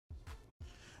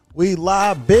We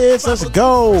live, biz. Let's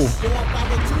go.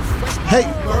 Hey,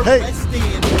 hey.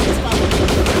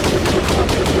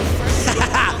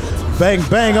 Bang,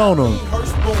 bang on them.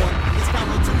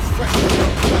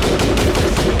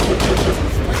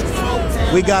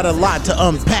 We got a lot to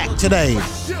unpack today.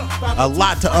 A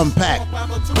lot to unpack.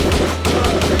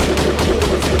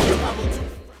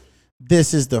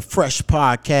 This is the Fresh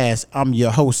Podcast. I'm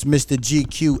your host, Mr.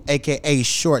 GQ, a.k.a.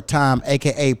 Short Time,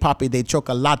 a.k.a. Papi de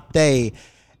Chocolate,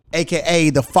 a.k.a.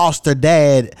 the foster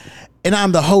dad. And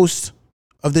I'm the host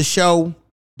of the show,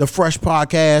 the Fresh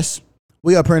Podcast.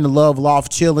 We up here in the Love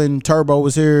Loft chilling. Turbo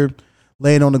was here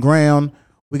laying on the ground.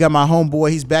 We got my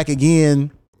homeboy. He's back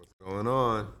again. What's going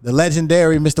on? The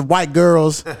legendary Mr. White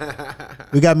Girls.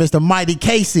 We got Mr. Mighty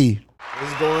Casey.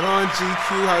 What's going on,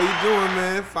 GQ? How you doing,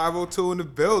 man? 502 in the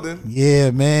building.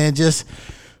 Yeah, man. Just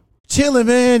chilling,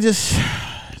 man. Just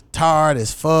tired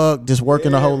as fuck. Just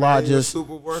working a whole lot. You was Just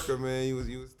super worker, man. You was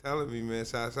telling me, man.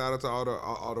 Shout out to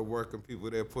all the working people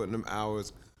there putting them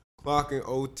hours, clocking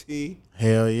OT.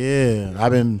 hell yeah.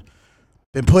 I've been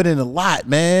putting in a lot,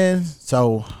 man.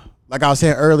 So, like I was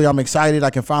saying earlier, I'm excited. I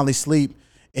can finally sleep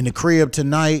in the crib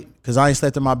tonight because I ain't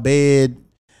slept in my bed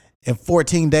in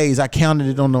 14 days. I counted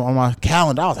it on my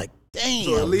calendar. I was like, damn.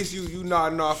 So at least you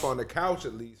nodding off on the couch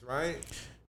at least, right?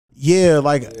 Yeah,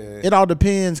 like it all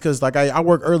depends because like I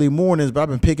work early mornings, but I've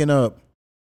been picking up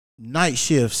night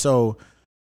shifts. So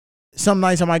some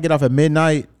nights I might get off at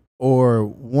midnight or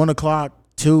 1 o'clock,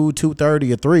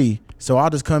 2:30 or 3. So I'll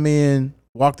just come in,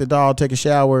 walk the dog, take a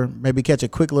shower, maybe catch a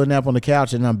quick little nap on the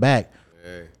couch and I'm back.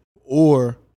 Hey.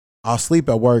 Or I'll sleep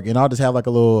at work and I'll just have like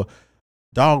a little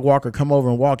dog walker come over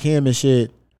and walk him and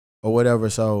shit or whatever.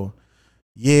 So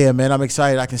yeah, man, I'm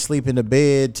excited. I can sleep in the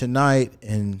bed tonight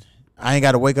and I ain't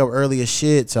got to wake up early as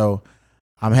shit. So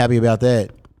I'm happy about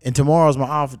that. And tomorrow's my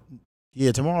off.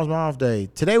 Yeah, tomorrow's my off day.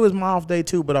 Today was my off day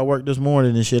too, but I worked this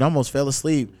morning and shit. I almost fell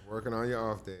asleep. Working on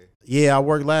your off day. Yeah, I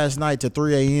worked last night to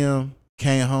 3 a.m.,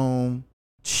 came home,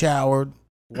 showered,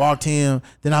 walked him.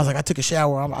 Then I was like, I took a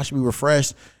shower. I should be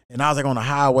refreshed. And I was like on the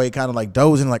highway, kind of like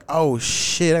dozing, like, oh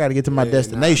shit, I got to get to my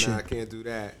destination. Nah, I can't do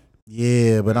that.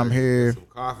 Yeah, but I'm here. Some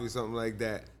coffee, something like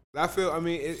that. I feel, I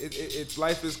mean, it's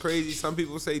life is crazy. Some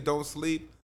people say don't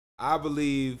sleep. I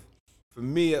believe, for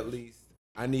me at least,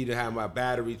 I need to have my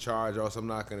battery charged or else I'm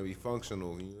not going to be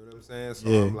functional. You know what I'm saying? So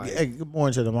Yeah. I'm like, Hey, good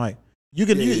morning to the mic. You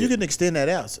can you can extend that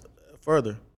out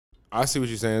further. I see what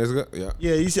you're saying. It's good. Yeah.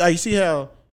 Yeah, you see how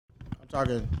I'm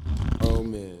talking. Oh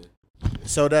man.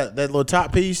 So that little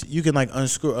top piece, you can like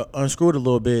unscrew it a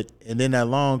little bit, and then that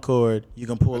long cord you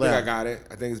can pull I think out. I got it.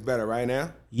 I think it's better right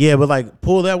now. Yeah, but like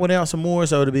pull that one out some more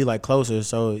so it'll be like closer,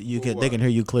 so Pull they can hear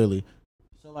you clearly.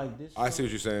 So like this. I see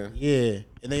what you're saying. Yeah,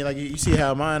 and then like you see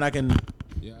how mine I can.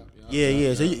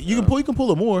 Yeah. So you can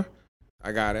pull it more.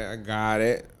 I got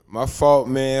it. My fault,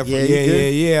 man. Yeah, you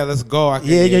good? Yeah. Let's go. I can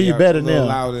Yeah, you better a little now.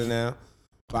 louder now.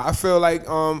 But I feel like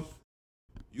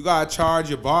you gotta charge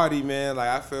your body, man. Like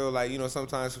I feel like, you know,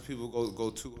 sometimes when people go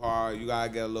too hard, you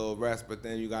gotta get a little rest, but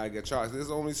then you gotta get charged.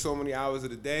 There's only so many hours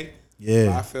of the day. Yeah.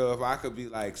 But I feel if I could be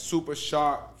like super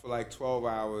sharp for like 12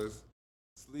 hours,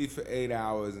 sleep for 8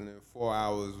 hours, and then 4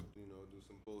 hours, you know, do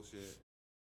some bullshit.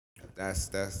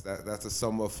 That's a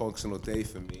somewhat functional day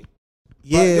for me.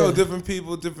 Yeah. But, yo, different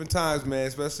people, different times, man.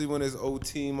 Especially when it's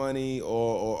OT money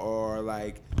or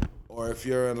if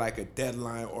you're in like a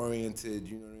deadline oriented,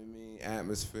 you know what I mean,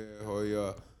 atmosphere, or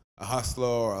you're a hustler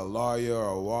or a lawyer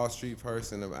or a Wall Street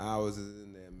person, them hours is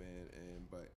in there, man.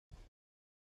 But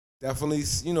definitely,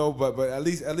 you know, but at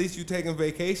least you taking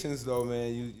vacations though,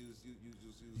 man. You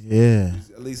Yeah.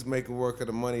 at least making work of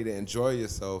the money to enjoy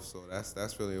yourself. So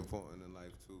that's really important in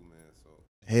life too, man. So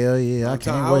Hell yeah, I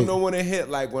can't I wait. don't know when it hit.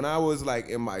 Like when I was like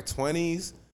in my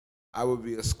 20s, I would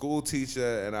be a school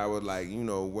teacher and I would like, you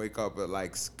know, wake up at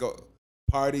like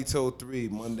party till 3,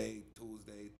 Monday,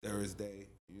 Tuesday, Thursday.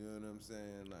 You know what I'm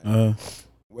saying? Like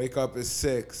wake up at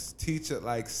 6, teach at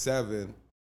like 7.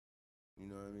 You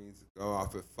know what I mean? Go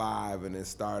off at 5 and then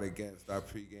start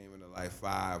pre-gaming at like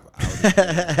 5. You know what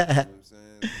I'm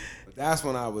saying? But that's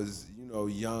when I was, you know,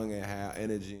 young and had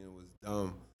energy and was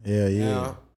dumb.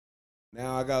 Yeah.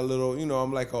 Now I got a little, you know,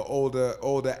 I'm like an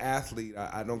older athlete.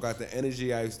 I don't got the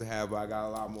energy I used to have, but I got a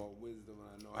lot more wisdom and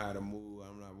I know how to move.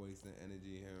 I'm not wasting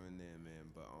energy here and there,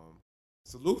 man. But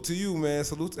salute to you, man.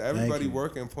 Salute to everybody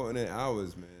working, putting in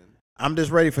hours, man. I'm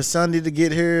just ready for Sunday to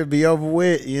get here, be over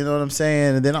with, you know what I'm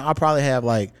saying? And then I'll probably have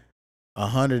like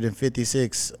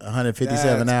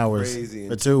 157 hours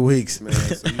for 2 weeks. Man,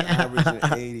 so you're averaging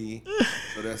 80.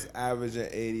 So that's averaging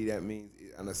 80. That means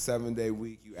on a 7-day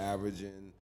week, you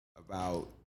averaging about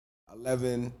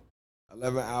 11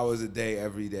 hours a day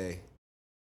every day.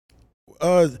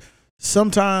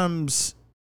 Sometimes,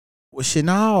 well, shit.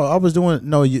 No, I was doing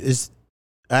no.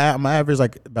 My average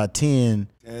like about 10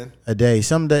 10? a day.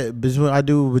 Some day I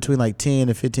do between like 10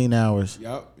 to 15 hours.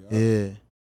 Yup. Yeah,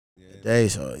 Yeah. a day.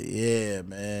 So yeah,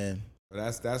 man.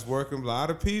 But that's working a lot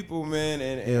of people, man.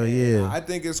 Hell And yeah. I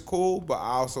think it's cool, but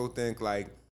I also think like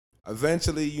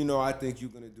eventually, I think you're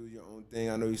gonna do your own thing.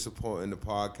 I know you're supporting the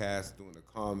podcast, doing the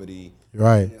comedy.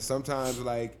 Right. And sometimes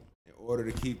like in order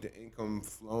to keep the income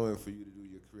flowing for you to do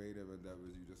your creative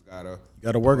endeavors, you just gotta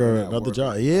Work learn that another work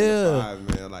job. 9 to Yeah.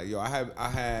 5, man. Like I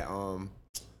had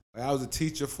like, I was a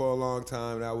teacher for a long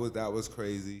time. That was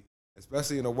crazy.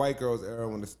 Especially in the white girls era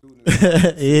when the students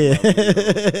Yeah.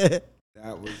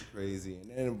 that was crazy. And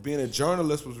then being a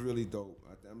journalist was really dope.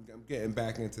 I'm getting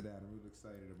back into that. I'm really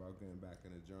excited about getting back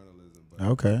into journalism. But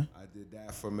Okay. I did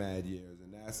that for mad years.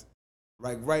 And that's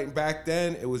like right back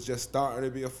then, it was just starting to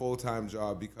be a full-time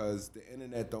job because the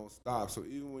internet don't stop. So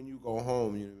even when you go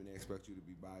home, they expect you to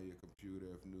be by your computer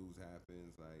if news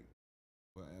happens, like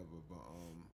whatever. But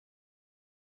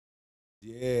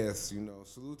yes,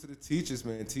 salute to the teachers,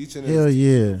 man. Teaching Hell is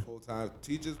yeah. full-time.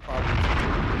 Teachers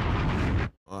probably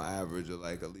on average are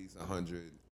like at least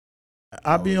 100.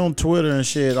 I be on Twitter and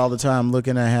shit all the time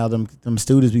looking at how them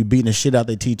students be beating the shit out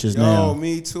their teachers now. Yo,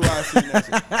 me too. I seen that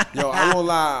shit. Yo, I won't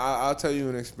lie. I'll tell you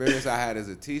an experience I had as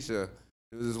a teacher.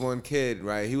 There was this one kid,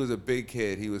 right? He was a big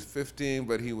kid. He was 15,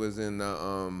 but he was in the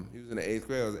 8th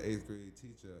grade. I was an 8th grade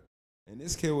teacher, and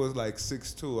this kid was like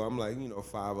 6'2". I'm like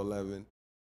 5'11", and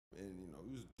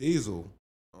he was diesel.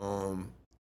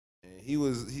 And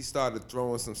he started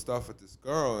throwing some stuff at this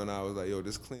girl, and I was like, yo,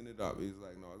 just clean it up. He was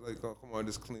like, no. I was like, oh, come on,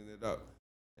 just clean it up.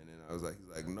 And then he's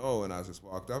like, no. And I just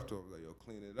walked up to him, I was like, yo,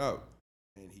 clean it up.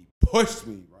 And he pushed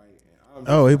me, right?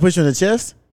 And he pushed you in the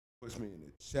chest? Pushed me in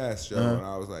the chest, yo. And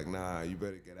I was like, nah, you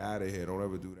better get out of here. Don't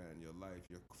ever do that in your life.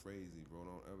 You're crazy, bro.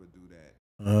 Don't ever do that.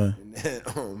 And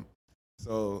then,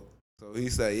 so he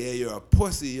said, yeah, you're a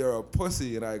pussy.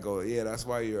 And I go, yeah, that's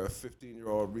why you're a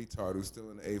 15-year-old retard who's still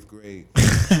in the 8th grade.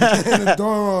 Slammed the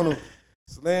door on him.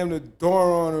 Slammed the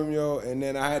door on him, yo. And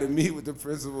then I had to meet with the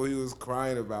principal. He was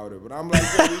crying about it. But I'm like,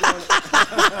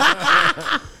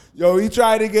 yo, he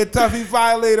tried to get tough. He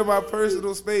violated my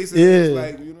personal space. And it was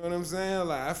like, you know what I'm saying?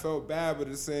 Like, I felt bad, but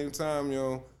at the same time,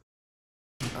 yo,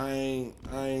 I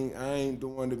ain't the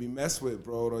one to be messed with,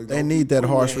 bro. Like, they need that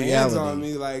harsh reality. Hands on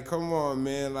me, like, come on,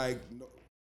 man. Like,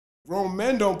 grown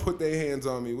men don't put their hands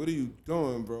on me. What are you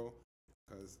doing, bro?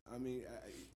 Because I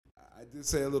did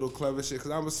say a little clever shit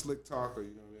because I'm a slick talker. You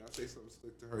know what I mean? I say something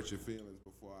slick to hurt your feelings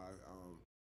before I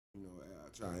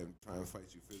try and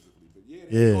fight you physically. But yeah,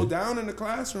 they go down in the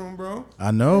classroom, bro.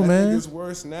 I know, man. I think it's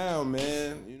worse now,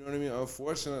 man. You know what I mean?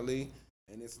 Unfortunately,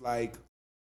 and it's like.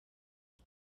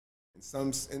 In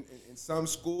some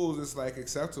schools, it's like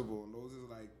acceptable, and those are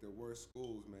like the worst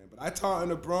schools, man. But I taught in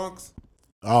the Bronx.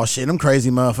 Oh shit, them crazy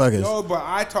motherfuckers. No, but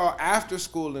I taught after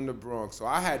school in the Bronx, so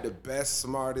I had the best,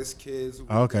 smartest kids who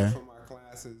were there for my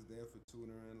classes, there for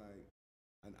tutoring. Like,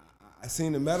 and I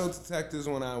seen the metal detectors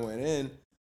when I went in,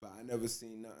 but I never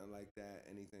seen nothing like that,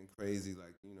 anything crazy,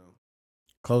 like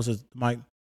Closer, Mike.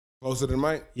 Closer to the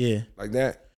mic. Yeah, like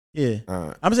that. Yeah,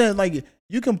 right. I'm saying like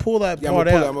you can pull that part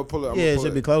out. I'm gonna pull it. Yeah, it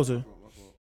should be closer.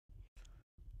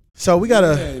 So we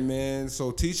gotta. Yeah, man.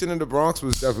 So teaching in the Bronx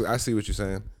was definitely. I see what you're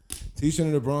saying. Teaching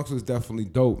in the Bronx was definitely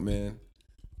dope, man.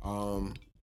 And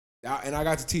I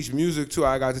got to teach music too.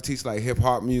 I got to teach like hip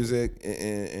hop music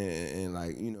and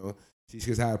like teach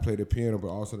kids how to play the piano, but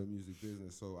also the music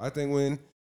business. So I think when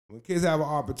kids have an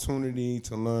opportunity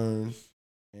to learn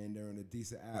and they're in a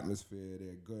decent atmosphere,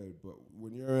 they're good. But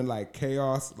when you're in like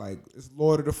chaos, like it's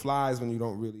Lord of the Flies when you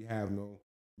don't really have no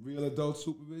real adult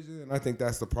supervision. And I think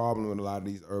that's the problem in a lot of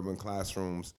these urban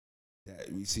classrooms that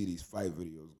we see these fight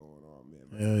videos going on, man.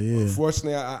 Hell yeah.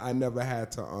 Unfortunately, I never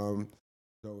had to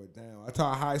throw it down. I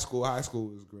taught high school. High school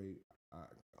was great.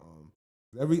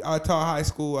 I taught high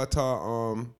school. I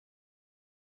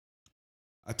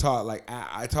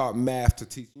taught math to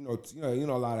teach. A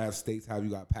lot of states have you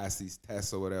got to pass these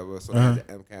tests or whatever. So I had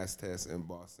the MCAS test in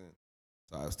Boston.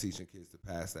 So I was teaching kids to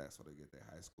pass that so they get their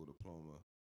high school diploma.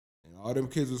 And all them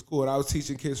kids was cool. And I was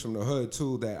teaching kids from the hood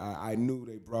too that I knew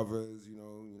their brothers,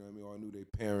 what I mean, or I knew their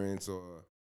parents, or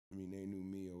they knew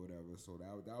me or whatever. So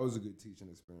that was a good teaching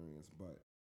experience. But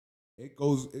it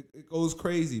goes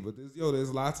crazy. But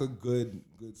there's lots of good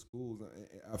schools.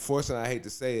 Unfortunately, I hate to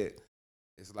say it.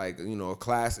 It's like, a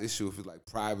class issue. If it's like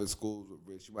private schools with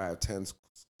rich, you might have 10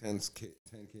 kids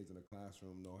in a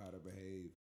classroom, know how to behave.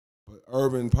 But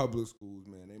urban public schools,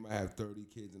 man, they might have 30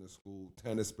 kids in a school,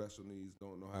 10 with special needs,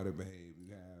 don't know how to behave.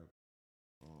 You have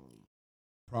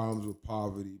problems with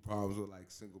poverty, problems with like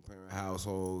single parent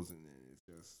households, and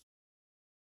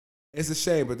It's a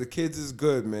shame, but the kids is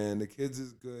good, man. The kids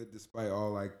is good despite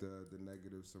all like the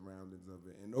negative surroundings of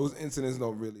it. And those incidents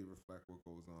don't really reflect what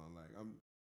goes on. Like I'm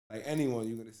like anyone,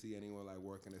 you're gonna see anyone like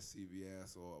working at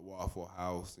CVS or Waffle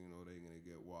House, you know, they're gonna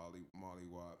get Molly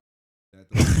Wop. That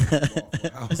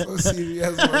Waffle House or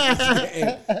CVS workers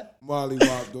getting Molly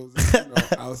Wop. Those are, you know,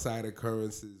 outside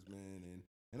occurrences, man.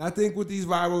 And I think with these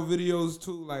viral videos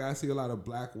too, like I see a lot of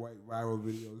black-white viral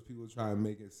videos. People try to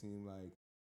make it seem like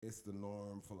it's the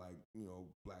norm for like, you know,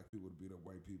 black people to beat up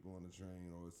white people on the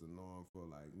train, or it's the norm for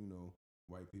like, you know,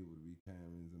 white people to be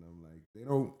Karens. And I'm like, they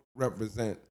don't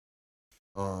represent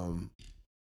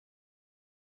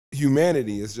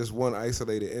humanity. It's just one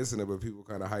isolated incident, but people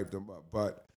kind of hype them up.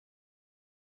 But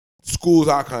schools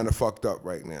are kind of fucked up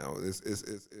right now. It's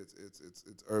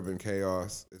urban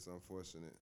chaos. It's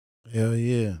unfortunate. Hell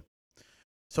yeah.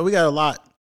 So we got a lot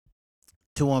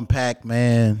to unpack,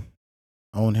 man.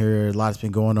 On here, a lot's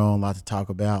been going on, a lot to talk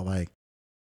about. Like,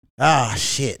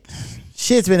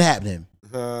 shit's been happening.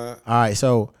 All right,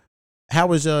 so how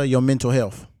was your mental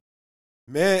health?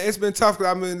 Man, it's been tough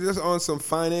because I've been just on some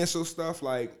financial stuff,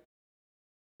 like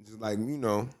just like, you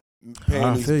know,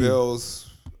 paying these bills,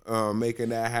 making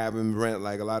that happen, rent,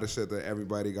 like a lot of shit that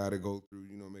everybody got to go through.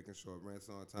 You know, making sure rent's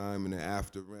on time and then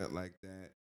after rent like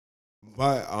that.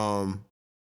 But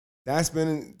that's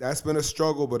been a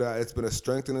struggle, but it's been a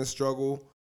strengthening struggle.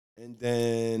 And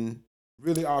then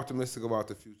really optimistic about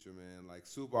the future, man. Like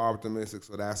super optimistic.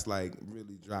 So that's like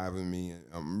really driving me. And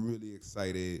I'm really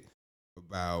excited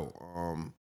about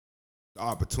the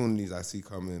opportunities I see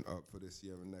coming up for this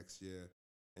year and next year,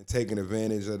 and taking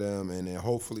advantage of them, and then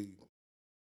hopefully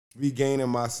regaining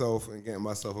myself and getting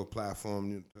myself a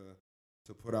platform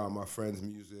to put out my friends'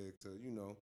 music, to, you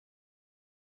know,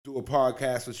 do a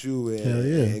podcast with you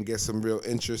and get some real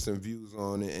interest and views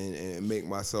on it, and make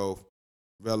myself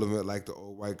relevant like the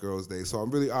old white girls days. So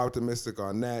I'm really optimistic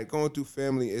on that. Going through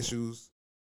family issues,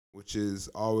 which is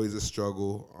always a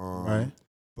struggle. Right.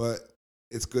 But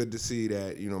it's good to see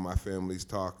that, you know, my family's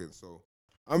talking. So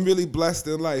I'm really blessed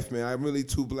in life, man. I'm really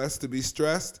too blessed to be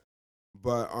stressed.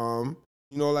 But,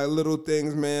 you know, like little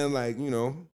things, man, like, you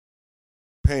know,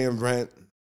 paying rent.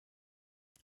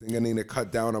 I think I need to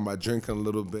cut down on my drinking a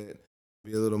little bit,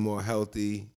 be a little more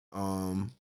healthy.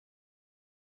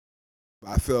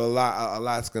 I feel a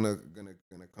lot's gonna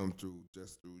come through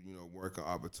just through, you know, work and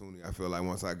opportunity. I feel like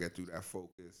once I get through that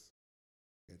focus,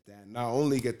 get that, not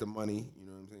only get the money, you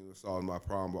know what I'm saying, to solve my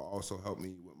problem, but also help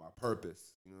me with my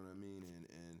purpose, you know what I mean,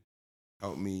 and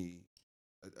help me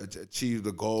achieve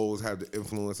the goals, have the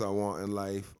influence I want in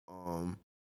life,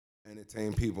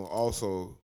 entertain people,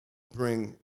 also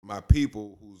bring my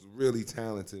people who's really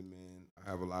talented, man. I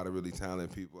have a lot of really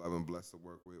talented people I've been blessed to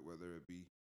work with, whether it be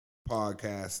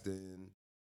podcasting,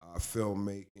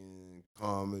 filmmaking,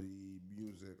 comedy,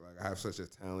 music. Like I have such a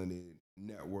talented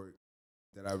network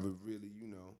that I would really, you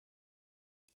know,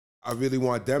 I really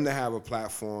want them to have a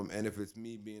platform. And if it's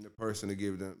me being the person to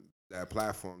give them that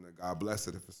platform, then God bless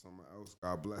it. If it's someone else,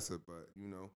 God bless it. But, you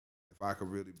know, if I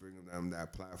could really bring them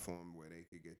that platform where they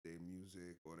could get their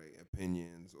music or their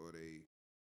opinions or their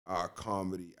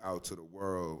comedy out to the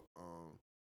world,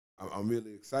 I'm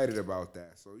really excited about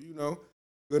that. So, you know,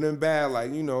 good and bad,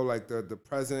 like, you know, like the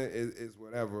present is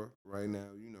whatever right now,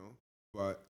 you know,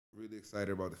 but really excited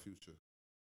about the future.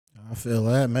 I feel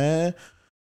that, man.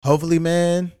 Hopefully,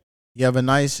 man, you have a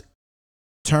nice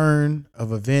turn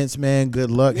of events, man. Good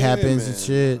luck happens, man, and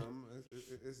shit.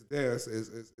 It's there.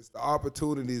 It's the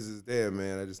opportunities is there,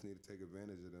 man. I just need to take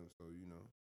advantage of them. So, you know.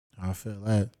 I feel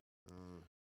that.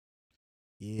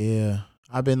 Yeah.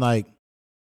 I've been like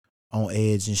on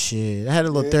edge and shit. I had a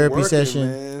little therapy session.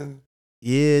 Man.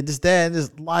 Yeah, just that,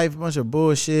 just life, a bunch of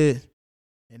bullshit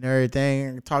and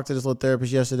everything. I talked to this little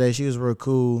therapist yesterday. She was real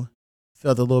cool.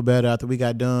 Felt a little better after we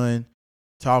got done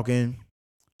talking.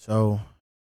 So,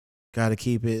 gotta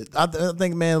keep it. I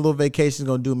think, man, a little vacation is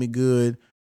gonna do me good.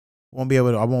 I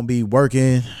won't be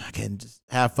working. I can just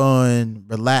have fun,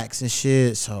 relax and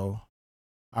shit. So,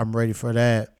 I'm ready for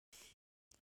that.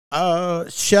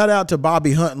 Shout out to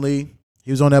Bobby Huntley.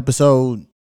 He was on episode.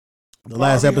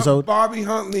 Last episode. Bobby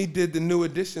Huntley did the New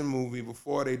Edition movie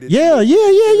before they did.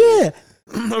 Yeah.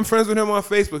 I'm friends with him on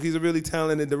Facebook. He's a really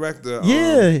talented director.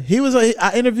 Yeah, he was.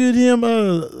 I interviewed him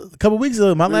a couple weeks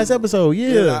ago. My last episode.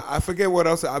 Yeah, I forget what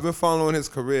else. I've been following his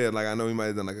career. Like I know he might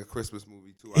have done like a Christmas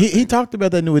movie too. He talked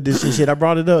about that New Edition shit. I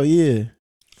brought it up. Yeah.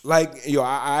 Like yo,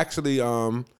 I actually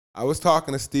I was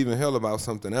talking to Stephen Hill about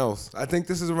something else. I think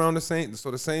this is around the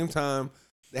same time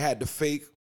they had the fake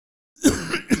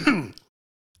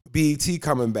BET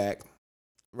coming back,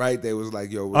 right? They was like,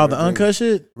 yo, the uncut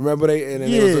shit. Remember it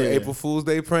was an April Fool's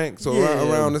Day prank. So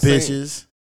around the bitches.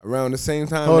 around the same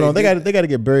time. Hold on, they got to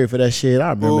get buried for that shit. I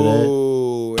remember that.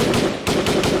 Ooh,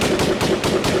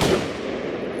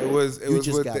 it was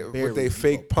what they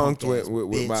fake punked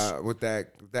with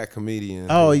that comedian.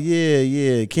 Oh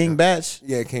yeah, King Batch.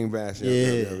 Yeah, King Batch. Yeah.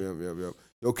 Yep.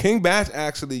 Yo, King Batch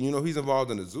actually, he's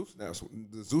involved in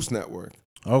the Zeus Network.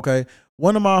 Okay,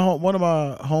 one of my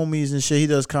homies and shit. He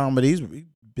does comedy. He's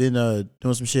been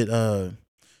doing some shit.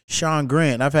 Sean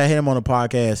Grant. I've had him on the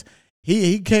podcast.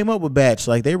 He came up with Batch.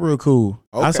 Like, they real cool.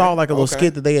 Okay, I saw like a little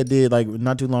skit that they did like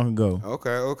not too long ago.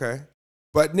 Okay.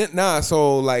 But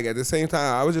so like at the same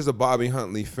time, I was just a Bobby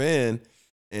Huntley fan,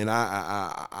 and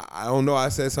I don't know. I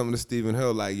said something to Stephen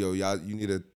Hill like, yo, y'all, you need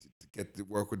to get to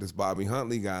work with this Bobby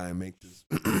Huntley guy and make this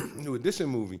New Edition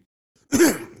movie.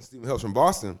 Stephen Hill's from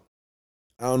Boston.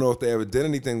 I don't know if they ever did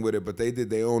anything with it, but they did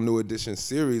their own New Edition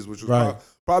series, which was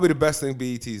probably the best thing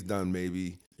BET's done,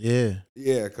 maybe. Yeah,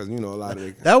 because a lot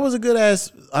of that was a good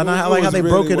ass. I like how they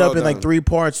broke it up in like 3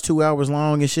 parts, 2 hours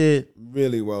long and shit.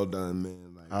 Really well done, man.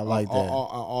 I like that.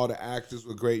 All the actors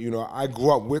were great. I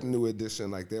grew up with New Edition.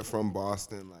 Like, they're from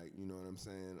Boston. Like, you know what I'm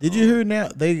saying? Did you hear now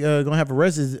they gonna have a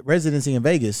residency in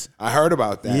Vegas? I heard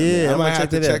about that. Yeah, man. I might have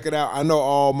to check it out. I know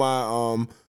all my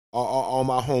all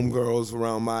my homegirls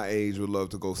around my age would love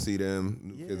to go see them.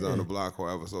 New Kids on the Block,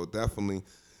 whatever. So definitely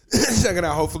check it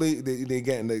out. Hopefully they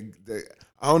getting the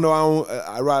I don't know.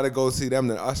 I'd rather go see them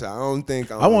than Usher. I don't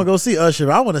think. I want to go see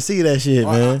Usher. I want to see that shit,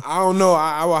 man. I don't know.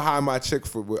 I will hire my chick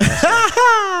for Usher.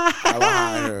 I will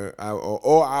hire her.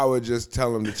 Or I would just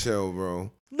tell him to chill,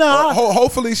 bro. No.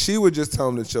 Hopefully she would just tell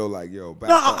him to chill, like, yo.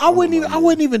 I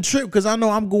wouldn't even trip because I know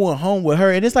I'm going home with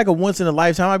her, and it's like a once in a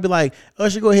lifetime. I'd be like,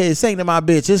 Usher, go ahead and sing to my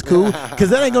bitch. It's cool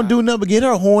because that ain't gonna do nothing but get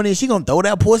her horny. She gonna throw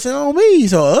that pussy on me.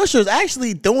 So Usher's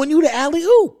actually throwing you the alley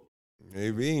oop.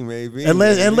 Maybe.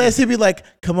 Unless he be like,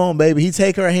 come on, baby. He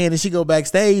take her hand and she go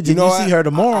backstage and you see her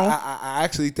tomorrow. I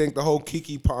actually think the whole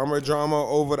Keke Palmer drama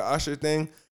over the Usher thing,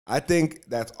 I think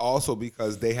that's also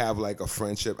because they have like a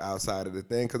friendship outside of the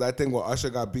thing. Because I think when Usher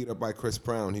got beat up by Chris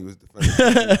Brown, he was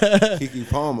defending Keke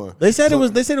Palmer. They said it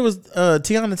was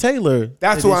Tiana Taylor.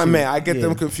 That's what I meant. I get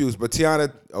them confused. But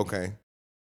Tiana, okay.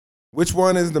 Which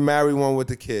one is the married one with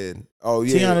the kid? Oh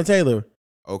yeah, Tiana Taylor.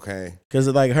 Okay, because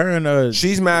like her and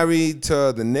she's married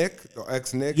to the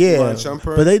ex Nick. Yeah,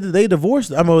 but they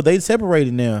divorced. I mean, they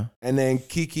separated now. And then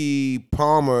Keke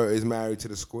Palmer is married to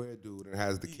the square dude and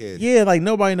has the kid. Yeah, like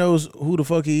nobody knows who the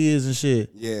fuck he is and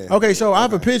shit. Yeah. Okay, so I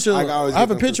have a picture. I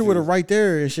have a picture with her right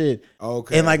there and shit.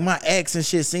 Okay. And like my ex and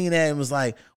shit seen that and was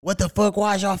like, "What the fuck?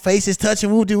 Why is y'all faces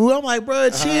touching? Woo do?" I'm like, bro,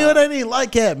 chill. That ain't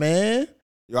like that, man.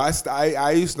 Yo,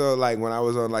 I used to, like, when I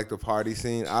was on like the party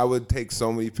scene, I would take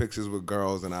so many pictures with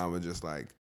girls, and I would just like,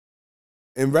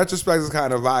 in retrospect, it's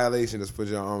kind of a violation to put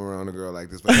your arm around a girl like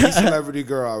this. But any celebrity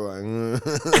girl, I was like,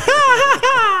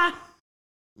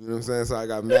 you know what I'm saying? So I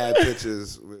got mad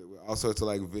pictures with all sorts of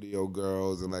like video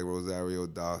girls and like Rosario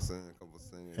Dawson, a couple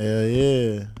singers. Hell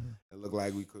yeah! It looked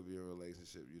like we could be in a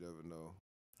relationship. You never know.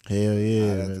 Hell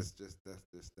yeah! That's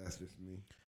just me.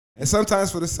 And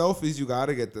sometimes for the selfies, you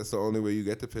gotta get this. The only way you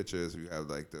get the pictures, you have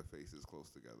like the faces close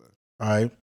together. All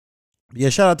right. Yeah,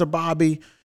 shout out to Bobby.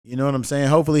 You know what I'm saying?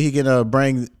 Hopefully he can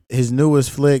bring his newest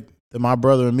flick, to My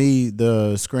Brother and Me,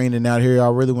 the screening out here. I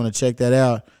really want to check that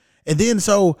out. And then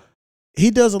so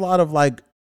he does a lot of like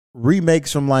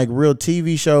remakes from like real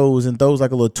TV shows and throws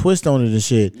like a little twist on it and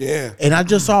shit. Yeah. And I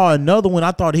just saw another one.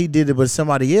 I thought he did it, but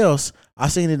somebody else. I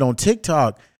seen it on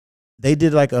TikTok. They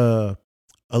did like a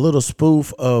little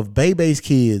spoof of Bebe's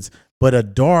Kids, but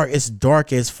it's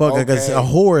dark as fuck. Okay. Like it's a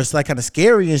horror. It's like kind of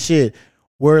scary and shit.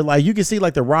 Where like you can see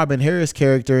like the Robin Harris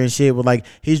character and shit, where like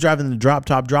he's driving the drop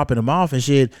top, dropping them off and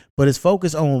shit. But it's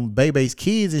focused on Bebe's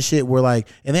kids and shit. Where like,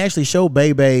 and they actually show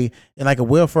Bebe in like a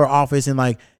welfare office and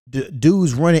like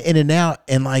dudes running in and out,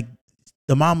 and like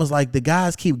the mama's like, the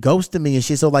guys keep ghosting me and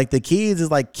shit. So like the kids is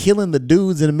like killing the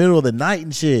dudes in the middle of the night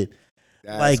and shit.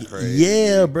 That's like crazy.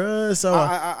 Yeah, bro. So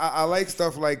I like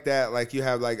stuff like that. Like you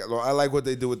have like, I like what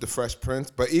they do with the Fresh Prince.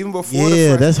 But even before the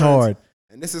Fresh that's Prince, hard.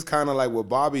 And this is kind of like what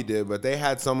Bobby did, but they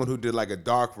had someone who did like a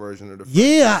dark version of the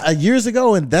Fresh Prince. Years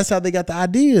ago, and that's how they got the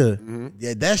idea. Mm-hmm.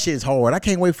 Yeah, that shit's hard. I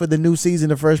can't wait for the new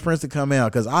season of Fresh Prince to come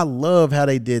out because I love how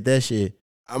they did that shit.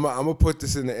 I'm gonna put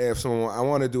this in the air. If someone, I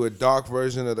want to do a dark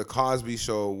version of the Cosby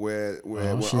Show where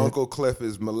Uncle Cliff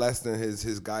is molesting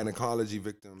his gynecology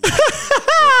victim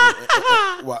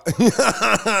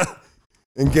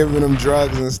and giving them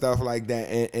drugs and stuff like that.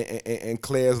 And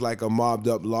Claire's like a mobbed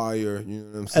up lawyer. You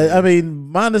know what I'm saying? I mean,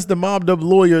 minus the mobbed up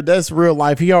lawyer, that's real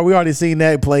life. We already seen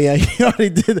that play out. He already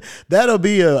did. That'll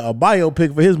be a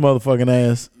biopic for his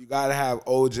motherfucking ass. Gotta have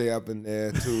OJ up in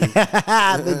there too.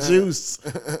 The juice.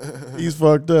 He's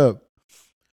fucked up.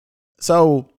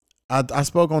 So I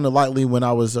spoke on it lightly when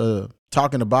I was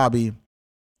talking to Bobby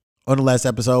on the last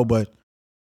episode, but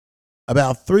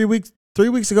about 3 weeks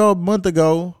ago, a month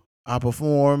ago, I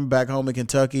performed back home in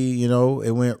Kentucky. You know,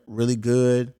 it went really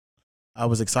good. I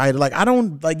was excited. Like, I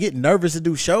don't like get nervous to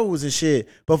do shows and shit,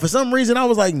 but for some reason I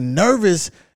was like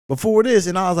nervous before this,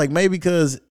 and I was like, maybe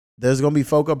because there's gonna be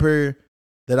folk up here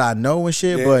that I know and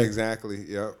shit. Yeah, but exactly.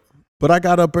 Yep. But I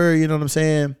got up there, you know what I'm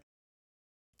saying?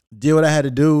 Did what I had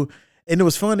to do, and it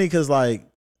was funny because like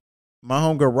my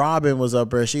homegirl Robin was up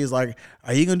there. She's like,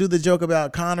 "Are you gonna do the joke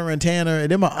about Connor and Tanner?"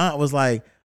 And then my aunt was like,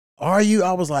 "Are you?"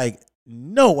 I was like,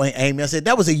 "No, Amy." I said,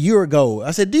 "That was a year ago."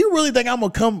 I said, "Do you really think I'm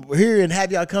gonna come here and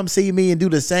have y'all come see me and do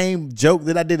the same joke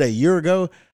that I did a year ago?"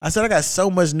 I said, "I got so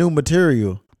much new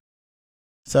material."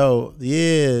 So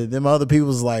yeah, then my other people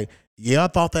was like, "Yeah, I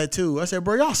thought that too." I said,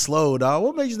 "Bro, y'all slow, dog.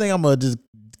 What makes you think I'm gonna just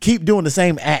keep doing the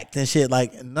same act and shit?"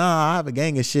 Like, nah, I have a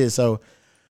gang of shit. So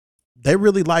they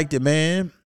really liked it,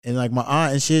 man. And like my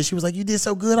aunt and shit, she was like, "You did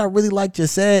so good. I really liked your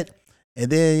set."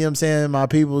 And then, you know what I'm saying, my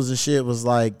peoples and shit was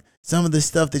like, "Some of the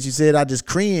stuff that you said, I just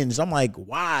cringed." I'm like,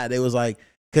 "Why?" They was like,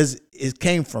 "Because it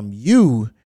came from you."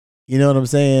 You know what I'm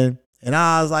saying? And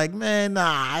I was like, "Man,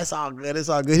 nah, it's all good. It's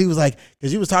all good." He was like,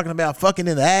 "Because you was talking about fucking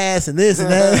in the ass and this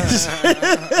and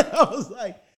that." I was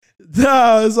like,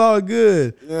 "No, it's all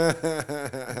good."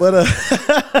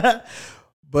 But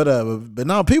but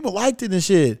no, people liked it and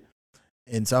shit.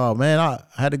 And so, man, I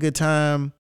had a good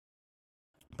time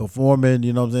performing.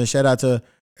 You know what I'm saying? Shout out to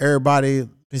everybody. Let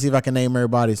me see if I can name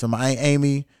everybody. So my Aunt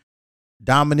Amy,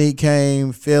 Dominique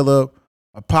came, Philip,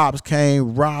 my pops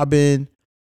came, Robin,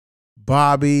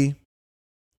 Bobby,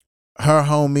 her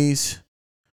homies,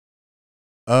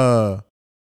 my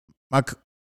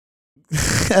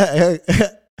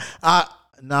I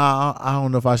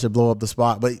don't know if I should blow up the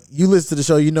spot, but you listen to the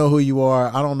show, you know who you are.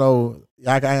 I don't know.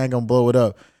 I ain't gonna blow it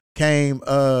up. Came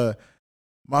my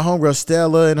homegirl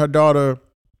Stella and her daughter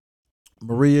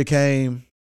Maria came.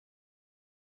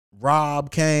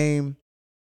 Rob came.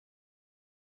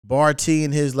 Barty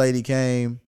and his lady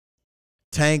came.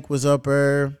 Tank was up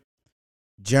there.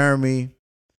 Jeremy.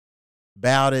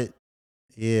 Bout it.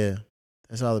 Yeah.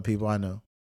 That's all the people I know.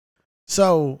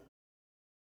 So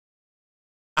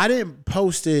I didn't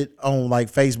post it on like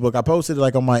Facebook. I posted it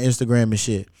like on my Instagram and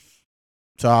shit.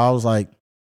 So I was like,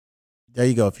 there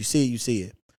you go. If you see it, you see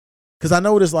it. Because I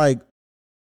noticed like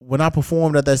when I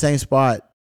performed at that same spot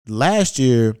last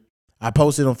year, I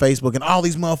posted on Facebook and all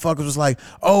these motherfuckers was like,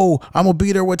 "Oh, I'm going to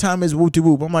be there. What time is whoop de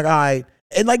whoop?" I'm like, all right.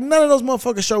 And like none of those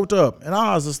motherfuckers showed up. And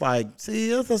I was just like, see,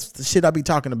 that's the shit I be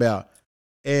talking about.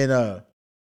 And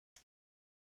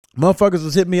motherfuckers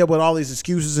was hitting me up with all these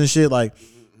excuses and shit, like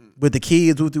with the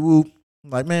kids, whoop de whoop. I'm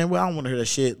like, man, well, I don't want to hear that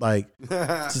shit. Like,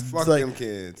 fuck like, them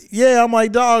kids. Yeah, I'm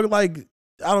like, dog, like,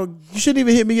 you shouldn't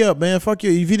even hit me up, man. Fuck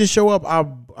you. If you didn't show up,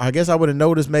 I guess I would have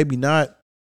noticed, maybe not.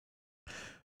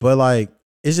 But like,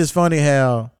 it's just funny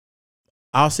how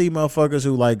I'll see motherfuckers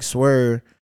who like swear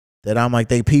that I'm like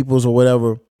they peoples or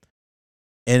whatever,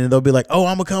 and they'll be like, "Oh,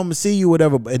 I'm gonna come and see you,"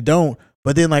 whatever, and don't.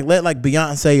 But then like let like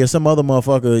Beyonce or some other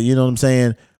motherfucker, you know what I'm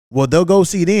saying? Well, they'll go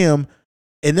see them,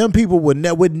 and them people would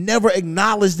never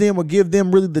acknowledge them or give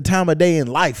them really the time of day in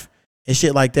life and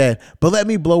shit like that. But let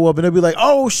me blow up, and they'll be like,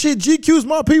 "Oh shit, GQ's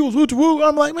my peoples." Woo.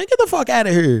 I'm like, man, get the fuck out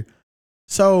of here.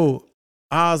 So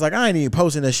I was like, I ain't even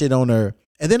posting that shit on there.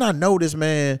 And then I noticed,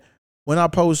 man, when I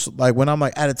post, like when I'm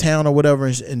like out of town or whatever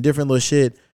and different little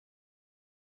shit,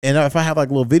 and if I have like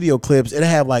little video clips, it'll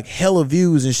have like hella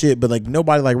views and shit, but like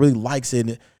nobody like really likes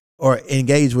it or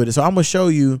engage with it. So I'm gonna show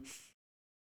you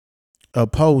a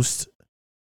post.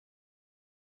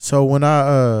 So when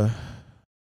I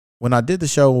did the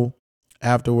show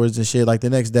afterwards and shit, like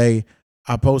the next day,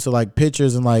 I posted like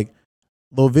pictures and like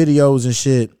little videos and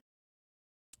shit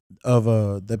of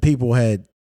that people had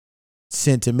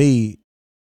sent to me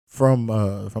from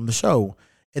the show,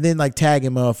 and then like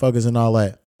tagging motherfuckers and all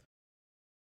that.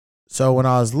 So when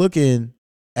I was looking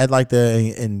at like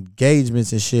the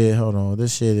engagements and shit, hold on,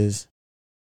 this shit is,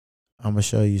 I'm gonna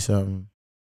show you something.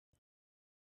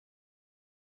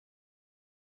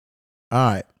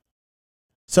 All right.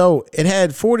 So it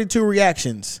had 42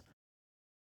 reactions,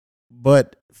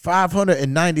 but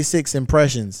 596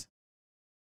 impressions.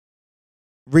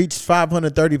 Reached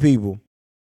 530 people.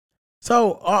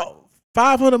 So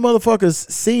 500 motherfuckers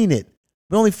seen it,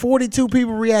 but only 42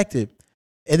 people reacted.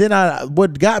 And then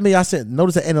what got me, I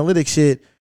noticed the analytics shit,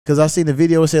 because I seen the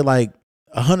video, it said like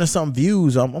 100 something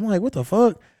views. I'm like, what the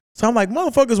fuck? So I'm like,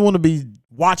 motherfuckers want to be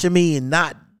watching me and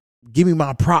not give me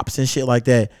my props and shit like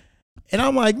that. And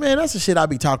I'm like, man, that's the shit I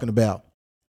be talking about.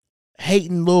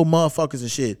 Hating little motherfuckers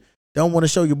and shit. don't want to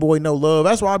show your boy no love.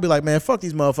 That's why I be like, man, fuck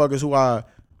these motherfuckers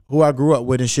who I grew up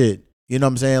with and shit. You know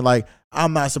what I'm saying? Like,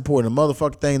 I'm not supporting the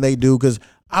motherfucking thing they do because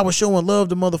I was showing love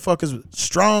to motherfuckers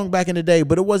strong back in the day,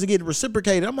 but it wasn't getting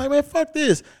reciprocated. I'm like, man, fuck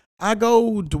this. I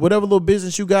go to whatever little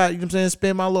business you got, you know what I'm saying,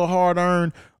 spend my little hard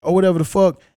earned or whatever the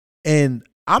fuck, and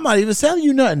I'm not even selling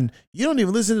you nothing. You don't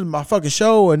even listen to my fucking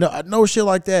show or no shit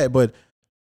like that, but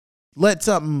let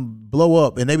something blow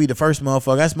up and they be the first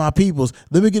motherfucker. That's my people's.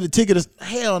 Let me get a ticket.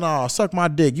 Hell no, suck my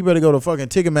dick. You better go to fucking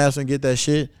Ticketmaster and get that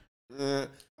shit.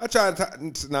 I try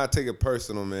to not take it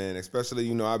personal, man. Especially,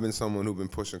 I've been someone who's been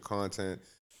pushing content,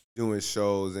 doing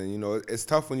shows, and it's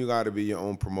tough when you got to be your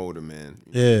own promoter,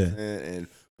 man.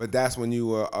 But that's when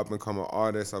you are up and coming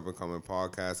artist, up and coming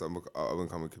podcast, up and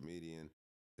coming comedian.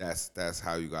 That's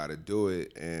how you got to do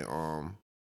it. And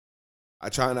I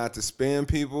try not to spam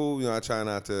people. I try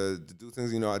not to do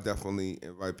things. I definitely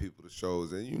invite people to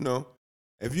shows, and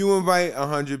if you invite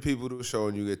 100 people to a show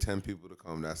and you get 10 people to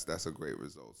come, that's a great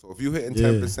result. So if you hitting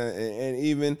 10%, and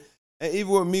even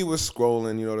with me with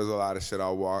scrolling, there's a lot of shit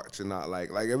I'll watch and not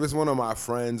like. Like if it's one of my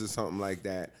friends or something like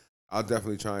that, I'll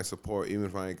definitely try and support, even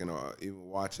if I ain't gonna even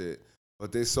watch it.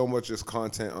 But there's so much just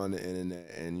content on the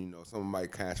internet, and someone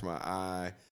might catch my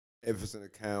eye if it's an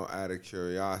account out of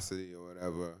curiosity or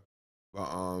whatever.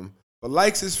 But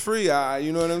likes is free.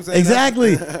 You know what I'm saying?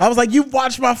 Exactly. I was like, you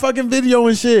watched my fucking video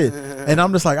and shit. And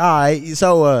I'm just like, all right.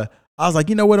 So I was like,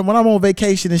 you know what? When I'm on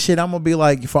vacation and shit, I'm going to be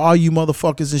like, for all you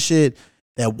motherfuckers and shit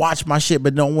that watch my shit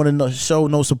but don't want to show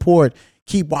no support,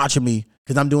 keep watching me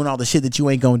because I'm doing all the shit that you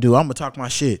ain't going to do. I'm going to talk my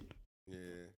shit. Yeah.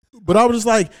 But I was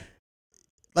just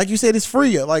like you said, it's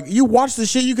free. Like, you watch the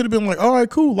shit, you could have been like, all right,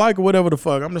 cool, like, or whatever the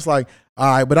fuck. I'm just like, all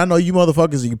right, but I know you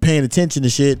motherfuckers are paying attention to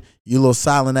shit. You little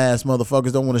silent ass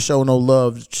motherfuckers don't want to show no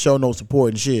love, show no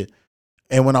support and shit.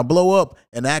 And when I blow up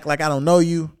and act like I don't know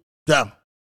you,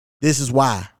 this is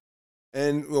why.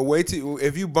 And wait till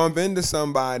if you bump into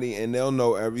somebody and they'll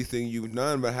know everything you've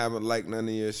done but haven't liked none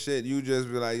of your shit, you just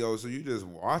be like, yo, so you just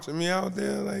watching me out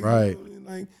there? Like, right.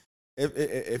 Like,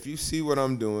 if you see what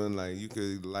I'm doing, like, you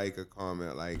could like a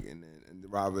comment, like, and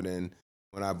rather than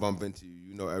when I bump into you,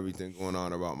 you know everything going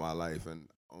on about my life, and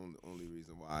only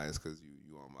reason why is because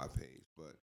you on my page.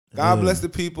 But God bless the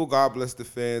people, God bless the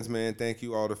fans, man. Thank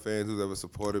you all the fans who's ever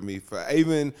supported me. For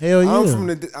even hell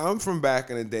yeah. I'm from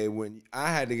back in the day when I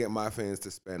had to get my fans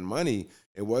to spend money.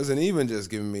 It wasn't even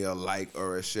just giving me a like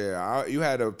or a share. You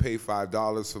had to pay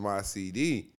 $5 for my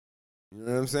CD. You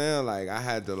know what I'm saying? Like, I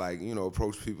had to, like,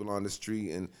 approach people on the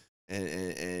street and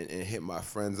hit my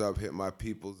friends up, hit my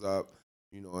peoples up,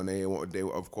 and they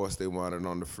of course they wanted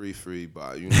on the free,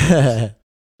 but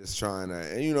just trying to,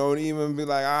 and even be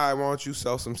like, all right, why don't you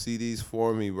sell some CDs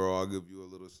for me, bro? I'll give you a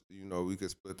little, we could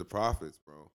split the profits,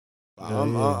 bro.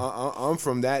 I'm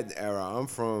from that era. I'm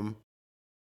from,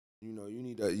 you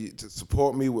need to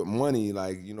support me with money,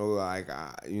 like, you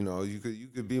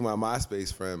could be my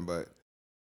MySpace friend, but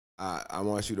I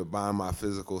want you to buy my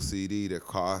physical CD that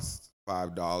costs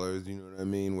 $5, you know what I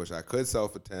mean? Which I could sell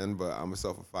for $10, but I'm gonna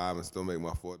sell for $5 and still make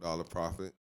my $4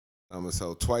 profit. I'm gonna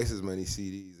sell twice as many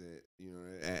CDs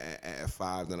at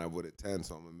 $5 than I would at $10,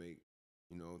 so I'm gonna make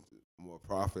more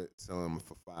profit selling them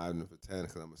for $5 than for $10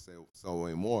 because I'm gonna sell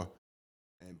way more.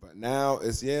 But now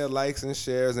it's likes and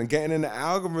shares and getting in the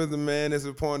algorithm, man. It's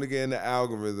important to get in the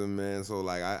algorithm, man. So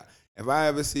like if I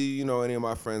ever see, any of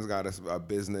my friends got a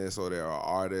business or they're an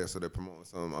artist or they're promoting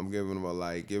something, I'm giving them a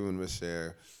like, giving them a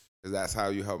share, because that's how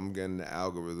you help them get in the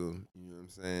algorithm. You know what I'm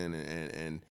saying?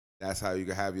 And that's how you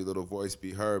can have your little voice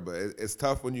be heard. But it's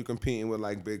tough when you're competing with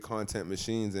like big content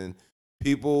machines, and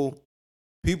people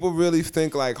really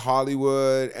think like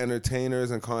Hollywood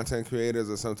entertainers and content creators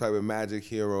are some type of magic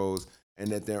heroes, and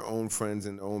that their own friends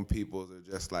and their own peoples are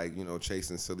just like,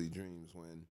 chasing silly dreams,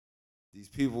 when these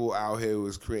people out here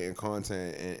who's creating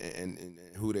content and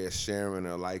who they're sharing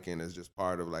or liking is just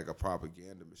part of like a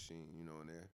propaganda machine, and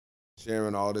they're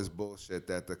sharing all this bullshit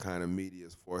that the kind of media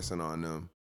is forcing on them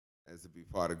as to be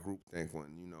part of groupthink, when,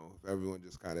 if everyone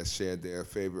just kind of shared their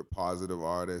favorite positive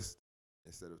artist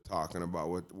instead of talking about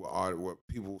what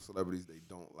people, celebrities they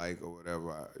don't like or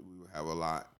whatever, we would have a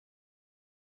lot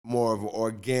more of an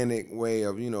organic way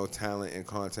of, talent and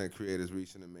content creators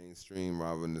reaching the mainstream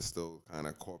rather than the still kind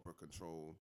of corporate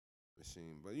controlled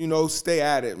machine. But, stay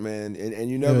at it, man. And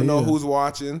you never know who's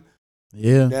watching.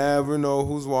 Yeah. You never know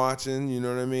who's watching. You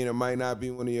know what I mean? It might not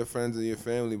be one of your friends or your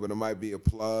family, but it might be a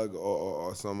plug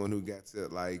or someone who gets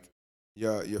it. Like,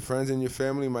 your friends and your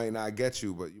family might not get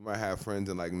you, but you might have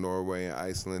friends in like Norway and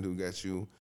Iceland who get you.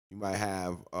 You might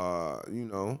have,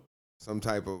 some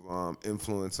type of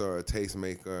influencer or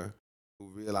tastemaker who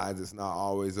realize it's not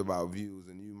always about views,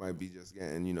 and you might be just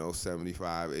getting,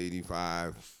 75,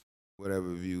 85,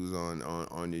 whatever views on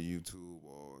your YouTube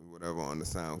or whatever on the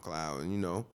SoundCloud,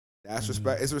 and that's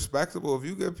respect. It's respectable if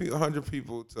you get 100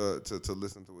 people to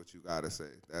listen to what you gotta say.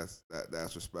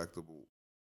 That's respectable,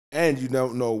 and you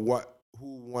don't know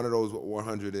who one of those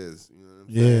 100 is. You know what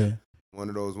I'm saying? One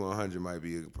of those 100 might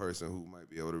be a person who might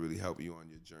be able to really help you on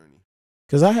your journey.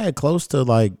 Because I had close to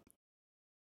like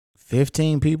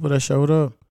 15 people that showed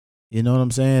up. You know what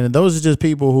I'm saying? And those are just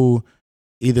people who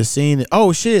either seen it.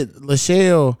 Oh shit,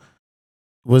 Lachelle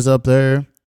was up there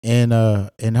and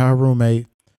her roommate.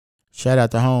 Shout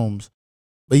out to Holmes.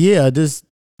 But yeah, just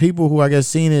people who I guess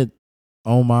seen it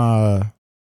on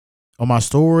my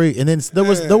story. And then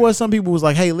there was some people who was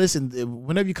like, hey, listen,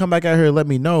 whenever you come back out here, let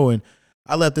me know. And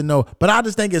I let them know. But I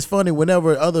just think it's funny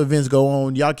whenever other events go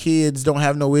on, y'all kids don't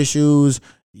have no issues.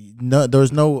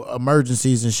 There's no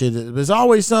emergencies and shit. There's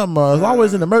always something. There's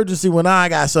always an emergency when I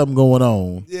got something going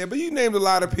on. Yeah, but you named a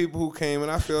lot of people who came,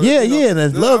 and I feel and I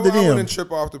love to them. I wouldn't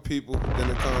trip off the people than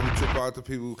to come trip off the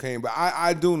people who came. But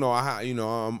I do know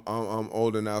I'm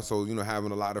older now, so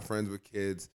having a lot of friends with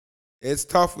kids, it's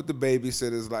tough with the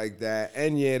babysitters like that.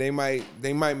 And yeah, they might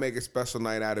make a special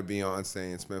night out of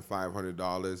Beyonce and spend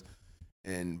 $500.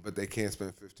 But they can't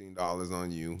spend $15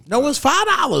 on you. No, it's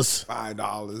 $5.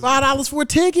 $5 for a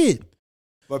ticket.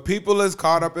 But people is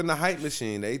caught up in the hype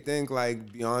machine. They think like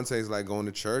Beyonce's like going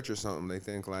to church or something. They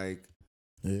think like,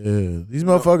 these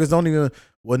motherfuckers don't even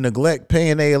neglect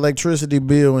paying their electricity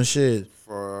bill and shit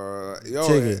for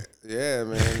ticket. Yeah,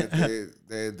 man.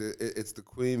 It's the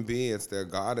queen bee. It's their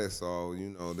goddess. So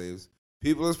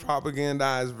people is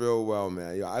propagandized real well,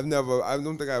 man. Yo, I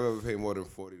don't think I've ever paid more than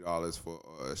 $40 for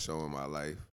a show in my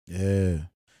life. Yeah,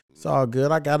 it's all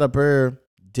good. I got up here,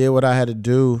 did what I had to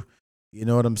do. You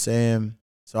know what I'm saying?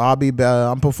 So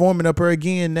I'm performing up here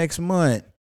again next month.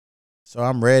 So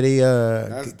I'm ready.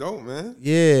 That's dope, man.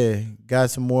 Yeah,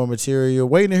 got some more material.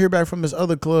 Waiting to hear back from this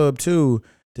other club too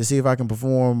to see if I can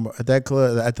perform at that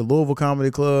club, at the Louisville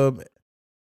Comedy Club,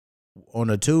 on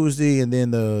a Tuesday, and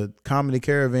then the Comedy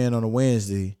Caravan on a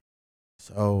Wednesday.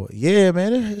 So yeah,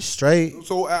 man, it's straight.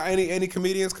 So any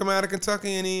comedians come out of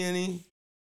Kentucky? Any?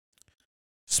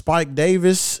 Spike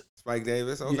Davis.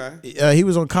 Okay. He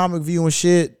was on Comic View and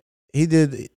shit. He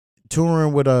did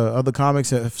touring with other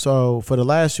comics. So for the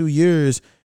last few years,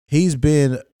 he's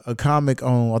been a comic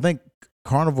on, I think,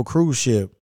 Carnival Cruise Ship.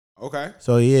 Okay.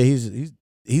 So yeah,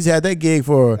 he's had that gig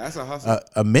for that's a hustle.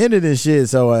 A minute and shit.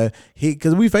 So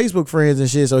because we Facebook friends and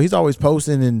shit, so he's always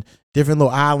posting in different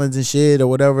little islands and shit or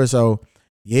whatever. So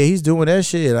yeah, he's doing that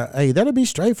shit. Hey, that'll be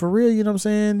straight for real. You know what I'm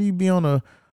saying? You be on a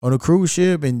cruise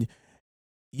ship and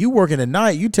you working at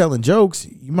night. You telling jokes.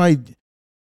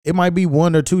 It might be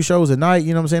 1 or 2 shows a night.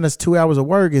 You know what I'm saying? That's 2 hours of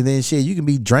work, and then shit, you can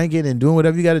be drinking and doing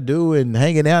whatever you got to do and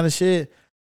hanging out and shit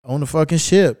on the fucking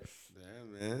ship.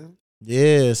 Yeah, man.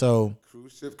 Yeah, so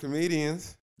cruise ship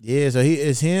comedians. Yeah, so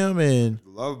it's him and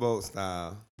Love Boat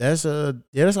style. That's the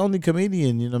only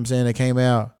comedian, you know what I'm saying, that came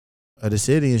out of the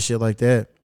city and shit like that.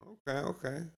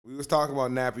 Okay. We was talking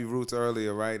about Nappy Roots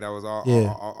earlier, right? That was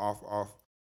all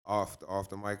off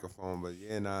the microphone, but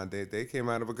yeah, they came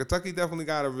out of it. Kentucky definitely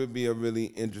got to be a really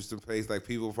interesting place. Like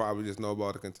people probably just know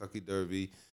about the Kentucky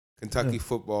Derby, Kentucky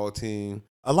football team.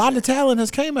 A lot of talent has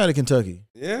came out of Kentucky.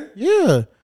 Yeah? Yeah.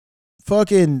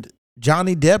 Fucking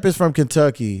Johnny Depp is from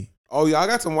Kentucky. Oh, y'all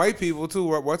got some white people too.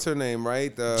 What's her name,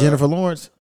 right? Jennifer Lawrence?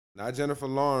 Not Jennifer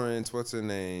Lawrence. What's her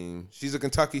name? She's a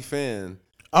Kentucky fan.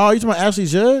 Oh, you talking about Ashley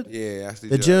Judd? Yeah, Ashley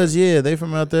Judd. The Judds, yeah. They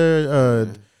from out there.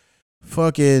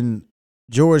 Fucking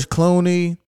George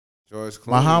Clooney.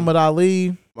 Muhammad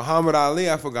Ali.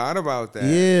 I forgot about that.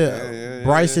 Yeah.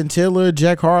 Bryson Tiller,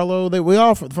 Jack Harlow. We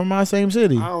all from my same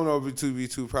city. I don't know if we be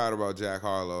too proud about Jack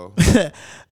Harlow.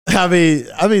 I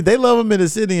mean, they love him in the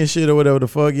city and shit or whatever the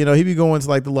fuck. You know, he be going to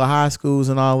like the little high schools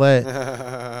and all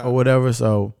that or whatever.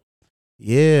 So,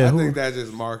 yeah. I think that's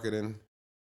just marketing.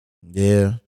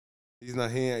 Yeah. He's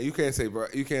not here. You can't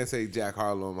say Jack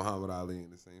Harlow and Muhammad Ali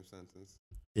in the same sentence.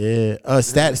 Yeah.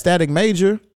 Static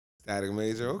Major. Static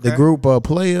Major. Okay. The group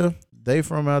Player. They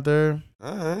from out there.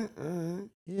 All right.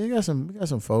 Yeah, we got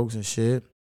some folks and shit.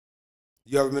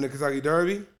 You ever been to Kentucky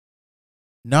Derby?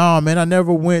 No, man, I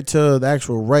never went to the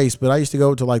actual race, but I used to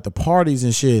go to like the parties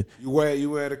and shit. You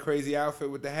wear the crazy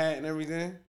outfit with the hat and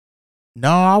everything?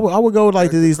 No, I would go like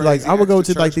to these like I would go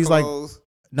to like these clothes. like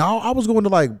no, I was going to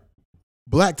like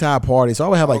black tie parties, so I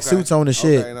would have like suits on and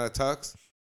shit. Okay, not tux.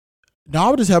 No, I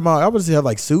would just have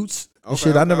like suits and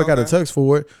shit. I never got a tux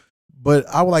for it, but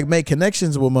I would like make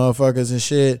connections with motherfuckers and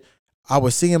shit. I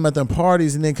would see them at them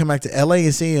parties and then come back to LA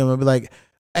and see them and be like,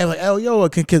 Hey, like, oh, yo,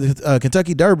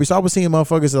 Kentucky Derby. So I was seeing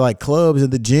motherfuckers at like clubs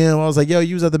at the gym. I was like, yo,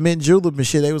 you was at the mint julep and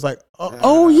shit. They was like,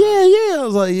 oh yeah, yeah. I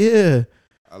was like, yeah.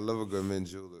 I love a good mint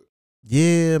julep.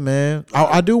 Yeah, man.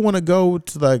 I do want to go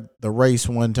to like the race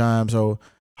one time. So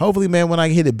hopefully, man, when I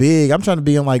hit it big, I'm trying to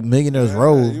be on like Millionaires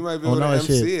Road. You might be able to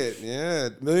MC it. Yeah,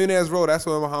 Millionaires Road. That's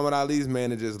where Muhammad Ali's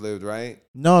managers lived, right?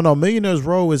 No, Millionaires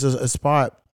Road is a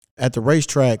spot at the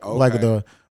racetrack, like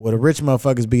where the rich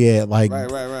motherfuckers be at. Like,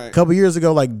 right. A couple years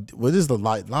ago, like, well, this is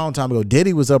like long time ago.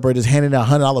 Diddy was up there just handing out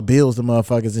 $100 bills to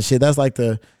motherfuckers and shit. That's like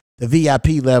the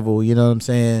VIP level. You know what I'm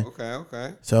saying?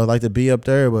 Okay. So I'd like to be up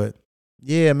there, but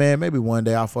yeah, man, maybe one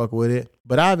day I'll fuck with it.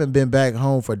 But I haven't been back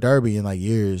home for Derby in like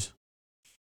years.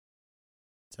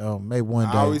 So maybe one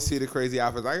day. I always see the crazy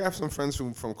outfits. I got some friends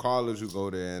from college who go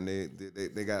there, and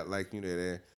they got like, you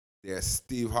know, they're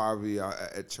Steve Harvey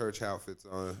at church outfits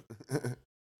on.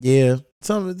 Yeah,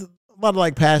 a lot of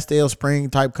like pastel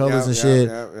spring type colors and shit,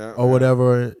 or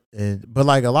whatever. But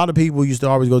like a lot of people used to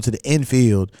always go to the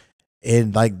infield,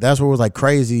 and like that's where it was like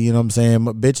crazy. You know what I'm saying?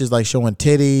 Bitches like showing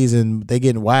titties and they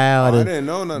getting wild. I didn't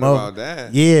know nothing about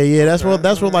that. Yeah. That's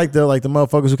what like the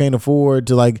motherfuckers who can't afford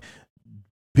to like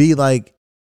be like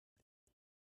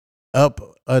up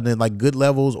in like good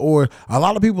levels, or a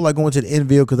lot of people like going to the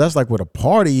infield because that's like where the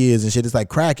party is and shit. It's like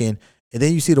cracking, and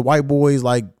then you see the white boys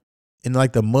like in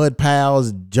like the mud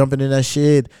piles jumping in that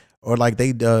shit, or like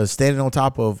they standing on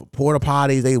top of porta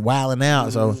potties, they wilding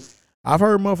out. So I've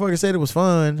heard motherfuckers say it was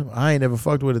fun. I ain't never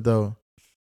fucked with it though.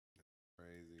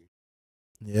 Crazy.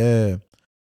 Yeah.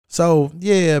 So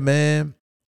yeah, man.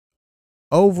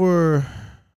 Over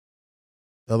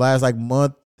the last like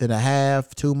month and a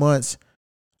half, 2 months,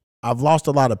 I've lost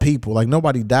a lot of people. Like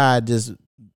nobody died, just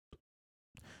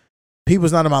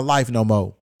people's not in my life no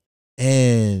more.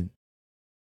 And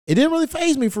it didn't really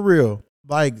faze me for real.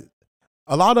 Like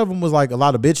a lot of them was like a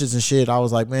lot of bitches and shit. I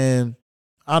was like, man,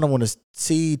 I don't want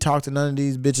to talk to none of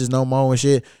these bitches no more and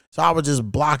shit. So I was just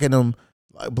blocking them,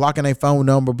 like blocking their phone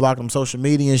number, blocking them social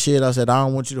media and shit. I said, I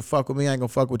don't want you to fuck with me. I ain't gonna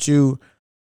fuck with you.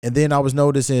 And then I was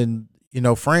noticing, you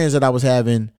know, friends that I was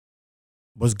having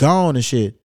was gone and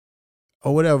shit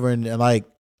or whatever. And like,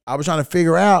 I was trying to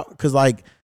figure out, because like,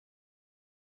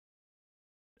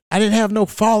 I didn't have no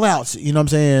fallouts, you know what I'm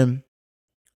saying,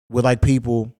 with like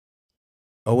people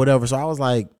or whatever. So I was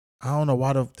like, I don't know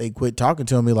why they quit talking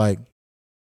to me, like,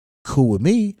 cool with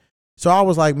me. So I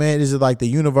was like, man, is it like the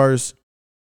universe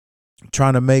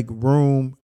trying to make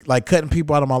room, like cutting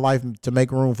people out of my life to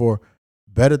make room for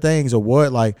better things or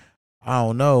what? Like, I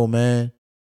don't know, man.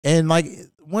 And like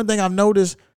one thing I've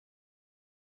noticed,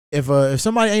 if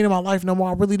somebody ain't in my life no more,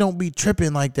 I really don't be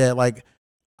tripping like that. Like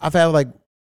I've had like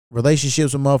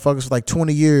relationships with motherfuckers for like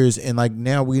 20 years, and like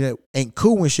now we ain't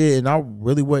cool and shit, and I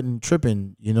really wasn't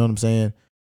tripping, you know what I'm saying,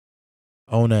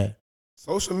 on that.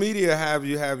 Social media have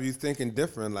you thinking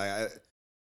different. Like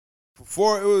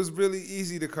before, it was really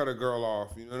easy to cut a girl off.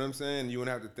 You know what I'm saying? You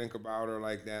wouldn't have to think about her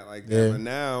like that. Yeah. But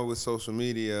now with social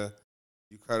media,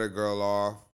 you cut a girl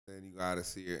off, then you gotta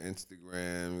see her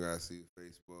Instagram, you gotta see her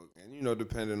Facebook, and you know,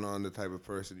 depending on the type of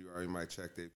person you are, you might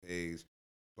check their page.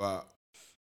 But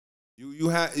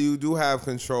you do have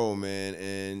control, man,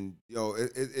 and yo,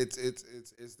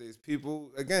 it's there's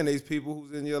people, again, there's people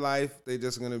who's in your life. They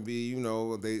just gonna be, you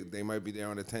know, they might be there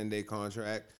on a 10-day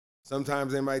contract.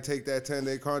 Sometimes they might take that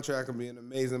 10-day contract and be an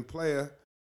amazing player,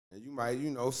 and you might, you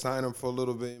know, sign them for a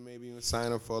little bit, maybe even sign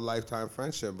them for a lifetime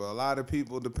friendship. But a lot of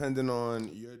people, depending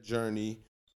on your journey,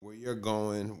 where you're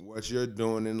going, what you're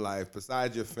doing in life,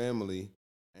 besides your family.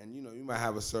 And, you know, you might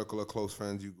have a circle of close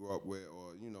friends you grew up with,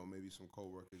 or, you know, maybe some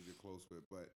coworkers you're close with.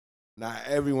 But not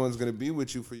everyone's going to be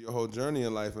with you for your whole journey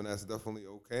in life, and that's definitely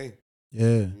okay.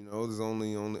 Yeah. You know, there's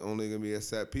only going to be a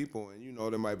set people. And, you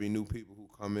know, there might be new people who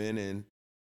come in, and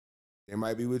they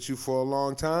might be with you for a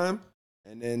long time.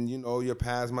 And then, you know, your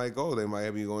paths might go. They might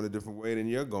be going a different way than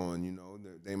you're going, you know.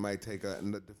 They might take a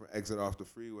different exit off the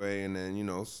freeway, and then, you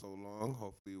know, so long.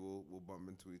 Hopefully we'll bump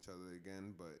into each other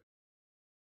again. But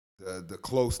the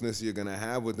closeness you're going to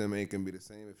have with them ain't going to be the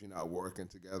same if you're not working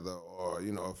together, or,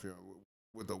 you know, if you're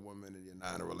with a woman and you're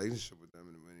not in a relationship with them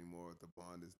anymore, the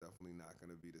bond is definitely not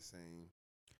going to be the same.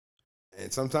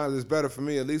 And sometimes it's better for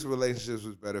me, at least relationships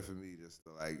was better for me just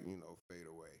to, like, you know, fade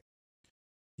away.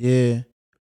 Yeah.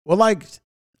 Well, like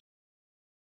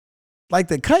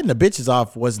the cutting the bitches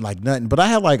off wasn't like nothing, but I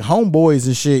had like homeboys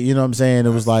and shit, you know what I'm saying? It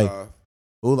was like,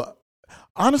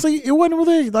 honestly, it wasn't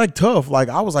really like tough. Like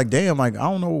I was like, damn, like I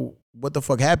don't know what the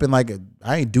fuck happened. Like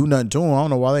I ain't do nothing to them. I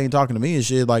don't know why they ain't talking to me and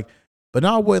shit. Like, but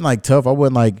no, I wasn't like tough. I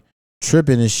wasn't like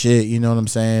tripping and shit, you know what I'm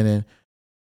saying? And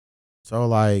so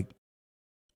like,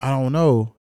 I don't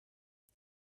know.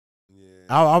 Yeah.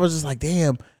 I was just like,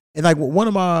 damn. And like one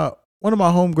of my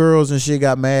homegirls and shit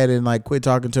got mad and like quit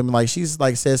talking to me. Like she's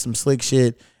like said some slick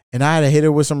shit, and I had to hit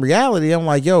her with some reality. I'm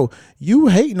like, yo, you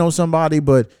hating on somebody,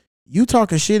 but you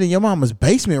talking shit in your mama's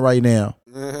basement right now.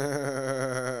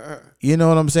 You know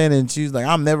what I'm saying? And she's like,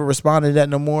 I'm never responding to that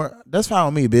no more. That's fine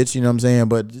with me, bitch. You know what I'm saying?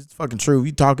 But it's fucking true.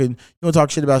 You don't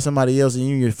talk shit about somebody else and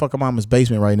you in your fucking mama's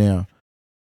basement right now.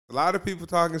 A lot of people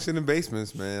talking shit in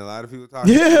basements, man. A lot of people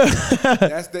talking. Yeah.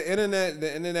 That's the internet.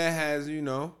 The internet has,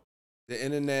 the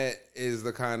internet is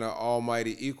the kind of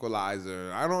almighty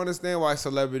equalizer. I don't understand why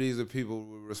celebrities or people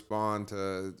would respond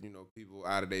to, people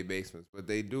out of their basements, but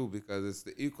they do because it's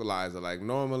the equalizer. Like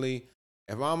normally,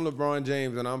 if I'm LeBron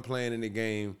James and I'm playing in the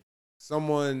game,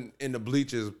 someone in the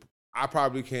bleachers, I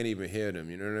probably can't even hear them.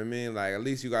 You know what I mean? Like at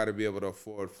least you got to be able to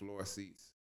afford floor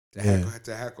seats to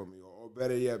heckle me, or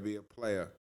better yet, be a player.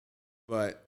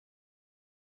 But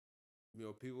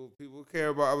people care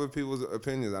about other people's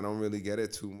opinions. I don't really get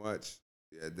it too much.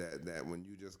 Yeah, that when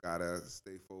you just gotta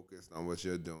stay focused on what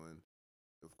you're doing.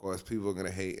 Of course, people are gonna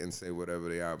hate and say whatever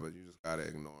they are, but you just gotta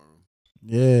ignore them.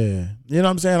 Yeah, you know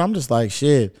what I'm saying? I'm just like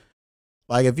shit.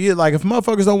 Like if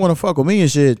motherfuckers don't want to fuck with me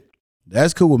and shit,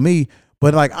 that's cool with me.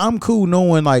 But like I'm cool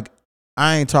knowing like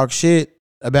I ain't talk shit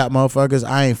about motherfuckers.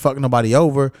 I ain't fuck nobody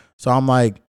over. So I'm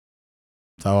like,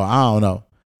 so I don't know.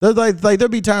 There's like there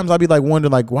be times I'll be like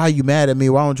wondering like, why are you mad at me?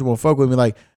 Why don't you want to fuck with me?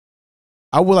 Like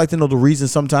I would like to know the reason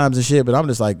sometimes and shit, but I'm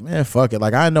just like, man, fuck it.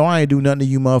 Like I know I ain't do nothing to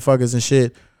you motherfuckers and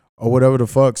shit or whatever the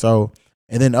fuck. So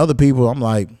and then other people, I'm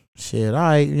like, shit, all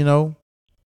right,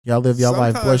 y'all live your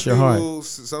life, bless your heart.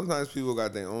 Sometimes people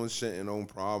got their own shit and own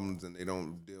problems, and they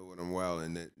don't deal with them well,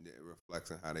 and it reflects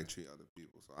on how they treat other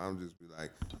people. So I'm just be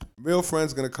like, real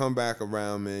friends gonna come back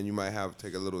around, man. You might have to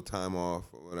take a little time off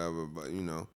or whatever, but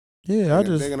yeah,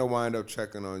 they're gonna wind up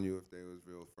checking on you if they was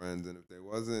real friends, and if they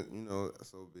wasn't,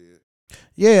 so be it.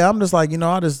 Yeah, I'm just like,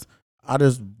 I just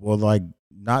will like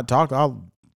not talk. I'll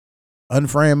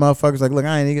unfriend motherfuckers. Like, look,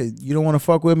 you don't want to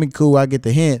fuck with me, cool. I get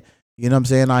the hint. You know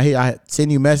what I'm saying? I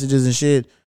send you messages and shit.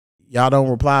 Y'all don't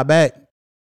reply back.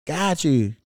 Got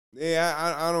you.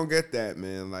 Yeah, I don't get that,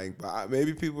 man. Like,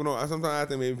 maybe people don't. Sometimes I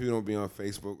think maybe people don't be on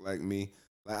Facebook like me.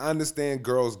 Like, I understand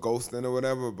girls ghosting or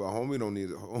whatever, but homies don't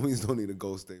need to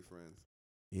ghost their friends.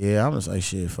 Yeah, I'm just like,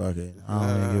 shit, fuck it. I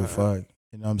don't even give a fuck.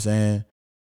 You know what I'm saying?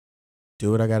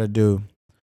 Do what I gotta do.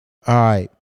 All right.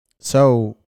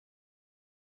 So,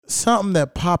 something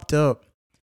that popped up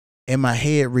in my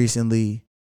head recently,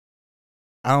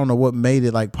 I don't know what made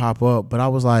it like pop up, but I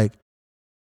was like,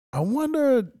 I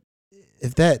wonder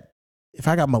if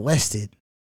I got molested.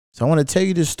 So I want to tell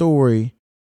you this story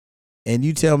and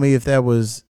you tell me if that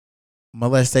was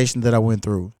molestation that I went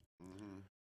through. Mm-hmm.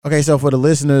 Okay, so for the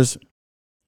listeners,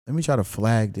 let me try to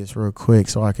flag this real quick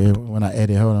so I can, when I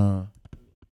edit, hold on.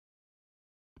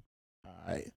 All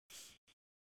right.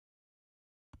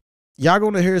 Y'all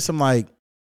gonna hear some like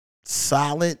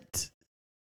silent,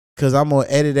 because I'm gonna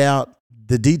edit out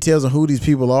the details of who these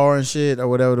people are and shit or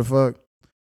whatever the fuck.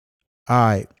 All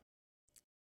right.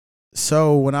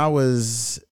 So when I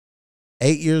was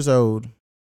 8 years old,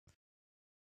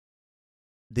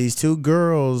 these two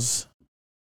girls,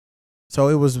 so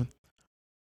it was,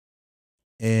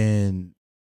 and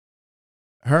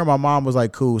her and my mom was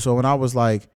like cool. So when I was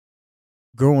like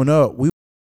growing up, we would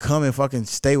come and fucking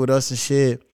stay with us and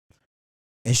shit.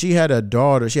 And she had a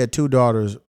daughter. She had two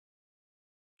daughters.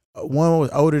 One was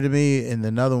older than me, and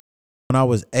another one, when I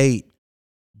was 8,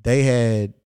 they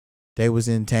was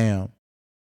in town.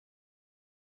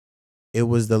 It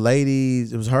was the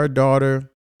ladies, it was her daughter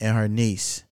and her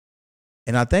niece.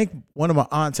 And I think one of my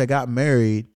aunts had got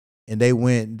married, and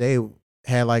they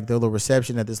had like their little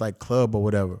reception at this like club or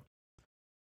whatever.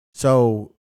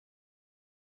 So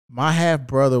my half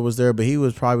brother was there, but he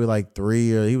was probably like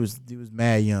 3, or he was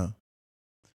mad young.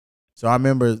 So I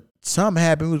remember something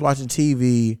happened. We was watching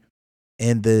TV,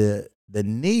 and the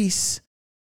niece,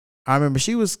 I remember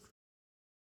she was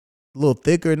a little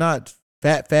thicker, not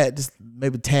fat, just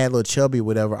maybe tad, little chubby,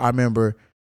 whatever. I remember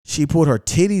she pulled her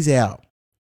titties out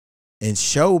and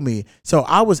showed me. So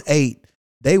I was 8.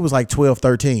 They was like 12,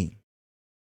 13.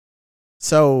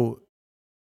 So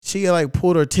she like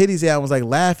pulled her titties out and was like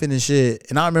laughing and shit.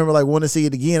 And I remember like wanting to see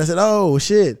it again. I said, oh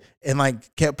shit. And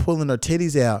like kept pulling her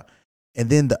titties out. And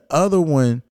then the other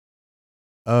one,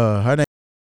 her name,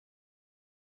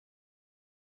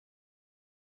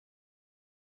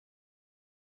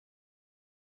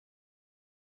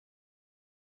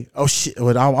 oh shit.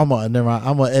 Well, I'm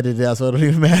gonna edit it out so it don't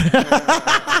even matter.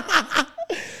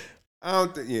 I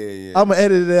don't think, yeah. I'm gonna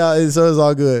edit it out so it's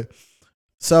all good.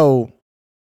 So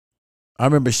I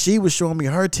remember she was showing me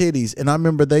her titties, and I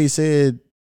remember they said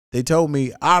They told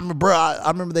me, I remember, bro, I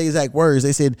remember the exact words.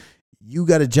 They said, you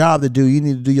got a job to do. You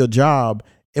need to do your job.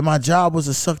 And my job was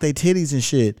to suck their titties and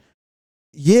shit.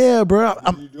 Yeah, bro.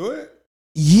 Did you do it?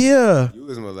 Yeah. You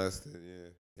was molested, yeah.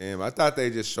 Damn, I thought they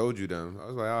just showed you them. I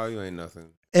was like, oh, you ain't nothing.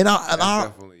 And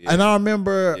I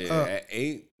remember, at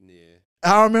 8, yeah.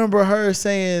 I remember her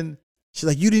saying, she's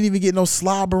like, you didn't even get no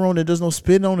slobber on it. There's no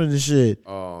spitting on it and shit.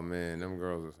 Oh man, them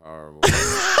girls was horrible.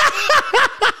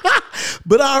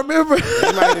 But I remember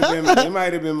they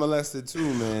might have been molested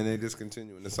too, man. They just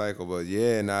continuing the cycle. But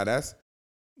yeah, nah, that's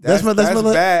bad.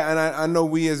 And I know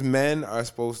we as men are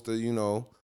supposed to, you know,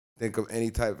 think of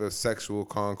any type of sexual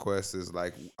conquest as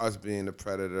like us being the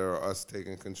predator or us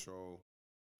taking control.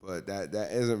 But that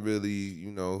isn't really,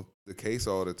 you know, the case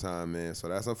all the time, man. So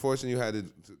that's unfortunate you had to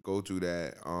go through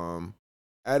that.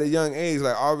 At a young age,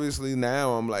 like obviously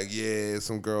now I'm like, yeah,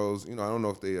 some girls, you know, I don't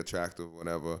know if they attractive or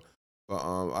whatever. But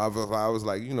I was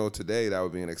like, you know, today that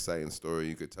would be an exciting story.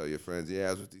 You could tell your friends, yeah,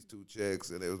 I was with these 2 chicks,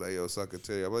 and they was like, yo, suck a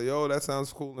titty. I'm like, yo, that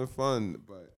sounds cool and fun.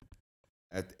 But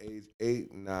at the age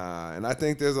 8, nah. And I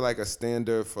think there's like a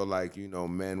standard for like, you know,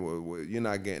 men where you're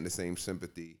not getting the same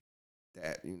sympathy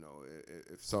that, you know,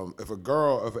 if an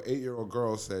 8-year-old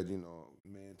girl said, you know,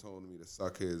 man told me to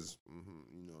suck his,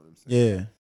 you know what I'm saying? Yeah.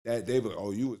 That they be like,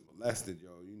 oh, you was molested, yo.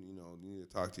 You know, you need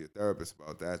to talk to your therapist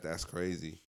about that. That's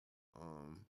crazy.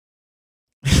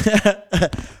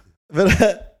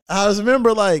 But I just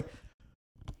remember like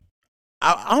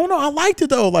I don't know. I liked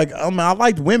it though. Like I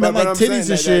liked women, like titties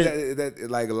and shit. That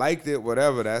like liked it,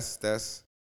 whatever. That's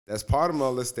part of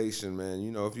molestation, man.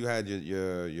 You know, if you had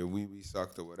your wee wee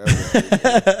sucked or whatever,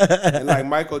 and like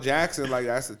Michael Jackson, like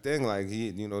that's the thing. Like he,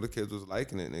 you know, the kids was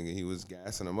liking it, nigga. He was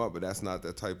gassing them up, but that's not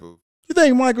the type of. You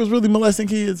think Mike was really molesting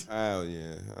kids? Hell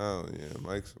yeah.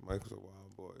 Mike's a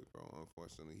wild boy, bro.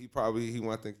 Unfortunately,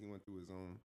 I think he went through his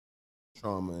own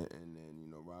trauma, and then, you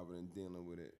know, rather than dealing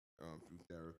with it through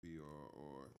therapy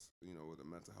or you know, with a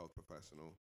mental health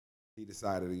professional, he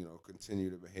decided to, you know, continue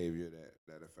the behavior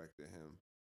that affected him.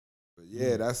 But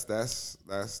yeah, that's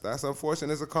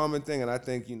unfortunate. It's a common thing, and I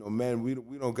think, you know, men, we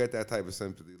don't get that type of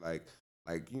sympathy. Like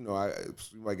you know,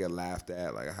 we might get laughed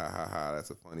at, like ha ha ha,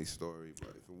 that's a funny story. But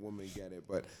if a woman get it,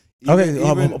 but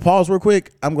pause real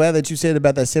quick. I'm glad that you said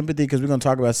about that sympathy because we're gonna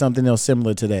talk about something else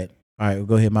similar to that. All right,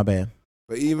 go ahead. My bad.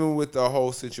 But even with the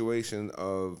whole situation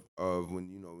of when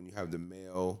you have the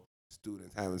male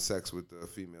students having sex with the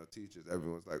female teachers,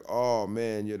 everyone's like, oh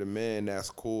man, you're the man, that's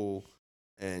cool.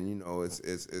 And, you know,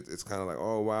 it's kind of like,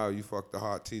 oh, wow, you fucked the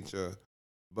hot teacher.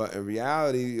 But in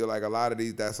reality, like a lot of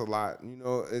these, that's a lot, you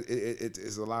know,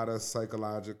 it's a lot of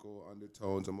psychological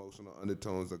undertones, emotional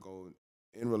undertones that go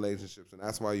in relationships. And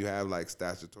that's why you have like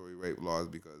statutory rape laws,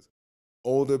 because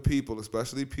older people,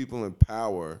 especially people in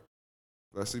power,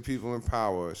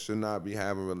 should not be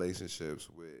having relationships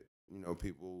with, you know,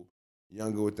 people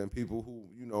younger with them, people who,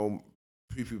 you know,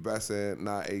 prepubescent,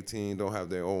 not 18, don't have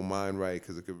their own mind right,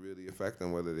 because it could really affect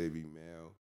them, whether they be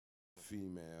male,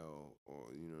 female, or,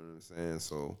 you know what I'm saying?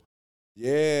 So,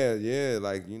 yeah,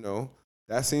 like, you know,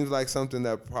 that seems like something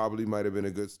that probably might have been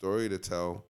a good story to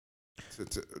tell.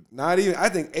 To not even, I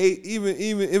think 8, even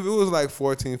if it was like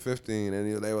 14, 15,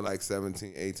 and they were like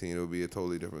 17, 18, it would be a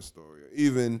totally different story.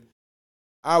 Even,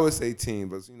 I would say teen,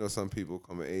 but, you know, some people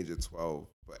come at age of 12.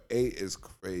 But 8 is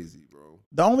crazy, bro.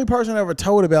 The only person I ever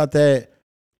told about that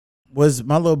was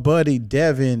my little buddy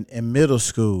Devin in middle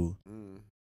school.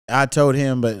 I told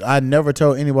him, but I never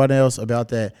told anyone else about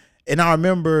that. And I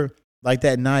remember, like,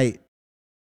 that night,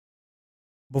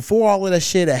 before all of that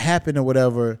shit had happened or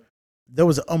whatever, there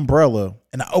was an umbrella,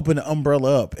 and I opened the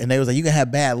umbrella up, and they was like, you can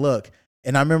have bad luck.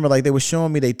 And I remember, like, they were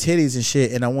showing me their titties and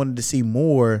shit, and I wanted to see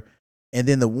more. And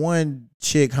then the one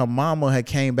chick, her mama had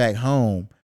came back home.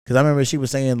 Because I remember she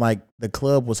was saying, like, the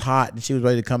club was hot and she was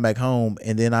ready to come back home.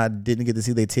 And then I didn't get to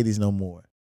see their titties no more.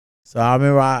 So I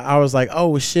remember I was like,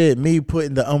 oh, shit, me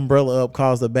putting the umbrella up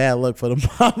caused a bad luck for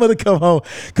the mama to come home.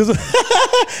 Because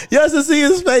you should see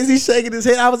his face. He's shaking his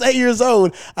head. I was 8 years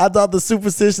old. I thought the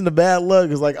superstition of bad luck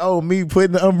was like, oh, me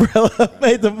putting the umbrella up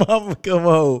made the mama come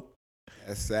home.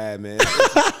 That's sad, man.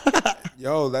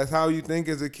 Yo, that's how you think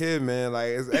as a kid, man. Like,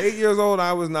 as 8 years old,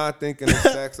 I was not thinking of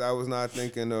sex. I was not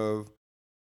thinking of...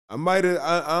 I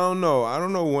don't know. I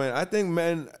don't know when. I think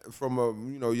men from a,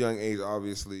 you know, young age,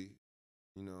 obviously,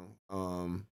 you know,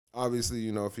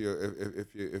 if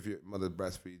your mother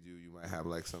breastfeeds you, you might have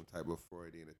like some type of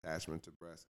Freudian attachment to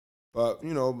breast. But,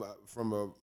 you know,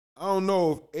 I don't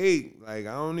know if 8, like,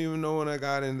 I don't even know when I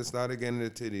started getting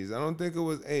into titties. I don't think it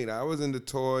was 8. I was into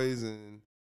toys, and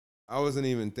I wasn't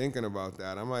even thinking about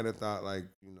that. I might have thought, like,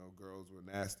 you know, girls were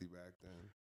nasty back then.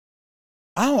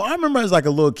 I remember as like a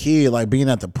little kid, like being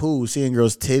at the pool, seeing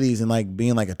girls' titties and like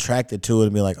being like attracted to it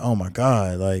and be like, oh my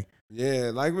God. Like,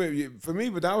 Yeah, like for me,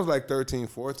 but that was like 13,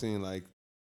 14. Like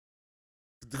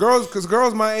the girls, because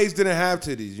girls my age didn't have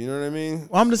titties. You know what I mean?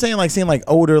 well, I'm just saying, like seeing like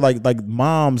older, like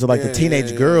moms or like the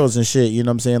teenage girls and shit. You know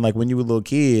what I'm saying? Like when you were a little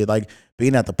kid, like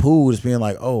being at the pool, just being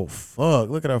like, oh fuck,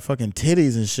 look at our fucking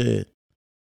titties and shit.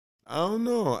 I don't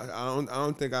know. I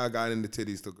don't think I got into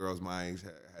titties till girls my age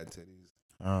had titties.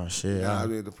 Oh shit. Yeah, I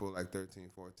was at the pool like 13,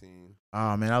 14.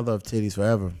 Oh man, I love titties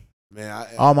forever. Man,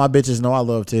 all my bitches know I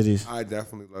love titties. I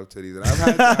definitely love titties. And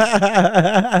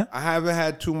I haven't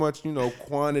had too much,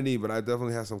 quantity, but I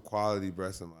definitely have some quality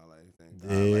breasts in my life. Thank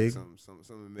God. Like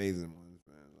some amazing ones,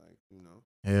 man.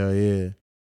 Hell yeah.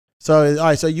 So all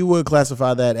right, so you would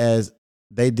classify that as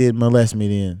they did molest me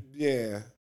then? Yeah.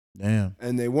 Damn.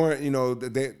 And they weren't,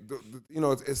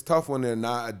 it's tough when they're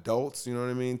not adults, you know what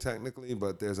I mean, technically,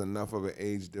 but there's enough of an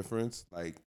age difference.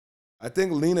 Like, I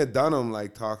think Lena Dunham,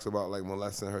 like, talks about, like,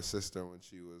 molesting her sister when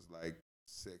she was, like,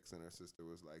 6 and her sister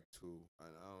was, like, 2. And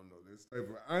I don't know.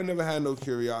 I never had no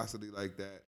curiosity like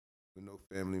that with no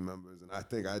family members. And I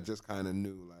think I just kind of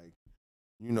knew, like,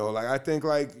 I think,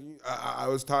 like, I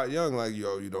was taught young, like,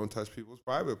 yo, you don't touch people's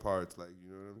private parts. Like, you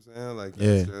know what I'm saying? Like,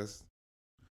 it's just.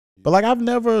 But, like, I've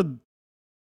never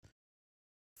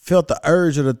felt the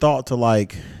urge or the thought to,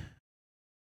 like,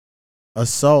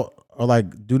 assault or,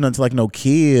 like, do nothing to, like, no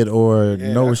kid or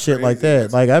no shit crazy. Like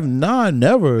that. Like,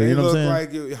 never. They you know look what I'm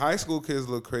saying? like high school kids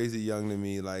look crazy young to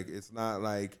me. Like, it's not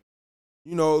like,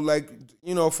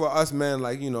 for us men,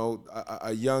 like,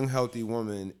 a young, healthy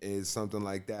woman is something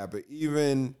like that. But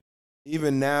even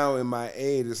now in my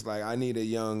age, it's like I need a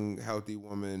young, healthy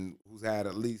woman who's had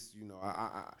at least,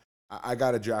 I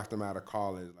got to draft them out of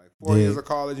college. Like 4 years of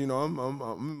college, I'm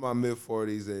in my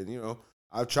mid-40s, and,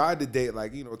 I've tried to date,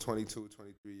 like, 22,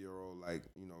 23-year-old, like,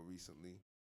 recently,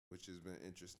 which has been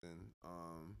interesting.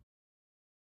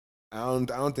 I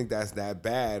don't think that's that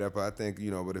bad, but I think,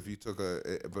 but if you took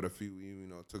took a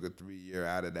 3-year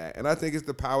out of that. And I think it's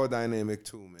the power dynamic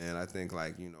too, man. I think,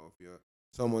 like, if you're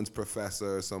someone's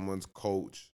professor, someone's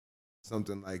coach,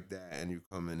 something like that, and you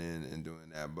coming in and doing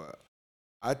that. But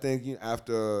I think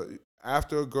after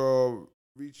a girl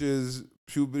reaches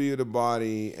puberty of the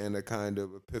body and a kind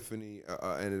of epiphany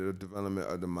and the development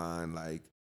of the mind, like,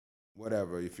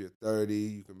 whatever. If you're 30,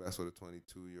 you can mess with a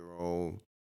 22-year-old,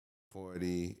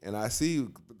 40. And I see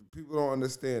people don't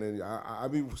understand. And I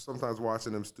be sometimes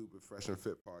watching them stupid Fresh and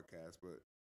Fit podcasts, but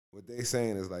what they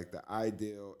saying is, like, the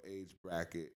ideal age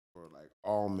bracket for, like,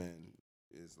 all men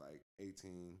is, like,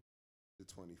 18 to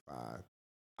 25.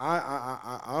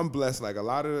 I'm blessed. Like, a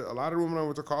lot of the women I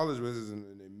went to college with is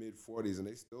in their mid-40s, and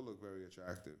they still look very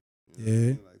attractive. You know what I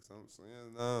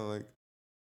mean? Like,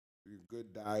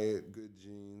 good diet, good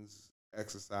genes,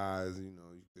 exercise. You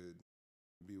could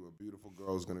be a beautiful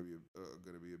girl is gonna be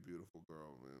a beautiful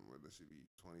girl, man, whether she be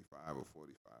 25 or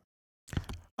 45.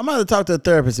 I'm about to talk to a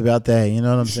therapist about that. You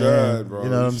know what I'm saying? Bro. You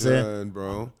know what I'm saying,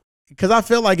 bro? Because I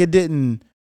feel like it didn't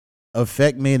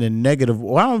affect me in a negative.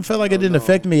 Well, I don't feel like it didn't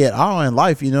affect me at all in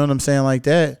life. You know what I'm saying, like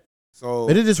that. So,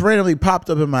 but it just randomly popped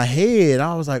up in my head.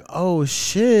 I was like, oh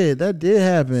shit, that did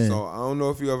happen. So I don't know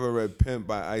if you ever read Pimp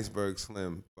by Iceberg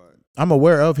Slim, but I'm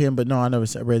aware of him, but no, I never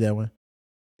read that one.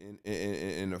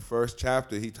 In the first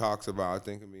chapter, he talks about, I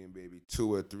think it being maybe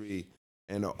 2 or 3,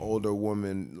 and an older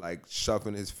woman, like,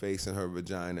 shoving his face in her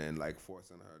vagina and, like,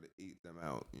 forcing her to eat them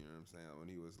out. You know what I'm saying? When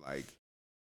he was like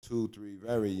 2, 3,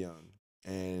 very young,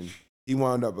 and he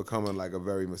wound up becoming, like, a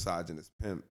very misogynist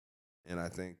pimp. And I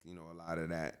think, a lot of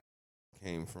that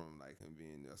came from, like, him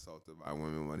being assaulted by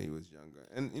women when he was younger,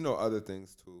 and other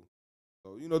things too.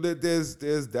 So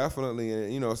there's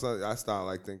definitely, so I start,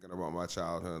 like, thinking about my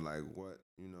childhood, like, what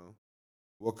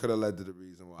could have led to the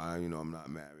reason why I'm not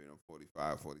married. I'm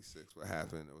 45, 46. What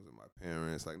happened? It was with my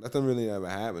parents. Like, nothing really ever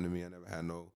happened to me. I never had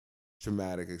no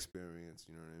traumatic experience.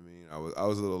 You know what I mean? I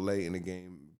was a little late in the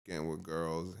game getting with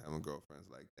girls, having girlfriends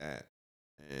like that,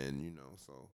 and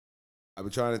so I've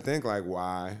been trying to think, like,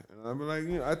 why, and I've been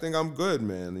like, I think I'm good,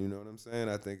 man. You know what I'm saying?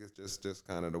 I think it's just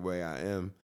kind of the way I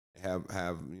am. Have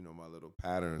my little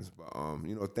patterns, but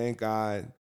thank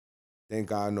God,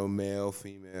 no male,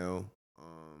 female,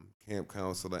 camp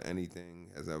counselor,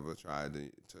 anything has ever tried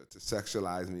to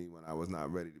sexualize me when I was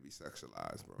not ready to be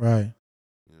sexualized, bro. Right.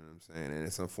 You know what I'm saying? And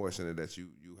it's unfortunate that you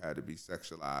had to be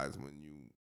sexualized when you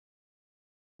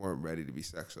weren't ready to be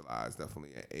sexualized,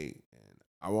 definitely at 8. And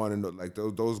I want to know, like,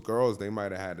 those girls, they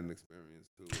might have had an experience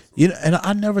too. And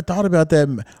I never thought about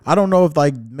that. I don't know if,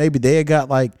 like, maybe they had got,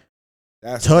 like,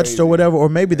 that's touched crazy. Or whatever, or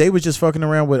maybe they was just fucking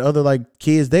around with other, like,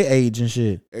 kids their age and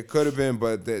shit. It could have been,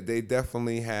 but they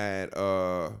definitely had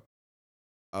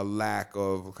a lack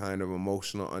of kind of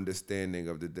emotional understanding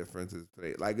of the differences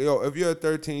today. Like, yo, if you're a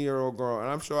 13-year-old girl, and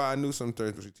I'm sure I knew some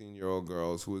 13-year-old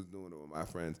girls who was doing it with my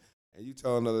friends, and you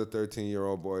tell another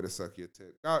 13-year-old boy to suck your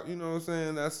tit, you know what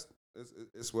I'm saying?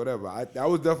 It's whatever. That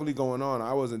was definitely going on.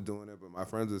 I wasn't doing it, but my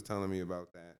friends was telling me about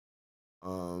that.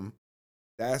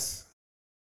 That's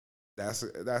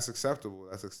acceptable.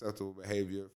 That's acceptable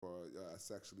behavior for a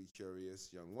sexually curious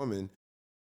young woman,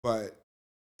 but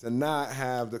to not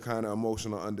have the kind of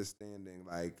emotional understanding,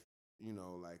 like, you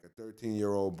know, like a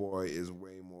 13-year-old boy is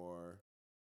way more,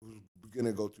 who's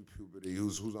gonna go through puberty,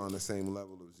 who's on the same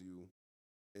level as you.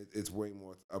 It's way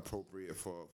more appropriate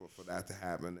for that to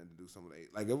happen and to do some of the,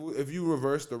 like, if you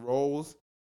reverse the roles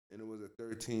and it was a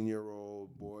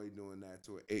 13-year-old boy doing that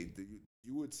to an 8,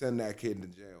 you would send that kid to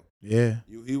jail. Yeah.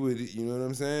 He would, you know what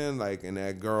I'm saying? Like, and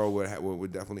that girl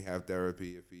would definitely have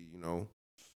therapy if he, you know,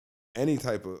 any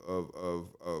type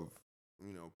of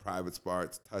you know, private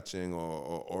parts touching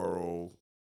or oral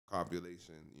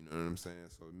copulation. You know what I'm saying?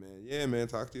 So, man, yeah, man,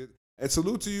 talk to you. And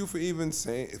salute to you for even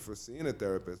seeing a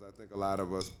therapist. I think a lot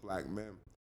of us black men,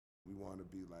 we want to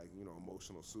be like, you know,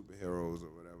 emotional superheroes or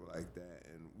whatever like that,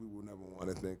 and we will never want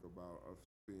to think about us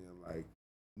being like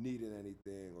needing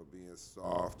anything or being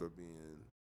soft or being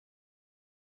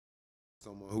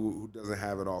someone who doesn't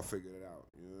have it all figured out.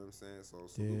 You know what I'm saying? So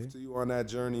salute to you on that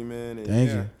journey, man. And Thank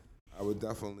you. I would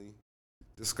definitely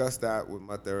discuss that with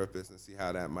my therapist and see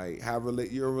how that might have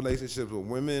your relationships with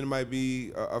women might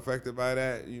be affected by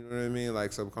that. You know what I mean?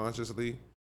 Like subconsciously.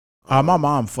 My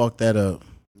mom fucked that up.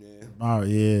 Yeah. Oh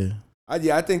yeah.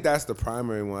 I think that's the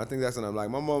primary one. I think that's what I'm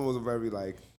like. My mom was a very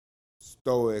like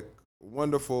stoic,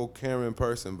 wonderful, caring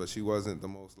person, but she wasn't the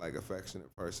most like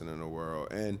affectionate person in the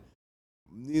world. And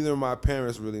neither of my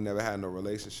parents really never had no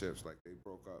relationships. Like they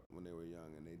broke up when they were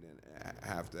young, and they didn't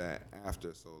have that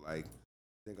after. So like,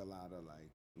 I think a lot of like,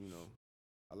 you know,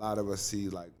 a lot of us see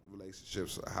like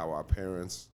relationships how our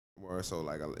parents were. So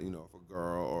like, you know, if a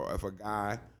girl or if a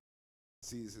guy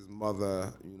sees his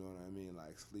mother, you know what I mean,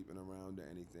 like sleeping around or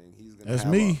anything, he's gonna. That's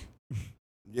me.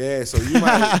 Yeah, so you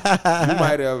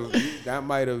might have that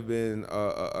might have been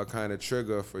a kind of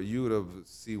trigger for you to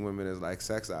see women as like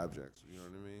sex objects. You know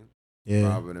what I mean? Yeah.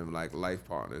 Rather than like life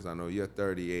partners. I know you're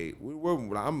 38.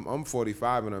 I'm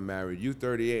 45 and I'm married. You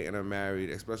 38 and I'm married.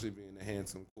 Especially being the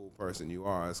handsome, cool person you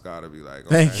are, it's gotta be like.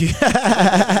 Okay. Thank you.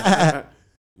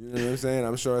 You know what I'm saying?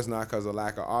 I'm sure it's not because of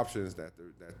lack of options that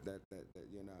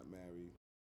you're not married,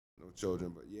 no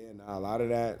children. But yeah, a lot of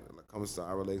that comes to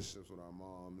our relationships with our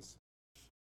moms.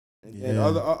 And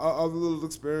other little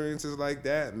experiences like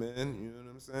that, man. You know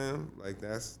what I'm saying? Like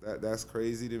that's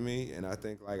crazy to me. And I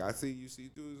think like I see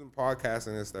dudes in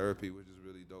podcasting as therapy, which is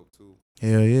really dope too.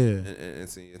 Hell yeah. And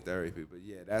seeing therapy, but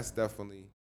yeah, that's definitely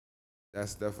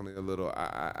a little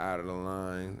out of the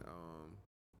line.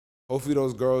 Hopefully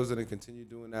those girls didn't continue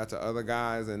doing that to other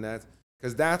guys, and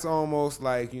that's almost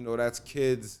like, you know, that's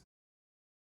kids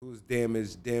who's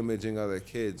damaging other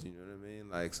kids. You know what I mean?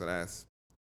 Like, so that's.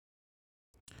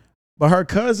 But her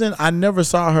cousin, I never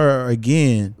saw her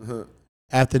again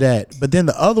after that. But then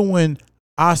the other one,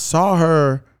 I saw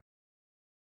her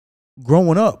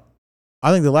growing up.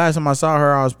 I think the last time I saw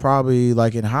her, I was probably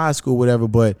like in high school, whatever.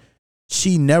 But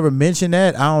she never mentioned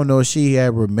that. I don't know if she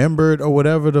had remembered or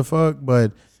whatever the fuck.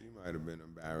 But she might have been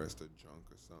embarrassed or drunk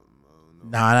or something. I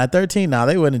don't know. Nah, not 13. Nah,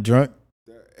 they wasn't drunk.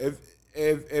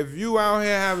 If you out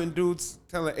here having dudes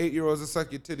telling 8-year-olds to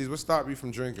suck your titties, what stopped you from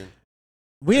drinking?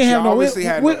 We didn't have no. Obviously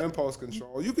had no impulse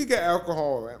control. You could get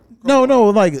alcohol.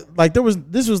 No, like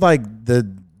this was like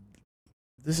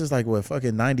what,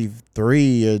 fucking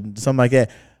 93 or something like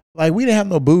that. Like we didn't have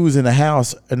no booze in the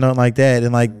house or nothing like that,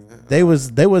 and like they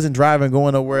wasn't driving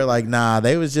going nowhere. Like nah,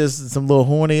 they was just some little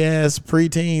horny ass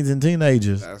preteens and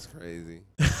teenagers. That's crazy.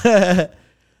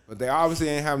 But they obviously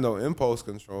ain't have no impulse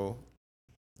control.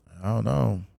 I don't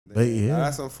know. But yeah,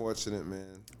 that's unfortunate,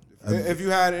 man. If you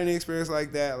had any experience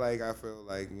like that, like I feel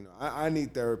like, you know, I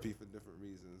need therapy for different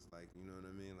reasons. Like, you know what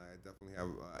I mean? Like I definitely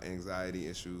have anxiety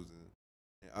issues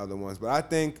and other ones. But I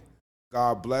think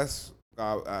God bless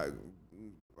God.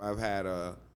 I've had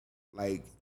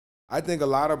I think a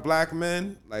lot of black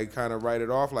men like kind of write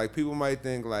it off. Like people might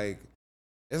think like,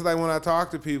 it's like when I talk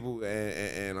to people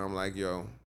and I'm like, yo,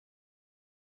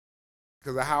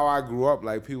 because of how I grew up,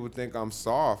 like people think I'm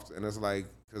soft, and it's like,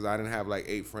 because I didn't have like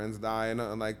 8 friends die or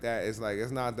nothing like that. It's like,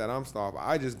 it's not that I'm soft.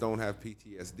 I just don't have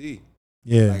PTSD.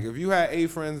 Yeah. Like if you had 8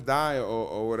 friends die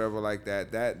or whatever like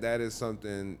that is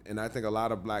something. And I think a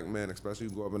lot of black men, especially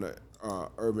who grew up in the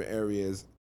urban areas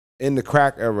in the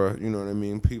crack era, you know what I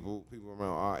mean? People around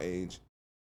our age,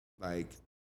 like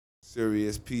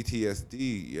serious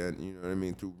PTSD, and you know what I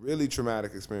mean, through really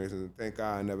traumatic experiences. And thank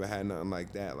God I never had nothing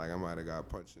like that. Like I might have got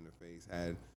punched in the face,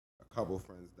 had a couple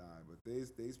friends die, but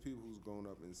there's people who's grown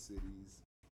up in cities,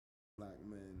 black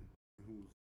men who,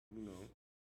 you know,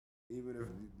 even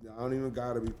if I don't even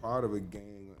gotta be part of a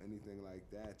gang or anything like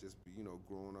that, just be, you know,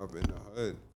 growing up in the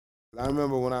hood. I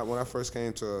remember when I first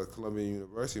came to Columbia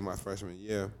University my freshman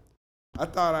year, I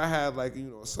thought I had like, you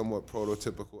know, a somewhat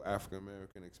prototypical African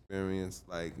American experience.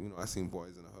 Like, you know, I seen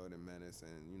Boys in the Hood and Menace,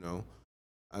 and you know,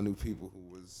 I knew people who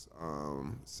was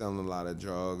selling a lot of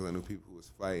drugs. I knew people who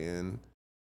was fighting.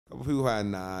 A couple people who had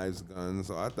knives, guns.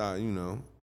 So I thought, you know,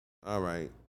 all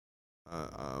right,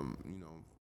 you know,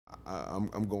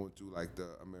 I'm going through like the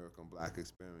American black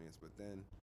experience. But then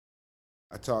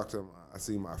I talked to him. I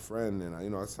see my friend, and I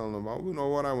was telling him about, you know,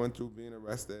 what I went through, being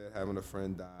arrested, having a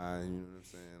friend die. You know what I'm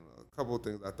saying? A couple of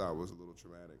things I thought was a little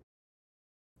traumatic.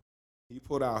 He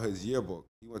pulled out his yearbook.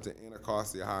 He went to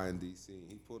Anacostia High in D.C.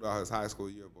 He pulled out his high school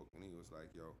yearbook, and he was like,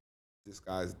 "Yo, this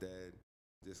guy's dead.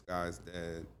 This guy's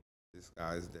dead. This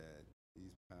guy's dead.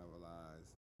 He's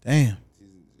paralyzed." Damn.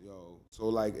 So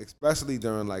like, especially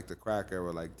during like the crack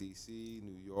era, like D.C.,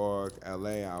 New York,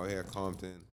 L.A., out here,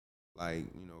 Compton. Like,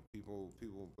 you know, people,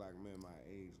 black men my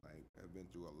age, like, have been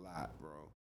through a lot, bro.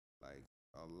 Like,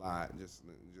 a lot. Just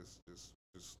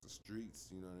the streets,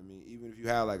 you know what I mean? Even if you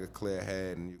have, like, a clear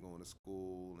head and you're going to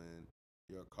school and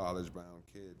you're a college-bound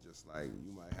kid, just, like,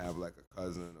 you might have, like, a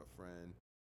cousin or friend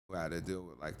who had to deal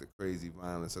with, like, the crazy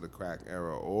violence of the crack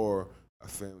era, or a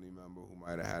family member who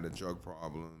might have had a drug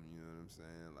problem, you know what I'm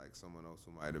saying? Like, someone else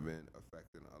who might have been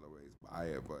affected in other ways by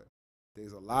it. But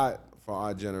there's a lot for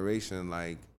our generation,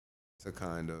 like, to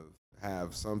kind of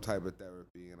have some type of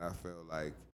therapy. And I feel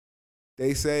like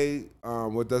they say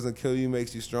what doesn't kill you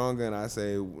makes you stronger, and I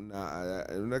say, nah,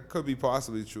 and that could be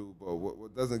possibly true, but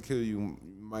what doesn't kill you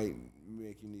might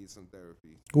make you need some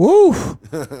therapy. Woo!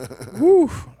 Woo!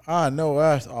 I know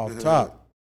that's off top.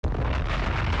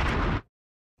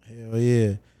 Hell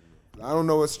yeah. I don't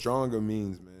know what stronger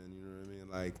means, man. You know what I mean?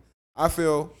 Like, I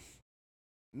feel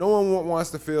no one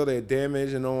wants to feel they're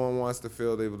damaged, and no one wants to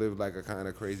feel they've lived like a kind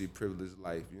of crazy privileged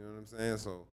life. You know what I'm saying?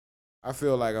 So I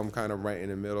feel like I'm kind of right in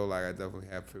the middle. Like, I definitely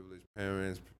have privileged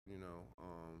parents, you know,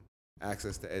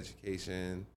 access to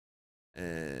education,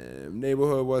 and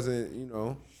neighborhood wasn't, you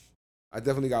know, I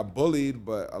definitely got bullied,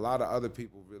 but a lot of other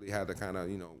people really had to kind of,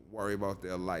 you know, worry about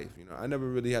their life. You know, I never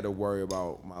really had to worry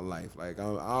about my life. Like, I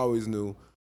always knew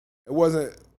it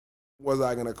wasn't, was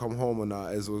I gonna come home or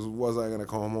not? It was I gonna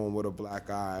come home with a black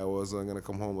eye, or was I gonna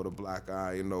come home with a black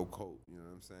eye and no coat? You know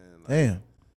what I'm saying? Like, damn.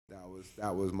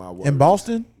 That was my worry. In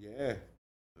Boston? Yeah.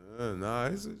 Nah,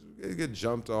 it get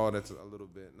jumped all that a little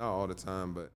bit, not all the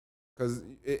time, but because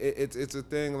it's a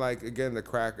thing. Like, again, the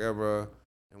crack era,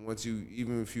 and once you,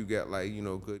 even if you get, like, you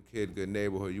know, good kid, good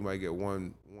neighborhood, you might get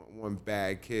one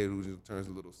bad kid who just turns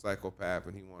a little psychopath,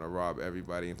 and he want to rob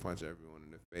everybody and punch everyone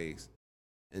in the face.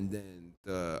 And then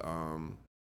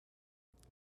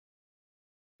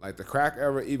like the crack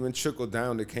era even trickled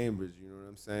down to Cambridge, you know what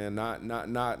I'm saying? Not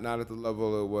at the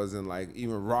level it was in, like,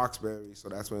 even Roxbury. So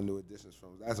that's where New Edition's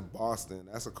from. That's Boston.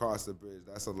 That's across the bridge.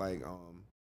 That's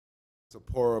it's a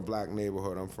poorer black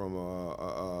neighborhood. I'm from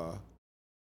a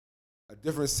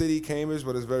different city, Cambridge,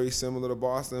 but it's very similar to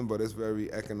Boston, but it's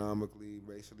very economically,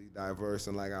 racially diverse.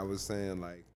 And like I was saying,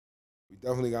 like, we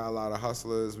definitely got a lot of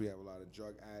hustlers. We have a lot of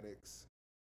drug addicts.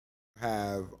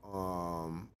 Have a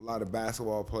lot of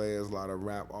basketball players, a lot of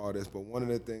rap artists, but one of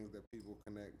the things that people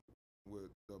connect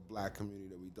with the black community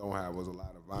that we don't have was a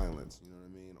lot of violence, you know what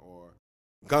I mean, or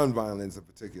gun violence in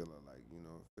particular, like, you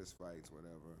know, fist fights,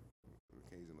 whatever,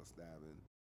 occasional stabbing,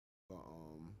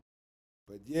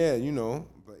 but yeah, you know,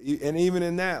 and even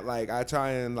in that, like, I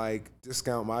try and, like,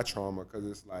 discount my trauma because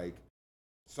it's like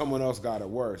someone else got it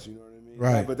worse, you know what I mean?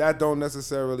 Right. But that don't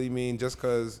necessarily mean just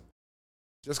because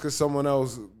someone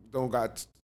else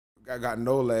got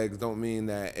no legs don't mean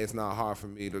that it's not hard for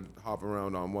me to hop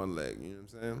around on one leg. You know what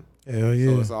I'm saying? Hell yeah.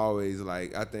 So it's always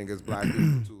like, I think as black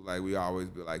people too, like, we always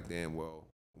be like, damn, well,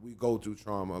 we go through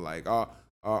trauma. Like,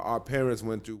 our parents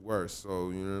went through worse.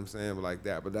 So, you know what I'm saying? But like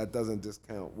that. But that doesn't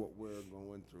discount what we're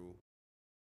going through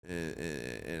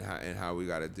and how we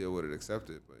got to deal with it, accept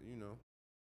it. But, you know,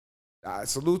 I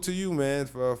salute to you, man,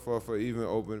 for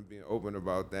even being open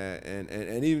about that,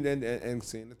 and even and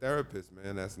seeing the therapist,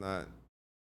 man. That's not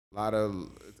a lot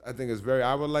of. I think it's very.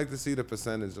 I would like to see the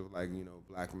percentage of, like, you know,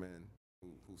 black men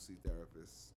who see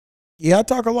therapists. Yeah, I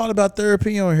talk a lot about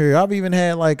therapy on here. I've even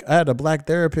had, like, I had a black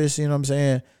therapist, you know what I'm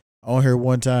saying, on here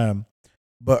one time.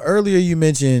 But earlier you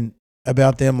mentioned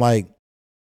about them, like,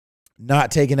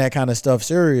 not taking that kind of stuff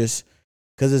serious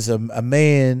because it's a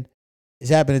man is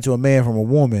happening to a man from a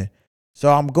woman.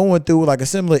 So I'm going through like a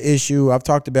similar issue I've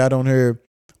talked about on here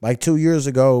like 2 years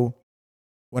ago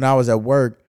when I was at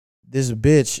work. This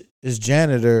bitch, this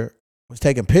janitor, was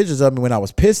taking pictures of me when I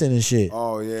was pissing and shit.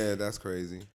 Oh yeah, that's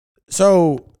crazy.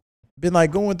 So been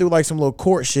like going through like some little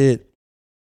court shit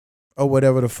or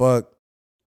whatever the fuck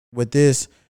with this.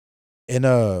 And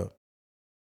I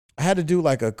had to do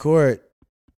like I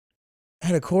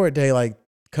had a court day like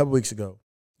a couple weeks ago.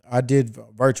 I did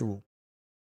virtual.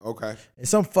 Okay. And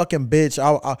some fucking bitch,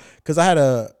 cause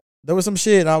there was some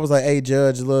shit and I was like, hey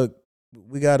judge, look,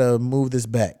 we gotta move this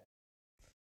back.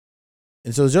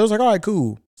 And so the judge was like, all right,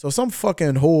 cool. So some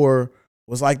fucking whore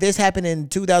was like, this happened in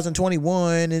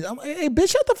 2021. And I'm like, hey,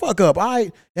 bitch, shut the fuck up. All right,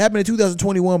 it happened in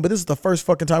 2021, but this is the first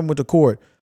fucking time we went to court.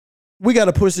 We got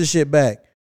to push this shit back.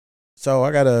 So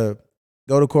I got to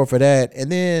go to court for that.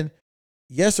 And then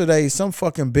yesterday, some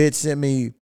fucking bitch sent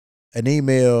me an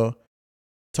email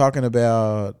talking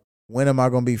about when am I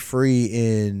going to be free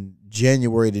in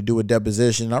January to do a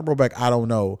deposition. And I wrote back, I don't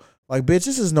know. Like, bitch,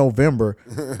 this is November.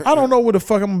 I don't know where the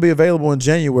fuck I'm gonna be available in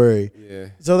January. Yeah.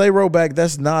 So they wrote back,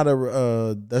 that's not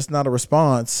a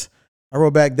response. I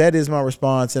wrote back, that is my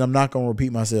response, and I'm not gonna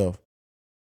repeat myself.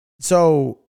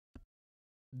 So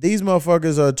these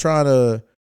motherfuckers are trying to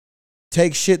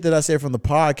take shit that I said from the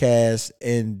podcast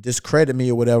and discredit me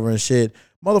or whatever and shit.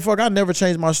 Motherfucker, I never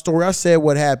changed my story. I said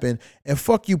what happened, and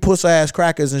fuck you pussy ass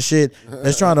crackers and shit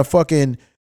that's trying to fucking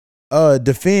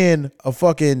defend a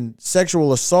fucking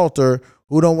sexual assaulter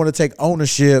who don't want to take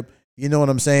ownership. You know what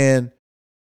I'm saying?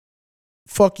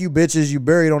 Fuck you bitches, you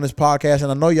buried on this podcast, and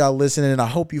I know y'all listening, and I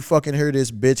hope you fucking hear this,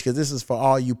 bitch, because this is for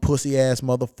all you pussy ass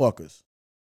motherfuckers.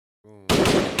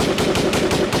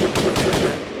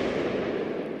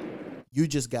 You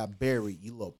just got buried,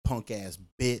 you little punk ass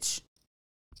bitch.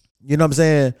 You know what I'm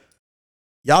saying?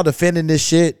 Y'all defending this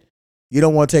shit. You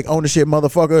don't want to take ownership,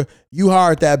 motherfucker. You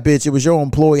hired that bitch. It was your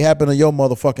employee. Happened on your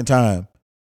motherfucking time.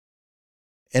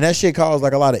 And that shit caused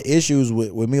like a lot of issues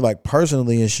with me, like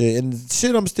personally and shit. And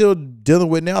shit I'm still dealing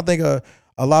with now. I think a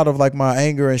lot of like my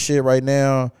anger and shit right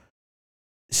now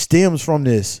stems from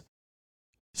this.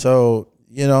 So,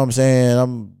 you know what I'm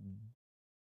saying?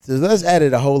 So that's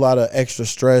added a whole lot of extra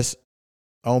stress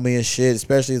on me and shit,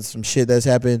 especially some shit that's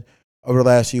happened over the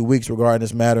last few weeks regarding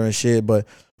this matter and shit. But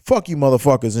fuck you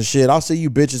motherfuckers and shit. I'll see you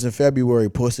bitches in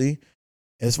February, pussy.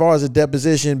 As far as a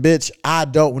deposition, bitch, I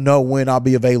don't know when I'll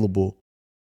be available.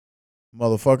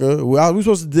 Motherfucker. We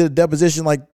supposed to do a deposition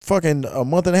like fucking a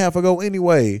month and a half ago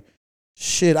anyway.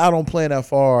 Shit, I don't plan that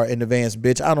far in advance,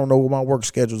 bitch. I don't know what my work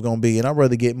schedule's gonna be. And I'd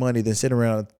rather get money than sit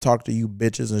around and talk to you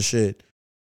bitches and shit.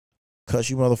 Cuss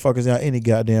you motherfuckers out any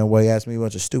goddamn way. Ask me a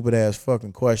bunch of stupid ass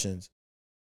fucking questions.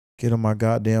 Get on my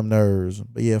goddamn nerves.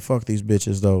 But yeah, fuck these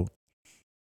bitches though.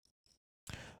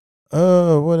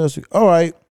 What else? All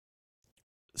right.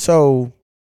 So,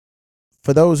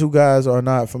 for those who guys are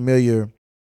not familiar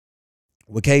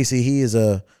with Casey, he is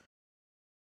a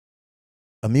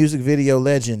music video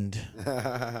legend,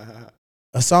 a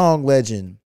song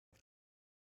legend,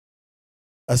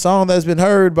 a song that's been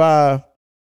heard by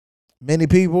many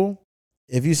people.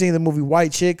 If you've seen the movie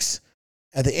White Chicks,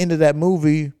 at the end of that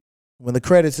movie, when the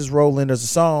credits is rolling, there's a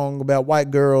song about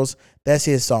white girls. That's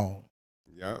his song.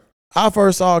 Yep. I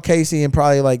first saw Casey in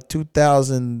probably like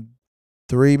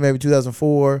 2003, maybe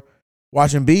 2004,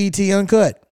 watching BET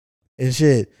Uncut and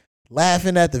shit,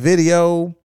 laughing at the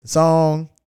video, the song.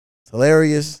 It's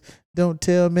hilarious. Don't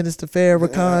tell Minister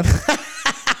Farrakhan.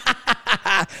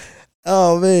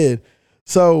 Oh, man.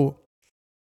 So,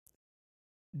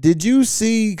 did you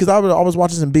see, because I was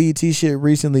watching some BET shit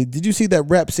recently, did you see that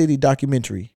Rap City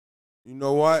documentary? You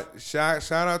know what?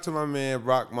 Shout out to my man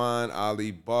Rahman Ali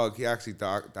Bug. He actually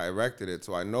directed it,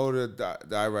 so I know the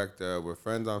director. We're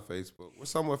friends on Facebook. We're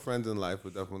somewhat friends in life. We're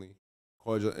definitely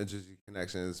cordial, interesting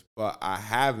connections. But I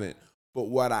haven't. But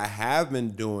what I have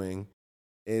been doing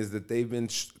is that they've been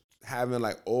having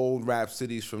like old Rap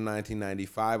Cities from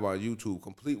 1995 on YouTube,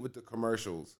 complete with the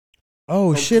commercials.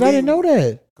 Oh, shit, I didn't know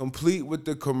that. Complete with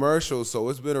the commercials. So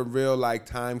it's been a real like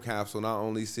time capsule, not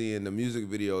only seeing the music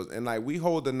videos. And like we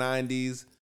hold the 90s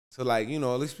to like, you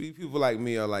know, at least people like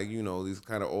me are like, you know, these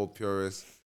kind of old purists.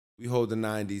 We hold the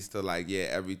 90s to like, yeah,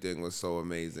 everything was so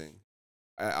amazing.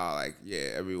 Like, yeah,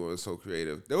 everyone was so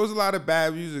creative. There was a lot of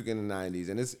bad music in the 90s.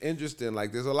 And it's interesting.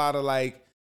 Like there's a lot of like,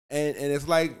 and it's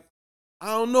like, I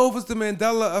don't know if it's the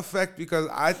Mandela effect because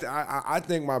I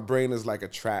think my brain is like a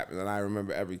trap and I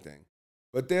remember everything.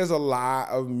 But there's a lot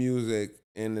of music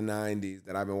in the 90s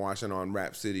that I've been watching on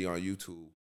Rap City on YouTube.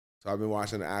 So I've been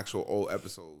watching the actual old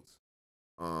episodes.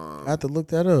 I have to look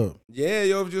that up. Yeah,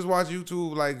 yo, just watch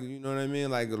YouTube, like, you know what I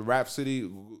mean? Like Rap City,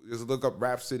 just look up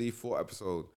Rap City full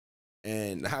episode.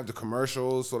 And have the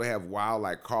commercials, so they have wild,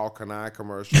 like, Carl Kanai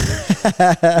commercials.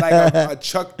 Like a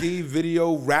Chuck D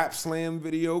video, Rap Slam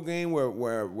video game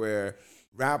where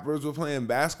rappers were playing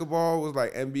basketball. It was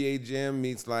like NBA Jam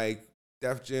meets, like,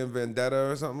 Def Jam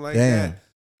Vendetta or something like that.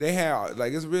 They have,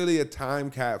 like, it's really a time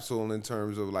capsule in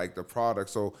terms of, like, the product.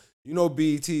 So, you know,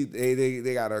 BET,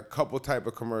 they got a couple type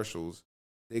of commercials.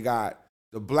 They got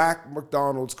the black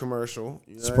McDonald's commercial.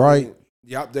 You know Sprite. I mean?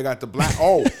 Yep, they got the black.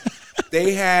 Oh,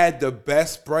 they had the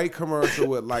best Sprite commercial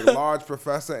with, like, Large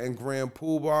Professor and Grand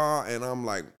Poobah. And I'm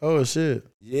like, oh, shit.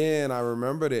 Yeah, and I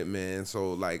remembered it, man.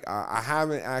 So, like, I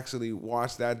haven't actually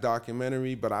watched that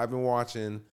documentary, but I've been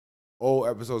watching old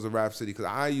episodes of Rap City because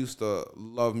I used to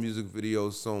love music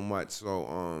videos so much.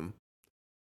 So,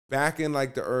 back in,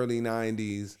 like, the early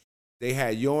 90s, they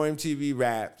had Yo MTV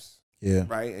Raps. Yeah.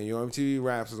 Right? And Yo MTV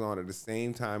Raps was on at the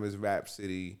same time as Rap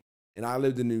City. And I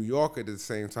lived in New York at the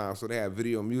same time, so they had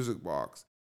Video Music Box.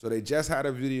 So they just had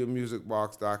a Video Music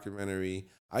Box documentary.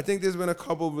 I think there's been a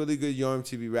couple really good Yo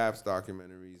MTV Raps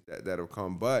documentaries that have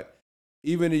come. But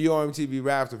even the Yo MTV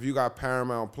Raps, if you got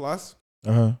Paramount Plus,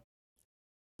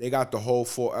 they got the whole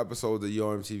 4 episodes of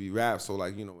Yo MTV Raps. So,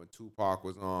 like, you know, when Tupac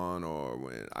was on or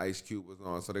when Ice Cube was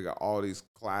on. So they got all these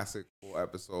classic 4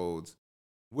 episodes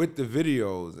with the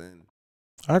videos. And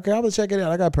okay, I'm gonna check it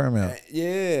out. I got Paramount.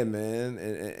 Yeah, man,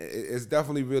 and it's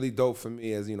definitely really dope for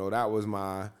me. As you know, that was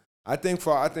my. I think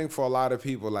for a lot of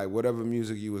people, like, whatever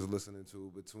music you was listening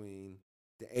to between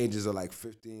the ages of, like,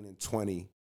 15 and 20,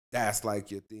 that's,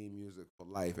 like, your theme music for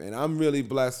life. And I'm really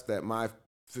blessed that my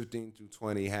 15 to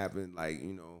 20 happened, like,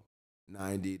 you know,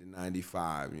 90 to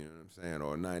 95. You know what I'm saying,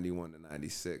 or 91 to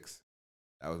 96.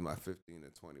 That was my 15 to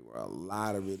 20, where a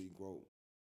lot of really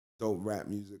dope rap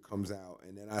music comes out.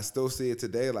 And then I still see it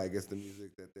today, like, it's the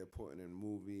music that they're putting in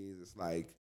movies. It's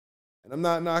like, and I'm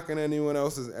not knocking anyone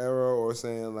else's era or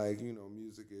saying, like, you know,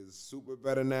 music is super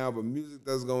better now, but music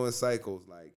does go in cycles.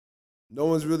 Like, no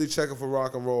one's really checking for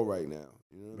rock and roll right now.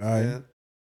 You know what I'm saying?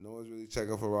 No one's really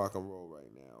checking for rock and roll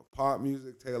right now. Pop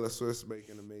music, Taylor Swift's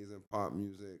making amazing pop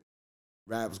music.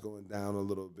 Rap's going down a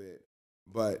little bit.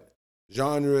 But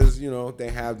genres, you know, they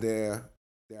have their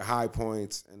high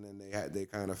points, and then they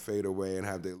kind of fade away and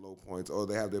have their low points, or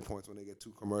they have their points when they get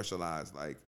too commercialized,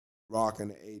 like rock in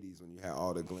the 80s when you had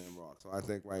all the glam rock. So I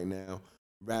think right now,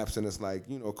 rap's in this, like,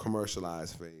 you know,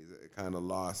 commercialized phase. It kind of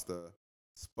lost the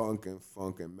spunk and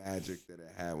funk and magic that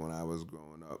it had when I was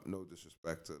growing up. No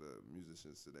disrespect to the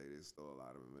musicians today. There's still a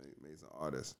lot of amazing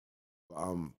artists. But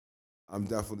I'm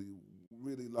definitely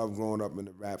really love growing up in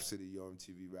the Rap City, Yo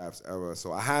MTV Raps era.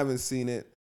 So I haven't seen it.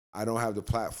 I don't have the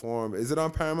platform. Is it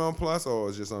on Paramount Plus or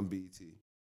is it just on BET?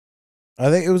 I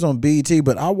think it was on BET,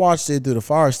 but I watched it through the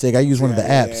Fire Stick. I used one of the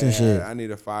apps and shit. I need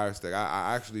a Fire Stick.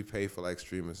 I actually pay for, like,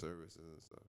 streaming services and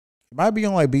stuff. It might be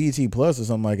on, like, BET Plus or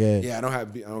something like that. Yeah, I don't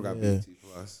got BET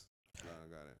Plus. No, I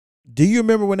got it. Do you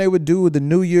remember when they would do the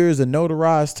New Year's and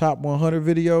notarized top 100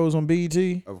 videos on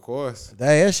BET? Of course.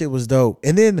 That shit was dope.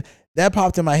 And then that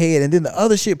popped in my head, and then the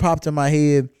other shit popped in my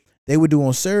head. They would do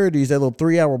on Saturdays that little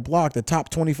 3-hour block, the top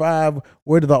 25.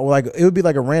 Where like it would be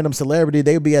like a random celebrity.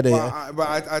 They would be at a.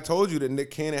 But I told you that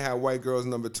Nick Cannon had White Girls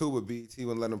 #2, but BET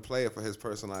wouldn't let him play it for his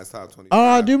personalized top 25. Oh,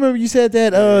 I do remember you said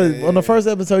that on the first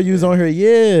episode you was on here.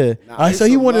 Yeah. So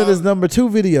he wanted his #2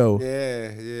 video.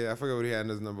 Yeah. I forgot what he had in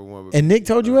his #1. And Nick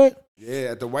told you what? Yeah,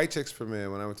 at the White Chicks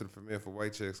premiere, when I went to the premiere for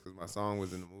White Chicks, because my song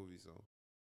was in the movie. So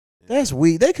yeah. That's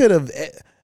weak. They could have.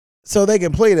 So they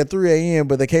can play it at 3 a.m.,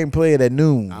 but they can't play it at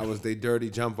noon. I was their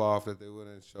dirty jump off that they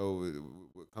wouldn't show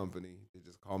with company. They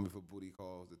just called me for booty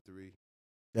calls at 3.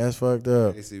 That's fucked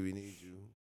up. They say we need you.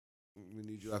 We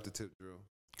need you after tip drill.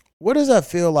 What does that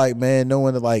feel like, man,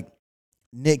 knowing that, like,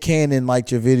 Nick Cannon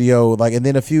liked your video, like, and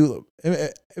then it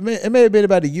may have been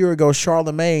about a year ago,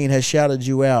 Charlamagne has shouted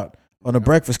you out on the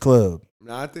Breakfast Club.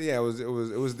 No, I think it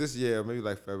was this year, maybe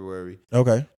like February.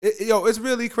 Okay. It's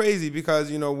really crazy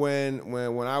because, you know, when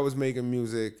I was making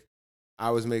music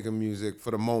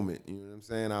for the moment. You know what I'm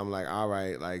saying? I'm like, all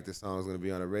right, like, this song's gonna be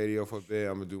on the radio for a bit.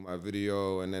 I'm gonna do my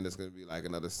video, and then it's gonna be like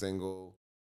another single,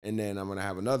 and then I'm gonna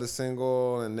have another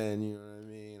single, and then, you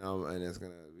know what I mean? And it's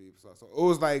gonna be so it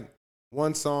was like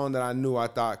one song that I knew I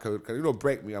thought could, you know,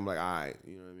 break me. I'm like, all right,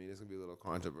 you know what I mean? It's gonna be a little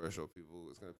controversial.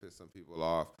 It's gonna piss some people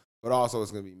off. But also, it's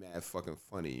going to be mad fucking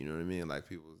funny, you know what I mean? Like,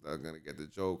 people are going to get the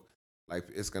joke. Like,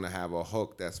 it's going to have a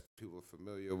hook that's people are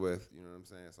familiar with, you know what I'm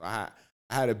saying? So I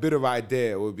had a bit of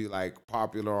idea it would be, like,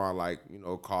 popular on, like, you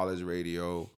know, college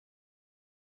radio.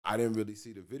 I didn't really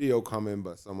see the video coming,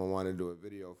 but someone wanted to do a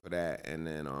video for that. And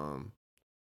then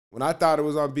when I thought it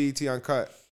was on BET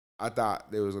Uncut, I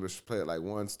thought they was gonna play it like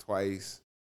once, twice.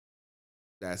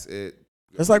 That's it.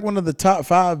 That's like one of the top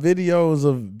 5 videos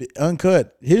of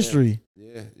Uncut history.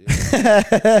 Yeah. I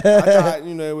thought,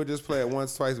 they would just play it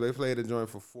once, twice, but they played the joint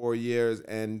for 4 years.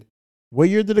 And what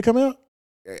year did it come out?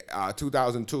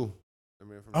 2002.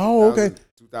 From okay.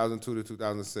 2002 to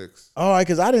 2006. Oh,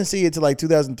 because I didn't see it till like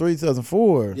 2003,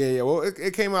 2004. Yeah. Well,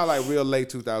 it came out like real late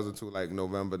 2002, like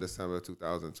November, December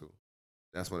 2002.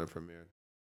 That's when it premiered.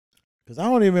 Because I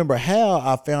don't even remember how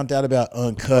I found out about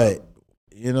Uncut.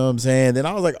 You know what I'm saying? Then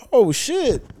I was like, oh,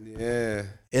 shit. Yeah.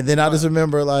 And then I just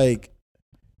remember like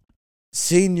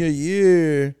senior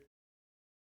year,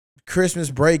 Christmas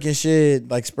break and shit,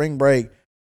 like spring break,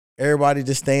 everybody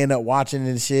just staying up watching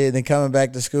and shit, and then coming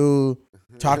back to school,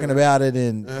 talking about it,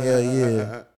 and hell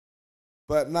yeah.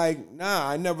 But like,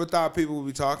 I never thought people would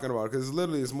be talking about it because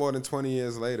literally it's more than 20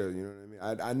 years later. You know what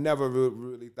I mean? I never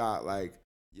really thought like,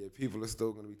 yeah, people are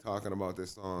still going to be talking about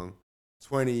this song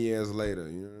 20 years later,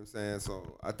 you know what I'm saying?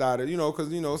 So I thought it, because,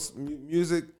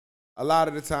 music, a lot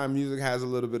of the time music has a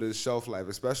little bit of shelf life,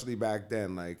 especially back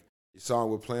then. Like, your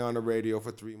song would play on the radio for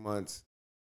 3 months.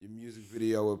 Your music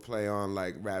video would play on,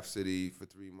 like, Rhapsody for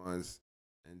 3 months.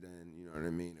 And then, you know what I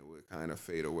mean, it would kind of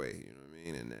fade away, you know what I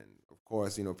mean? And then, of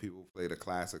course, people play the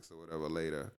classics or whatever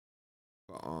later.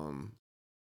 But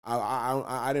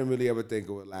I didn't really ever think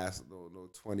it would last no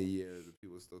 20 years. If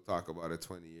people still talk about it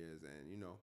 20 years. And,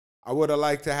 I would have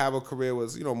liked to have a career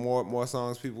with, more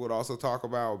songs people would also talk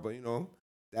about. But,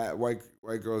 that white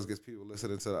girls gets people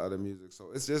listening to the other music.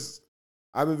 So it's just,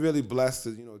 I've been really blessed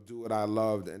to, do what I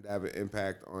loved and to have an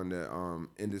impact on the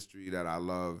industry that I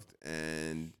loved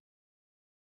and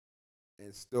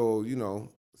still,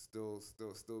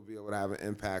 still be able to have an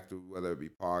impact, whether it be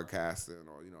podcasting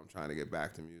or, I'm trying to get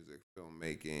back to music,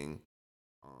 filmmaking,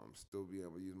 still be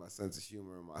able to use my sense of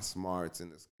humor and my smarts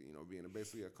and, being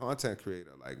basically a content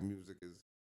creator. Like, music is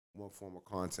one form of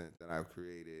content that I've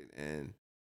created, and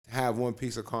to have one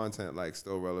piece of content, like,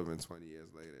 still relevant 20 years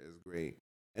later is great.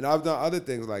 And I've done other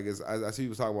things, like, I see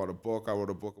people talking about a book. I wrote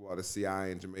a book about a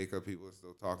CI in Jamaica. People are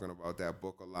still talking about that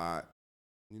book a lot.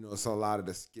 So a lot of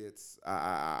the skits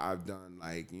I've done,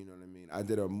 like, you know what I mean? I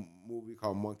did a movie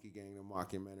called Monkey Gang, the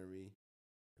mockumentary.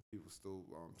 People still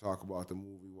talk about the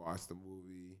movie, watch the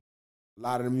movie. A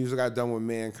lot of the music I've done with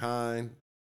Mankind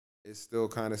is still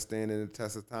kind of standing the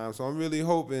test of time. So I'm really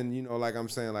hoping, like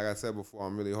I said before,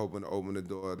 I'm really hoping to open the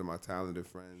door to my talented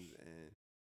friends.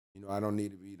 And, I don't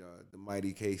need to be the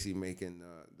mighty Casey making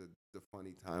the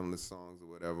funny, timeless songs or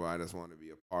whatever. I just want to be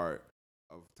a part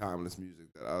of timeless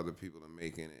music that other people are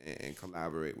making and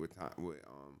collaborate with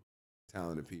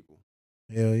talented people.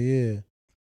 Hell yeah.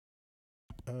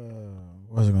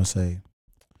 What was I gonna say?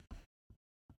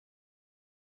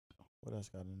 What else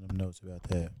got in them notes about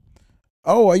that?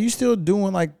 Oh, are you still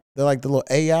doing like the little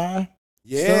AI?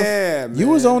 Yeah, stuff? Man. You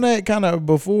was on that kind of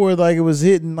before, like it was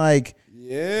hitting like.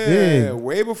 Yeah, big.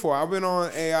 Way before. I've been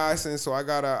on AI since, so I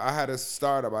had a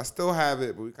startup. I still have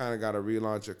it, but we kind of got to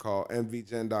relaunch it called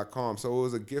mvgen.com. So it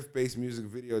was a gift-based music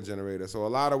video generator. So a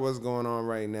lot of what's going on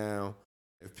right now,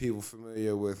 if people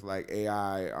familiar with like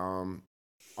AI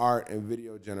art and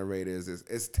video generators,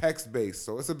 it's text-based.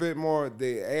 So it's a bit more,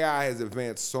 the AI has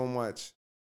advanced so much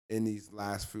in these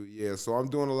last few years. So I'm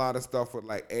doing a lot of stuff with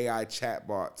like AI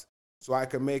chatbots. So I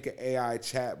can make an AI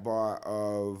chatbot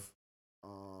of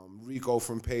Rico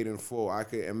from Paid in Full. I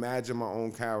could imagine my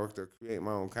own character, create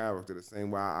my own character the same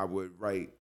way I would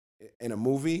write in a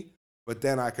movie, but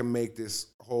then I can make this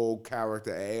whole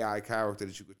character, an AI character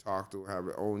that you could talk to and have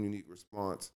your own unique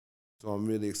response. So I'm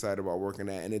really excited about working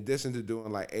that. In addition to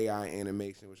doing like AI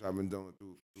animation, which I've been doing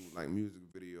through like music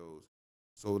videos.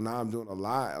 So now I'm doing a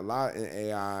lot in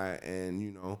AI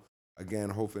and, again,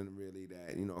 hoping really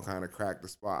that, kind of crack the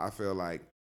spot. I feel like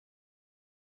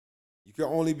you can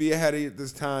only be ahead of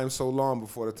this time so long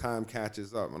before the time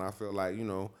catches up. And I feel like,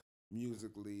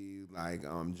 musically, like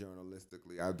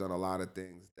journalistically, I've done a lot of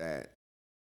things that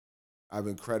I've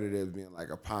been credited as being like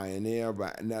a pioneer,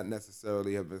 but not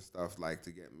necessarily have been stuff like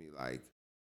to get me like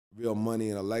real money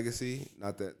and a legacy.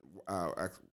 Not that,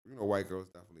 white girls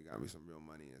definitely got me some real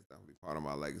money. And it's definitely part of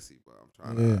my legacy, but I'm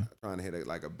trying to hit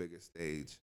a bigger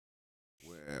stage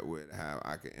where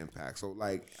I can impact. So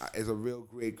like it's a real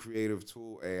great creative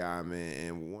tool, AI, man.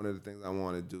 And one of the things I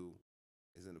want to do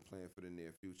is in the plan for the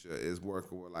near future is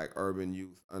working with like urban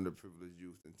youth, underprivileged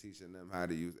youth, and teaching them how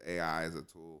to use AI as a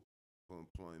tool for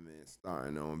employment,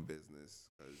 starting their own business.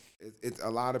 Because it's a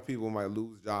lot of people might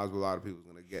lose jobs, but a lot of people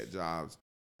are gonna get jobs.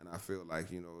 And I feel like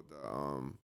the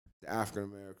African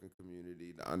American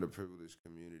community, the underprivileged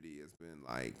community, has been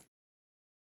like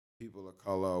people of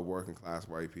color, working class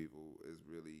white people is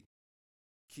really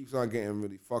keeps on getting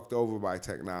really fucked over by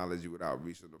technology without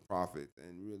reaching the profit,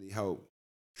 and really help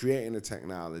creating the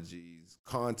technologies,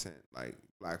 content. Like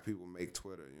black people make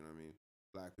Twitter, you know what I mean?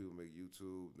 Black people make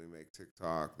YouTube, they make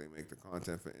TikTok, they make the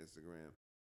content for Instagram.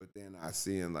 But they're not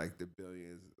seeing like the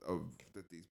billions of that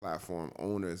these platform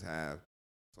owners have.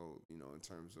 So, you know, in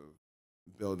terms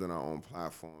of building our own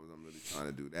platforms, I'm really trying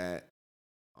to do that.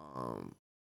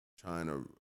 Trying to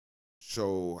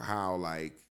show how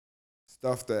like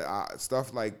stuff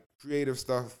like creative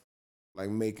stuff, like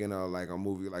making a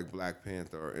movie like Black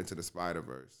Panther or Into the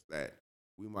Spider-Verse that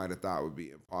we might have thought would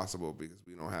be impossible because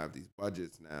we don't have these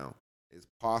budgets now. It's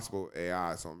possible with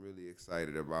AI, so I'm really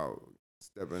excited about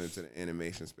stepping into the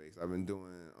animation space. I've been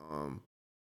doing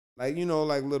like, you know,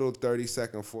 like little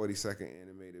 30-second, 40-second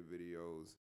animated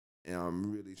videos, and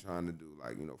I'm really trying to do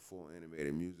like, you know, full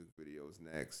animated music videos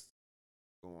next.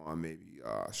 Go on maybe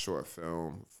short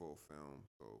film, full film.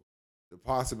 So the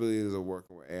possibilities of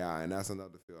working with AI, and that's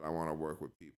another field I want to work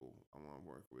with people. I want to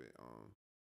work with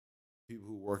people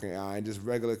who work in AI and just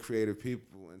regular creative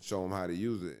people and show them how to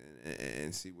use it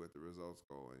and see what the results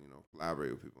go, and, you know,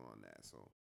 collaborate with people on that. So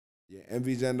yeah,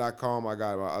 mvgen.com. I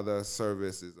got my other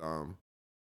service is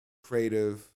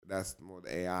creative. That's more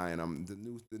the AI, and I'm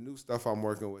the new stuff I'm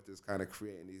working with is kind of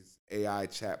creating these AI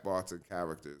chatbots and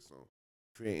characters. So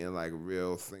creating like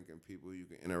real thinking people you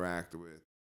can interact with,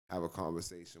 have a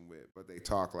conversation with, but they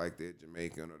talk like they're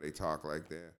Jamaican, or they talk like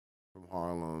they're from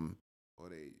Harlem, or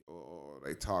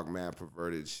they talk mad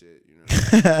perverted shit, you know,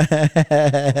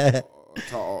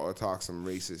 or talk some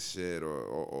racist shit,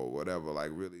 or whatever. Like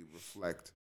really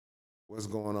reflect what's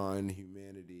going on in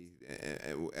humanity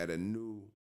and at a new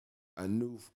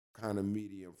kind of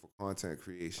medium for content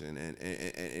creation and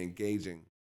engaging,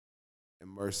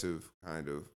 immersive kind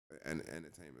of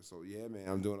entertainment. So yeah, man,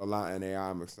 I'm doing a lot in AI.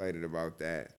 I'm excited about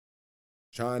that.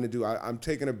 I'm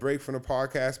taking a break from the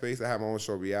podcast space. I have my own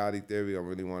show, Reality Theory. I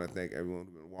really want to thank everyone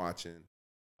who's been watching.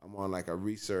 I'm on like a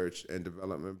research and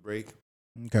development break.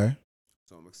 Okay.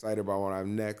 So I'm excited about what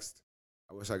I'm next.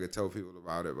 I wish I could tell people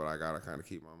about it, but I gotta kind of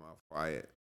keep my mouth quiet.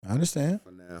 I understand.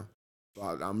 For now.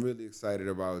 But I'm really excited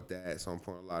about that. So I'm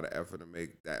putting a lot of effort to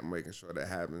making sure that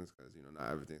happens, because, you know,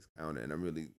 not everything's counted. And I'm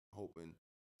really hoping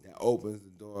that opens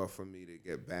the door for me to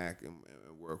get back and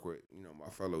work with, you know, my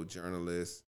fellow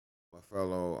journalists, my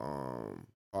fellow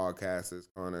podcasters,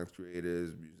 content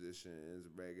creators, musicians,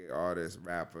 reggae artists,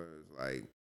 rappers, like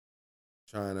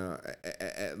trying to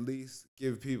at least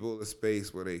give people a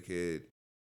space where they could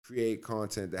create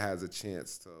content that has a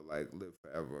chance to like live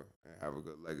forever and have a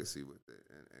good legacy with it,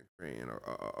 and creating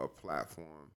a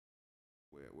platform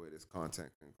where this content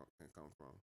can come from.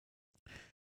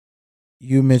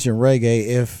 You mentioned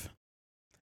reggae.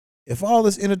 If all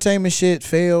this entertainment shit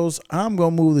fails, I'm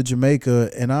gonna move to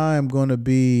Jamaica, and I'm gonna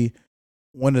be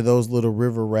one of those little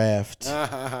river raft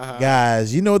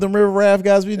guys. You know what them river raft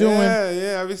guys be doing?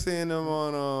 Yeah, I be seeing them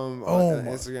on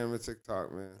Instagram and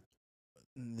TikTok, man.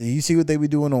 You see what they be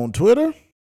doing on Twitter?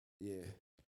 Yeah.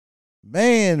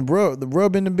 Man, bro, the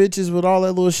rubbing the bitches with all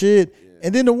that little shit. Yeah.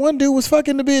 And then the one dude was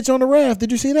fucking the bitch on the raft.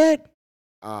 Did you see that?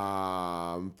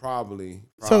 Probably.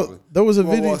 So there was a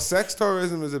video. Well, sex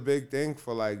tourism is a big thing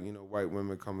for, like, you know, white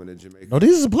women coming to Jamaica. No,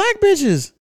 these are black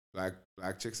bitches. Black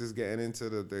chicks is getting into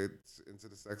the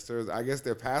sex tourism. I guess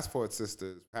they're passport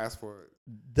sisters.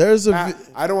 There's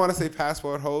I don't want to say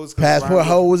passport hoes. Passport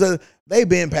hoes. They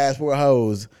been passport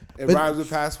hoes. It rhymes with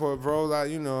passport bros. I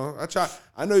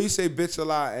know you say bitch a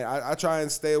lot, and I try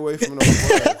and stay away from those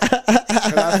words.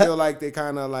 Because I feel like they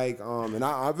kind of like and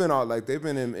I've been all like they've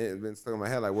been stuck in my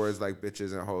head, like words like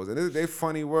bitches and hoes, and they're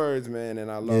funny words, man.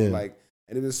 And I love like,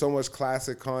 and there's been so much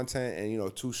classic content, and, you know,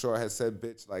 Too Short has said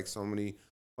bitch like so many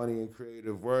funny and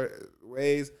creative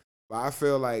ways. But I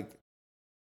feel like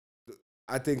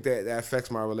I think that affects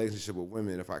my relationship with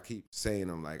women if I keep saying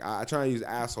them. Like, I try and use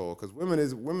asshole, because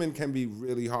women can be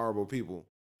really horrible people.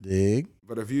 Dig.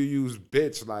 But if you use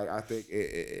bitch, like, I think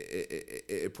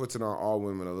it puts it on all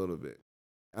women a little bit.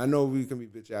 I know we can be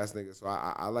bitch ass niggas, so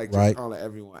I like just calling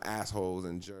everyone assholes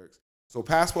and jerks. So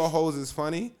passport hoes is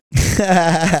funny.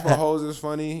 Passport hoes is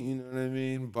funny. You know what I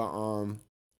mean? But I'm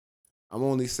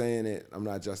only saying it. I'm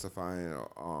not justifying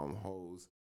hoes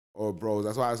or bros.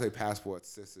 That's why I say passport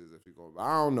sisters if you go. But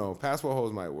I don't know. Passport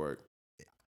hoes might work.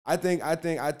 I think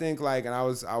like, and I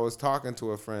was talking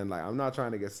to a friend, like, I'm not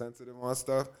trying to get sensitive on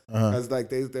stuff, because like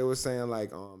they were saying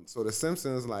like so the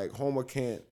Simpsons, like, Homer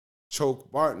can't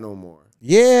choke Bart no more.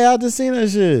 Yeah, I just seen that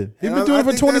shit. He's been doing it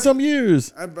for 20-some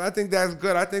years. I think that's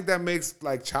good. I think that makes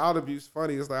like child abuse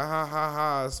funny. It's like, ha ha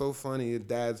ha, it's so funny. Your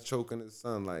dad's choking his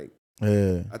son. Like,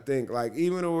 Yeah. I think like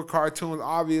even with cartoons,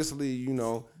 obviously,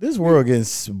 This world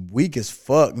getting weak as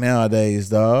fuck nowadays,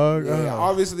 dog. yeah, Oh.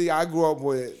 obviously I grew up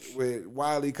with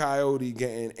Wile E. Coyote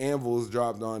getting anvils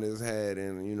dropped on his head,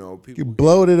 and You people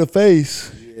blow to the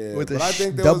face yeah. with But a I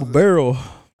think double barrel.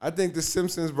 I think The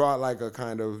Simpsons brought like a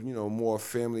kind of more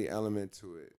family element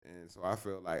to it, and so I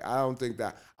feel like I don't think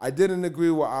that I didn't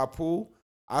agree with Apu.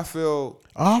 I feel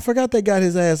Oh, I forgot they got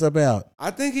his ass up out.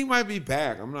 I think he might be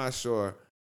back. I'm not sure.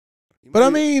 But I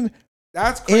mean,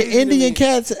 that's crazy. Indian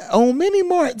cats own mini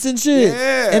marts and shit.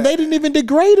 Yeah. And they didn't even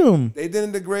degrade him. They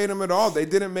didn't degrade him at all. They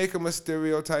didn't make him a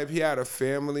stereotype. He had a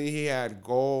family. He had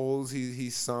goals. He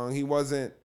sung. He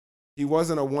wasn't a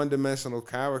one-dimensional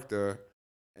character.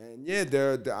 And yeah,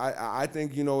 I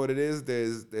think you know what it is.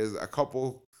 There's a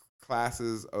couple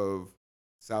classes of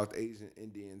South Asian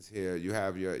Indians here. You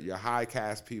have your high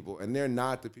caste people, and they're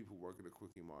not the people working at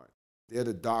Quickie Mart. They're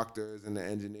the doctors and the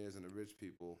engineers and the rich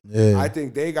people. Yeah. I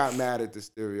think they got mad at the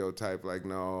stereotype, like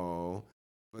no,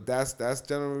 but that's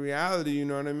general reality. You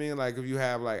know what I mean? Like if you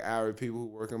have like Arab people who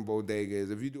work in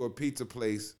bodegas, if you do a pizza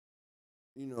place.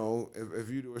 If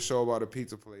you do a show about a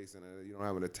pizza place and you don't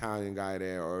have an Italian guy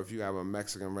there, or if you have a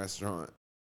Mexican restaurant,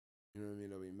 you know what I mean?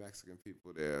 There'll be Mexican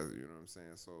people there. You know what I'm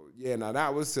saying? So yeah, now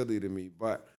that was silly to me,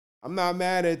 but I'm not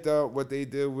mad at what they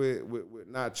did with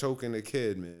not choking the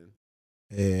kid, man.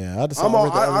 Yeah, I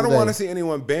don't want to see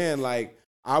anyone banned. Like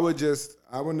I would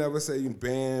never say you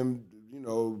ban,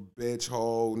 bitch,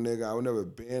 hoe, nigga. I would never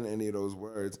ban any of those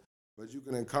words, but you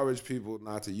can encourage people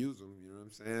not to use them. You know what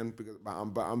I'm saying? Because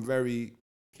I'm very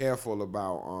careful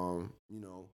about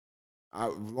I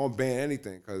won't ban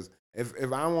anything because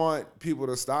if I want people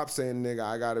to stop saying nigga,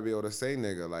 I gotta be able to say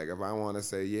nigga. Like if I want to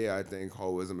say yeah, I think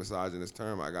hoe is a misogynist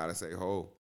term, I gotta say hoe.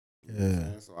 You know what I'm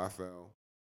saying? So I felt,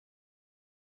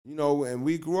 and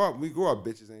we grew up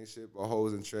bitches ain't shit but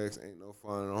hoes and tricks ain't no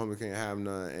fun and a homie can't have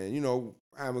none, and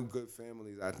having good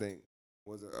families I think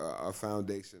was a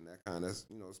foundation that kind of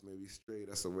maybe strayed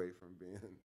us away from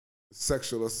being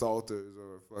sexual assaulters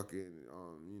or fucking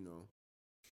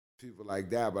people like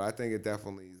that. But I think it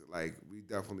definitely we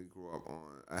definitely grew up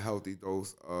on a healthy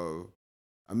dose of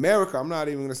America. I'm not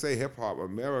even gonna say hip hop.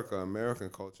 American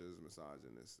culture is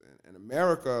misogynist, and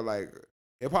America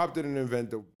hip hop didn't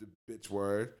invent the bitch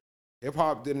word. Hip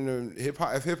hop.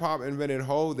 If hip hop invented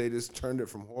hoe, they just turned it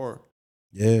from whore.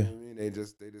 Yeah. You know what I mean? They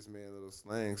just made a little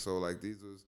slang. So these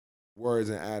was words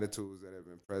and attitudes that have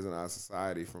been present in our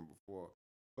society from before.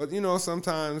 But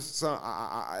sometimes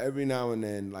every now and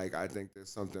then, I think there's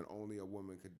something only a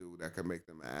woman could do that could make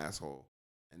them an asshole,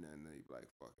 and then they be like,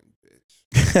 "Fucking bitch."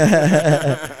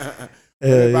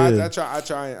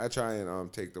 I try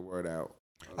and take the word out.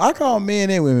 I call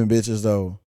men and women bitches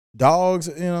though. Dogs,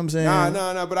 you know what I'm saying?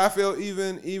 Nah. But I feel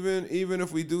even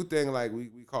if we do things like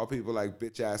we call people like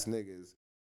bitch ass niggas,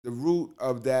 the root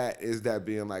of that is that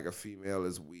being like a female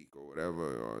is weak or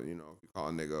whatever, or if you call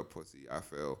a nigga a pussy, I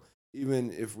feel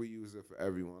even if we use it for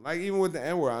everyone, like even with the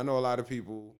N word, I know a lot of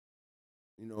people,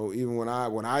 even when I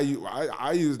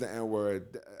use the N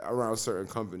word around a certain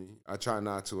company, I try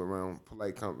not to around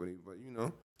polite company, but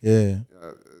yeah,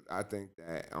 I think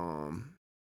that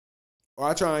or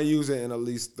I try and use it in at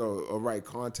least a right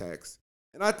context,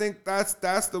 and I think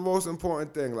that's the most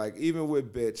important thing. Like even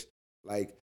with bitch,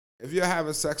 like if you're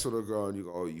having sex with a girl and you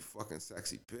go, "Oh, you fucking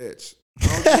sexy bitch,"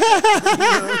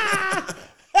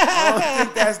 I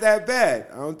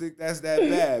don't think that's that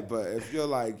bad. But if you're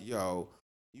like, "Yo,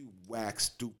 you whack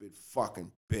stupid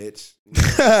fucking bitch,"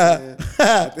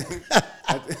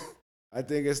 I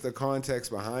think it's the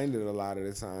context behind it a lot of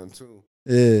the time too.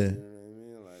 Yeah. You know what I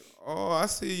mean? Like, oh, I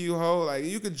see you, hoe. Like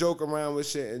you could joke around with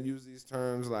shit and use these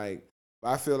terms, but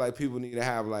I feel like people need to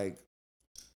have like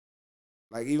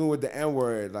even with the N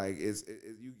word,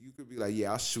 you could be like,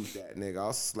 yeah, I'll shoot that nigga,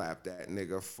 I'll slap that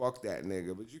nigga, fuck that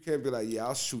nigga, but you can't be like, yeah,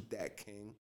 I'll shoot that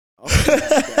king, I'll shoot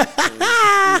that king.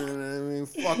 You know what I mean?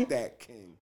 Fuck that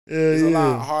king. It's a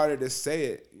lot harder to say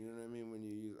it. You know what I mean when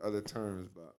you use other terms,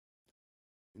 but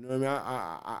you know what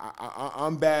I mean.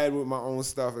 I'm bad with my own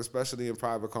stuff, especially in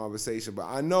private conversation. But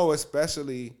I know,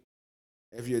 especially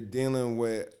if you're dealing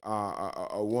with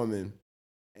a woman,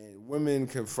 and women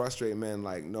can frustrate men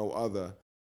like no other.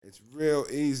 It's real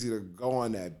easy to go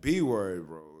on that B word,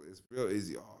 bro. It's real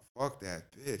easy. Oh, fuck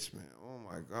that bitch, man. Oh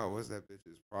my God, what's that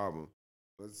bitch's problem?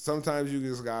 But sometimes you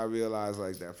just gotta realize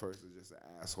that person's just an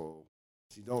asshole.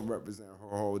 She don't represent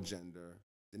her whole gender.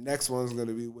 The next one's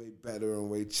gonna be way better and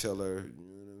way chiller. You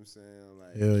know what I'm saying?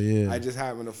 Hell yeah. I just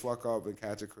happen to fuck up and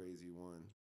catch a crazy one.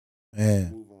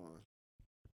 Man. Move on.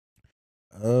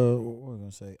 What was I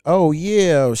gonna say? Oh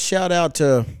yeah, shout out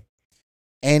to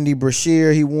Andy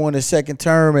Brashear. He won his second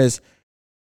term as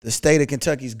the state of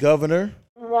Kentucky's governor.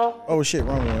 Oh shit,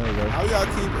 wrong one. There we go. How y'all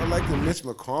keep electing Mitch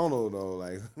McConnell though?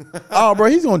 Like, Oh, bro,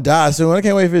 he's gonna die soon. I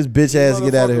can't wait for his bitch ass to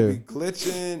get out of here. Be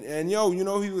glitching, and you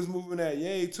know he was moving that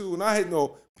yay too. And I hate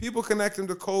people connect him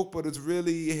to coke, but it's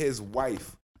really his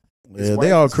wife. Yeah,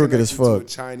 they all crooked as fuck. To a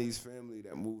Chinese family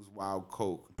that moves wild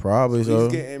coke. Probably so.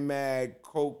 He's getting mad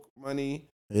coke money.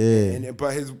 Yeah.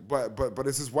 But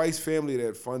it's his wife's family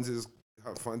that funds his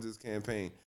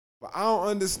campaign. But I don't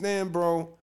understand,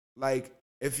 bro. Like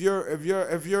if you're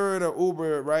in an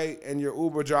Uber, right, and your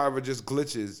Uber driver just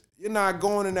glitches, you're not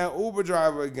going in that Uber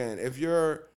driver again. If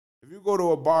you go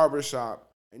to a barber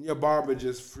shop and your barber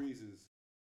just freezes.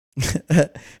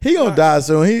 He gonna die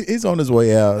soon. He's on his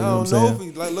way out. I don't know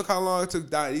if like look how long it took to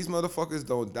die. These motherfuckers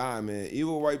don't die, man.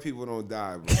 Evil white people don't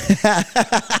die, bro.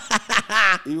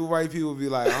 Evil white people be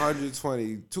like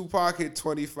 120. Tupac hit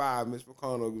 25. Mitch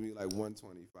McConnell gonna be like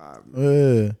 125.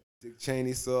 Yeah. Dick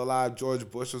Cheney still alive. George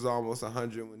Bush was almost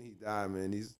 100 when he died,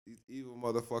 man. These evil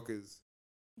motherfuckers.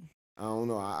 I don't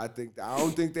know. I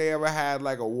don't think they ever had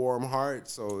like a warm heart.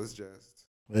 So it's just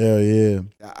yeah.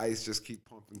 That ice just keep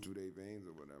pumping through their veins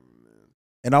or whatever, man.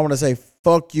 And I want to say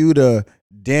fuck you to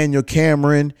Daniel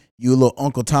Cameron, you little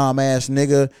Uncle Tom ass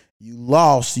nigga. You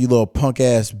lost, you little punk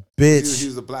ass bitch. He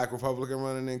was a black Republican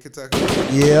running in Kentucky.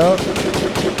 Yeah.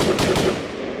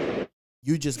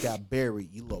 You just got buried,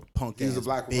 you little punk ass bitch. He was a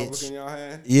black Republican y'all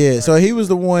had? Yeah, so he was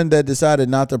the one that decided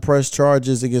not to press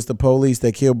charges against the police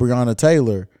that killed Breonna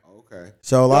Taylor. Okay.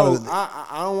 So I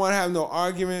don't want to have no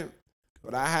argument,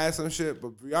 but I had some shit.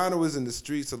 But Breonna was in the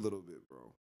streets a little bit,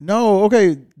 bro. No,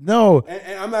 okay, no.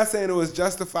 And I'm not saying it was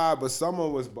justified, but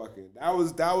someone was bucking. That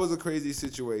was a crazy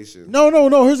situation. No.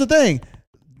 Here's the thing.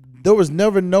 There was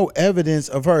never no evidence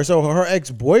of her. So her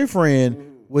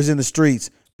ex-boyfriend was in the streets,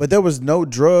 but there was no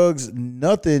drugs,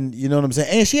 nothing. You know what I'm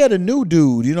saying? And she had a new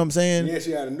dude. You know what I'm saying? Yeah,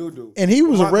 she had a new dude. And he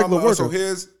was a regular worker. So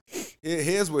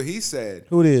here's what he said.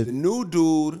 Who it is? The new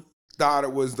dude thought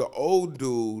it was the old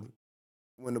dude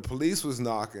when the police was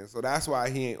knocking. So that's why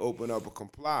he ain't open up or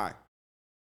comply.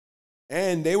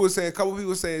 And they were saying, a couple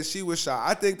people saying she was shot.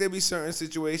 I think there be certain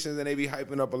situations and they be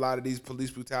hyping up a lot of these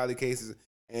police brutality cases.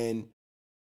 And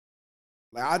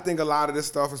like I think a lot of this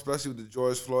stuff, especially with the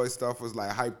George Floyd stuff, was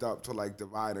like hyped up to like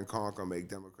divide and conquer, make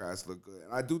Democrats look good.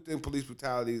 And I do think police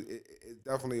brutality is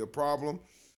definitely a problem.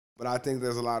 But I think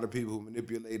there's a lot of people who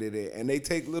manipulated it. And they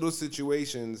take little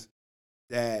situations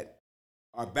that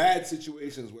are bad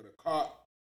situations where the cop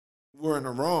were in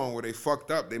the wrong, where they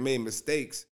fucked up, they made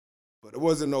mistakes. But it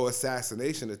wasn't no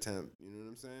assassination attempt. You know what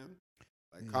I'm saying?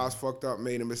 Like cops fucked up,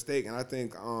 made a mistake, and I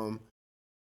think,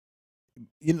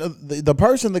 you know, the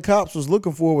person the cops was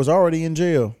looking for was already in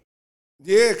jail.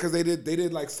 Yeah, because they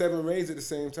did like 7 raids at the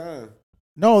same time.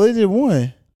 No, they did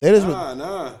one.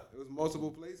 Nah, it was multiple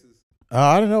places.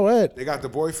 I didn't know that. They got the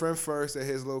boyfriend first at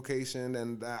his location,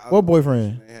 and that what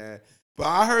boyfriend they had. But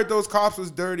I heard those cops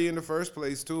was dirty in the first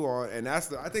place too. And I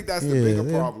think that's the bigger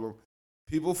problem.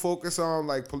 People focus on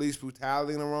like police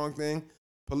brutality and the wrong thing.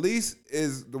 Police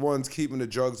is the ones keeping the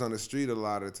drugs on the street a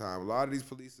lot of the time. A lot of these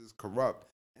police is corrupt.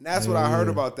 And that's what I heard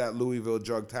about that Louisville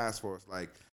Drug Task Force. Like,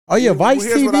 oh yeah, Vice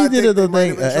TV did the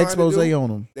thing, expose on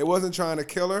them. They wasn't trying to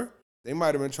kill her. They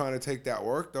might have been trying to take that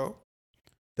work though.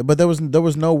 But there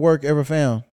was no work ever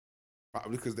found.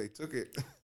 Probably because they took it.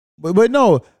 But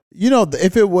no, you know,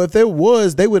 if it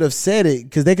was, they would have said it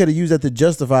because they could have used that to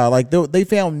justify. Like they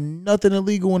found nothing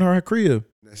illegal in her crib.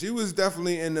 Now, she was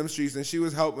definitely in them streets, and she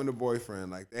was helping the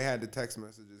boyfriend. Like they had the text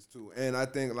messages too, and I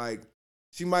think like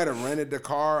she might have rented the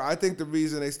car. I think the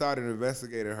reason they started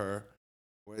investigating her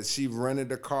was she rented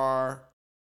the car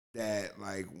that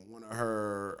like one of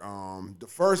her the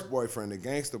first boyfriend, the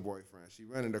gangster boyfriend. She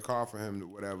rented a car for him or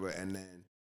whatever, and then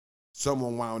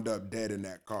someone wound up dead in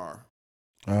that car.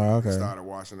 Oh, okay. Started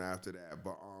watching after that.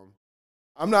 But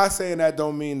I'm not saying that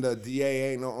don't mean the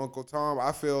DA ain't no Uncle Tom.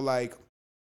 I feel like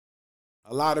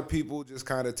a lot of people just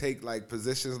kind of take like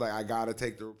positions like I got to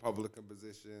take the Republican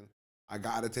position. I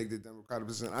got to take the Democratic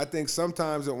position. I think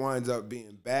sometimes it winds up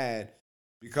being bad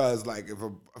because like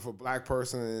if a black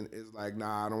person is like,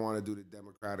 nah, I don't want to do the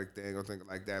Democratic thing or think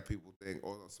like that, people think,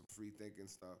 or some free thinking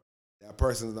stuff. That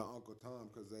person's the Uncle Tom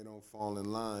because they don't fall in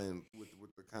line with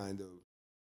the kind of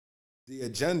the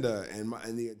agenda, and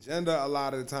the agenda a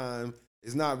lot of the time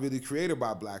is not really created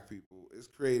by black people. It's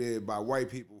created by white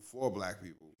people for black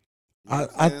people. You know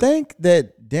I think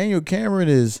that Daniel Cameron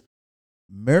is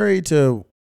married to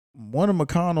one of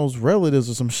McConnell's relatives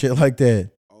or some shit like that.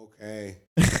 Okay.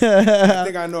 I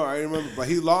think I know. I remember, but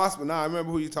he lost. But now I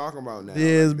remember who you're talking about now. Yeah,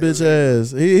 his bitch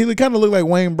ass. He kind of looked like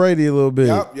Wayne Brady a little bit.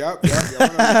 Yep.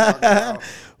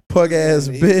 Pug ass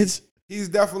bitch. he's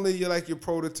definitely your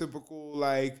prototypical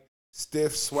like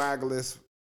stiff, swagless,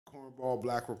 cornball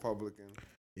black Republican.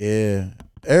 Yeah.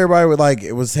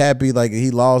 Everybody was happy like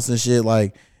he lost and shit.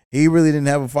 Like he really didn't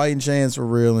have a fighting chance for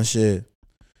real and shit.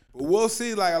 But we'll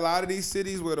see, like a lot of these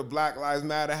cities where the Black Lives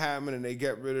Matter happen and they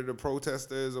get rid of the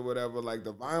protesters or whatever, like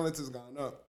the violence has gone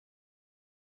up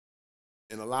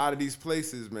in a lot of these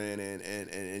places, man.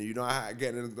 And you know, I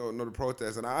get into the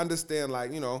protests, and I understand,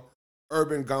 like, you know,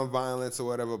 urban gun violence or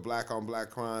whatever, black on black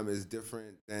crime is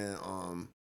different than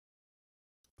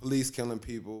police killing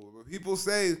people. But people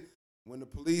say when the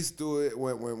police do it,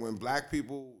 when black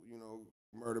people, you know,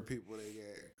 murder people, they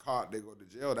get caught, they go to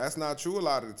jail. That's not true a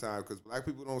lot of the time because black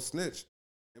people don't snitch.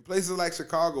 In places like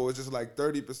Chicago, it's just like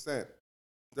 30%.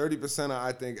 30% of,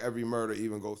 I think, every murder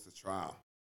even goes to trial.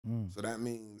 So that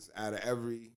means out of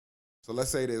so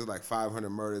let's say there's like 500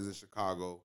 murders in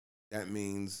Chicago. That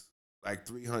means like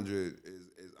 300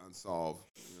 is unsolved.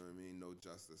 You know what I mean? No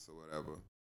justice or whatever.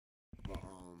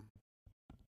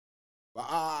 But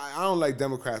I don't like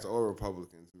Democrats or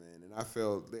Republicans, man. And I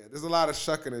feel there's a lot of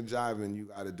shucking and jiving you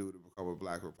got to do to become a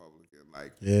black Republican.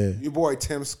 Like, your boy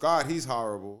Tim Scott, he's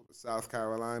horrible, South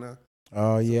Carolina.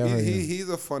 Oh, yeah. So he's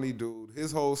a funny dude.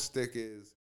 His whole stick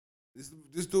is,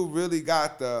 this dude really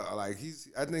got the, like,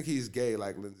 I think he's gay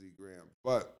like Lindsey Graham.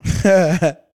 But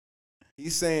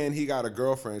he's saying he got a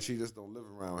girlfriend, she just don't live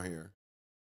around here.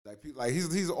 Like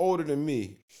he's older than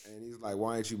me, and he's like,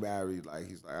 "Why ain't you married?" Like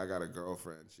he's like, "I got a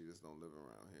girlfriend, she just don't live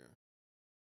around here."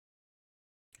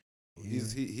 Yeah.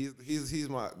 He's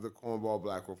the cornball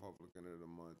black Republican of the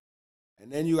month,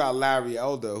 and then you got Larry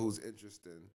Elder, who's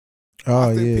interesting.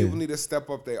 I think people need to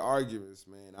step up their arguments,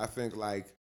 man. I think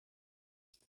like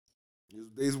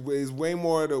there's way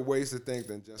more of the ways to think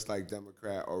than just like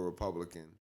Democrat or Republican,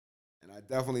 and I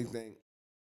definitely think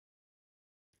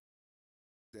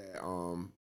that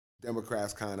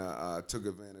Democrats kind of took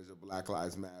advantage of Black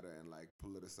Lives Matter and like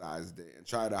politicized it and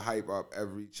tried to hype up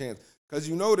every chance. Because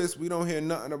you notice we don't hear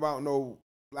nothing about no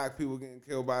black people getting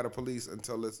killed by the police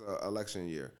until it's election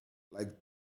year. Like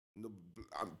the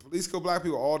police kill black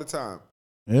people all the time.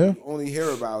 Yeah. You only hear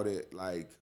about it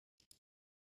like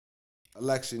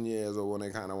election years or when they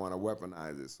kind of want to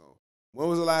weaponize it. So when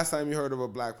was the last time you heard of a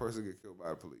black person get killed by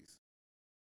the police?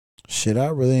 Shit, I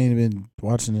really ain't been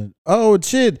watching it. Oh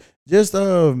shit! Just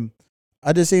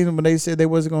I just seen them when they said they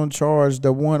wasn't gonna charge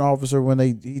the one officer when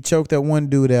he choked that one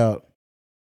dude out.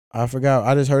 I forgot.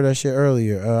 I just heard that shit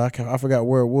earlier. I forgot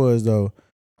where it was though.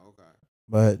 Okay.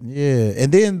 But yeah,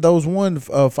 and then those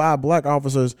 5 black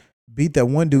officers beat that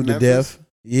one dude to death.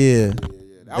 Yeah.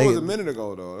 That was a minute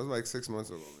ago though. It was like 6 months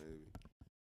ago maybe.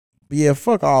 But yeah,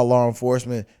 fuck all law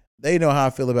enforcement. They know how I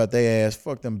feel about their ass.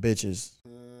 Fuck them bitches.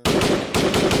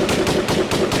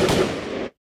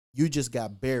 You just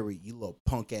got buried, you little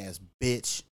punk ass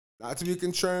bitch. Not to be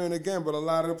contrarian again, but a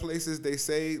lot of the places they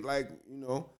say, like, you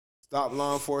know, stop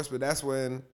law enforcement, that's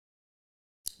when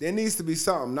there needs to be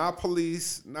something. Not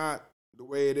police, not the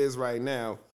way it is right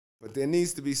now, but there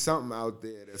needs to be something out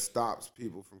there that stops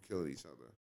people from killing each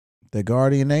other. The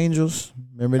Guardian Angels,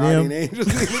 remember them? Guardian Angels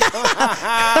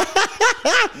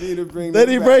need to bring Let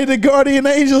him bring the Guardian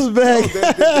Angels back.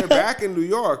 No, they're back in New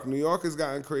York. New York has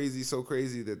gotten crazy, so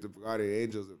crazy that the Guardian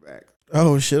Angels are back.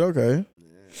 Oh shit! Okay.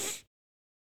 Yeah.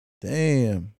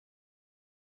 Damn.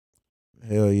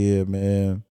 Hell yeah,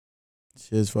 man.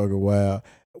 Shit's fucking wild.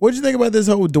 What'd you think about this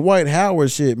whole Dwight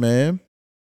Howard shit, man?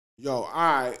 Yo, all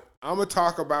right. I'm gonna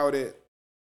talk about it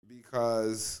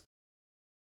because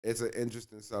it's an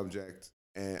interesting subject.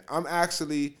 And I'm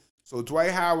actually, so Dwight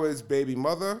Howard's baby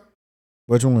mother.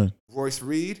 Which one? Royce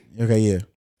Reed. Okay, yeah.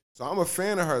 So I'm a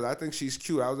fan of hers. I think she's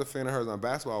cute. I was a fan of hers on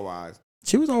Basketball Wives.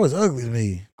 She was always ugly to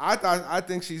me. I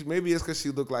think maybe it's because she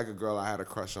looked like a girl I had a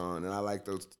crush on. And I like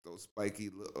those spiky,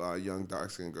 young,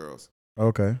 dark-skinned girls.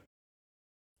 Okay.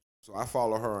 So I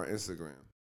follow her on Instagram.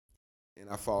 And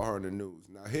I follow her in the news.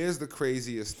 Now, here's the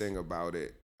craziest thing about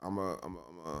it.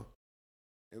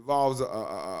 Involves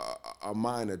a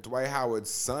minor. Dwight Howard's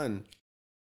son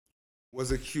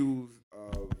was accused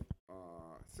of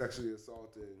sexually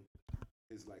assaulting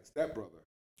his stepbrother.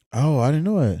 Oh, I didn't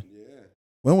know it. Yeah.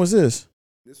 When was this?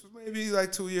 This was maybe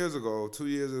 2 years ago, 2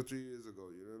 years or 3 years ago.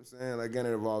 You know what I'm saying? Again,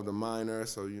 it involved a minor,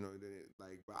 so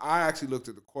but I actually looked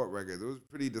at the court records. It was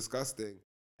pretty disgusting,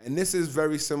 and this is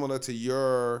very similar to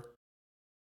your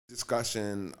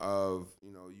discussion of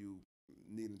you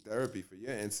needing therapy for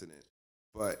your incident.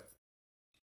 But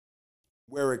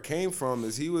where it came from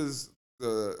is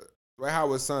Dwight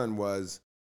Howard's son was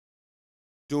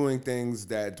doing things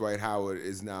that Dwight Howard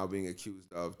is now being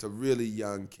accused of to really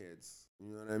young kids. You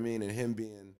know what I mean? And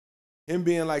him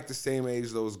being like the same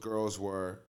age those girls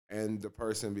were, and the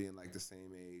person being like the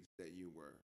same age that you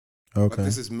were. But Okay.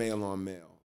 this is male on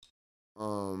male.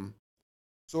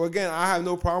 So again, I have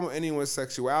no problem with anyone's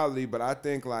sexuality, but I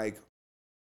think like,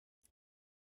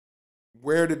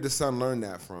 where did the son learn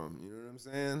that from? You know what I'm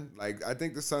saying? Like, I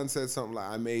think the son said something like,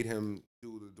 I made him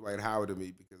do the Dwight Howard to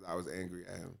me because I was angry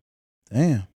at him.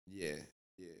 Damn. Yeah.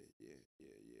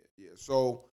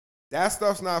 So that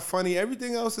stuff's not funny.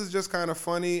 Everything else is just kind of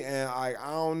funny, and I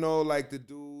don't know, like the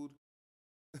dude.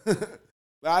 But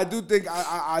I do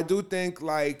think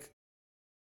like,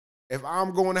 if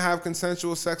I'm going to have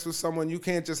consensual sex with someone, you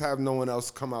can't just have no one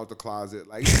else come out the closet.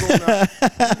 Like, you going to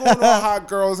a hot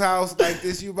girl's house like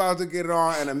this, you about to get it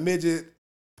on, and a midget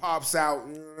pops out.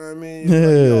 You know what I mean? You're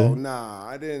like, yo, nah,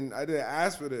 I didn't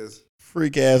ask for this.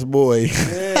 Freak ass boy.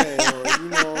 Yeah, you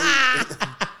know.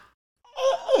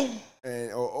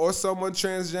 And or someone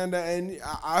transgender, and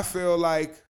I feel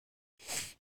like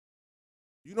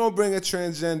you don't bring a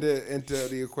transgender into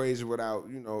the equation without,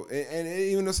 you know, and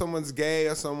even if someone's gay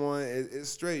or someone is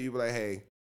straight, you be like, hey,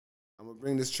 I'm gonna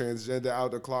bring this transgender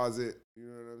out the closet. You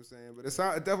know what I'm saying? But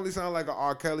it definitely sounds like an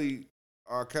R.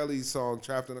 Kelly song,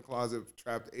 "Trapped in the Closet,"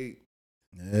 Trapped 8.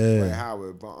 Yeah. Like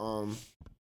Howard, but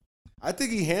I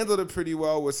think he handled it pretty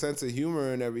well with sense of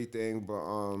humor and everything.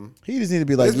 But he just need to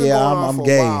be like, it's been yeah, going on I'm for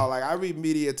gay. a while. Like, I read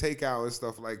Media Takeout and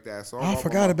stuff like that. So I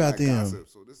forgot about them. Gossip.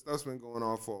 So this stuff's been going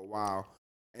on for a while.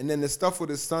 And then the stuff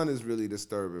with his son is really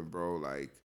disturbing, bro.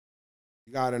 Like,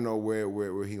 you gotta know where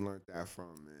he learned that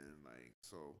from, man. Like,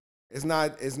 so it's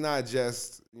not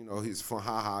just, you know, he's fun,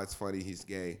 haha, it's funny, he's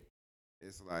gay.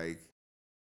 It's like,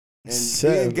 and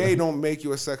being gay don't make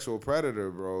you a sexual predator,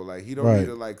 bro. Like, he don't need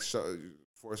to like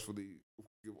forcefully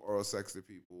give oral sex to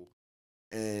people.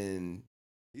 And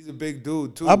he's a big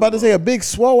dude too. I'm about to say a big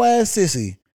swole ass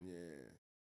sissy.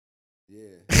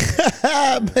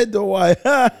 Yeah. Bet the white.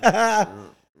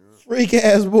 Freak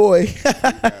ass boy. Freak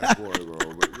ass boy,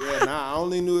 bro. But yeah, I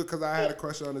only knew it because I had a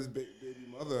crush on his baby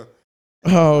mother.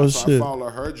 Oh, so shit. I follow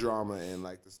her drama and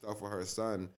like the stuff with her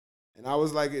son. And I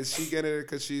was like, is she getting it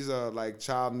because she's a like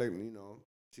child, you know,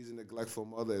 she's a neglectful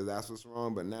mother. That's what's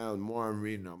wrong. But now the more I'm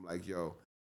reading, I'm like, yo,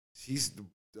 she's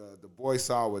the boy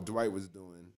saw what Dwight was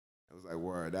doing. I was like,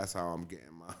 word, that's how I'm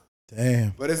getting my.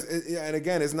 Damn. But and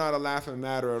again, it's not a laughing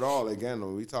matter at all. Again,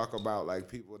 when we talk about like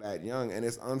people that young, and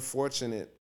it's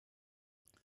unfortunate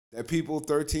that people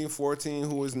 13, 14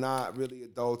 who is not really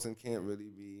adults and can't really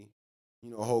be, you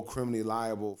know, hold criminally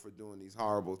liable for doing these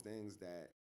horrible things, that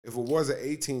if it was an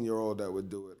 18-year-old that would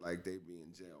do it, like, they'd be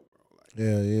in jail, bro. Like,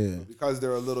 Yeah. because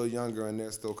they're a little younger and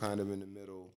they're still kind of in the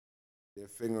middle, they're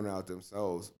figuring out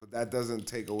themselves. But that doesn't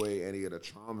take away any of the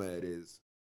trauma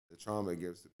the trauma it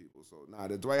gives to people. So,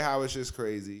 the Dwight Howard shit's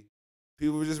crazy.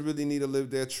 People just really need to live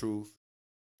their truth.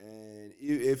 And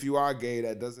if you are gay,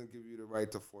 that doesn't give you the right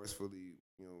to forcefully,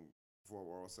 you know, perform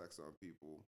oral sex on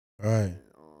people. Right. And,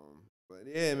 but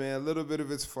yeah, man, a little bit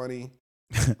of it's funny.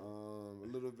 A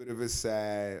little bit of it's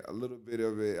sad. A little bit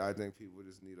of it, I think people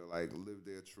just need to like live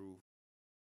their truth,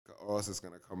 or else it's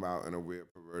gonna come out in a weird,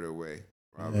 perverted way.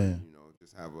 Rather, you know,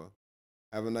 just have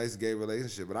a nice gay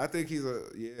relationship. But I think he's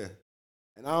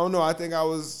and I don't know. I think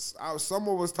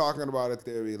someone was talking about a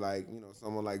theory, like, you know,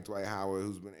 someone like Dwight Howard,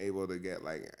 who's been able to get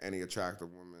like any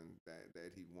attractive woman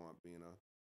that he want, being a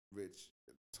rich,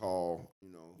 tall,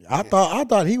 you know. I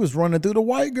thought he was running through the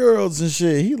white girls and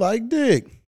shit. He like dick.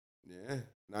 Yeah.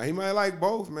 Now he might like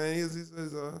both, man. He's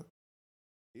a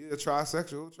trisexual.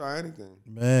 He'll try anything,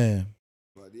 man.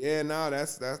 But yeah,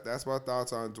 that's my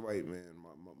thoughts on Dwight, man.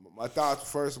 My thoughts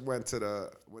first went to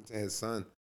his son,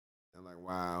 and like,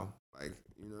 wow. Like,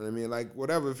 you know what I mean? Like,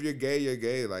 whatever. If you're gay, you're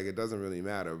gay. Like, it doesn't really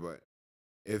matter. But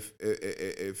if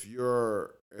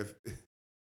your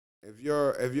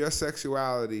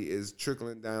sexuality is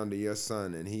trickling down to your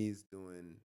son, and he's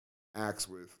doing acts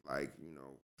with, like, you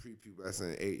know,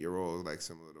 prepubescent 8-year-olds, like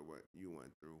similar to what you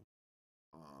went through,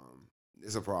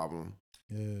 it's a problem.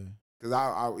 Yeah. Because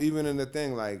I even in the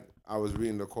thing, like, I was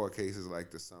reading the court cases,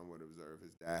 like the son would observe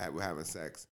his dad having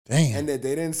sex. Damn. And they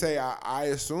didn't say. I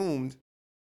assumed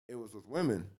it was with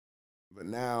women, but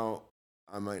now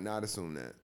I might not assume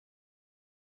that.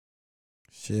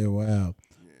 Shit, wow.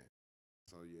 Yeah.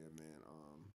 So yeah, man.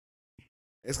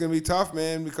 It's gonna be tough,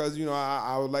 man, because, you know,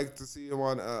 I would like to see him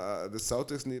on. The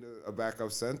Celtics need a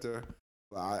backup center,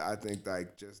 but I think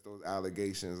like just those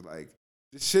allegations, like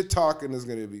just shit talking, is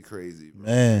gonna be crazy, bro.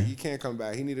 Man. He can't come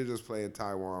back. He need to just play in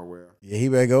Taiwan, where. Yeah, he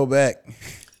better go back.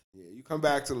 Yeah, you come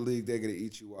back to the league, they're gonna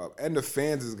eat you up, and the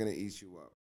fans is gonna eat you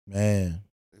up. Man.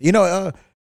 You know,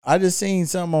 I just seen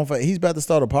something on. He's about to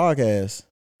start a podcast.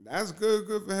 That's good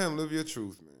for him. Live your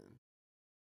truth, man.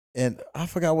 and I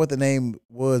forgot what the name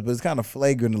was, but it's kind of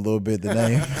flagrant a little bit, the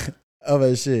name of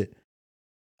that shit.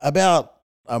 About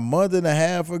a month and a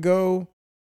half ago,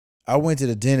 I went to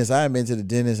the dentist. I hadn't been to the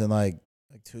dentist in like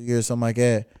 2 years, something like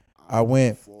that. I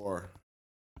went, 4.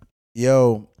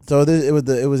 yo. So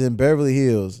it was in Beverly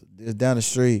Hills. It was down the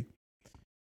street.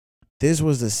 This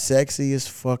was the sexiest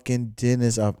fucking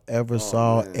dentist I've ever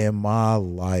saw man. in my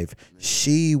life. Man.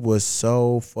 She was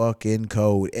so fucking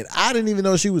cold. And I didn't even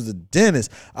know she was a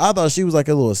dentist. I thought she was like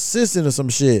a little assistant or some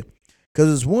shit. Cause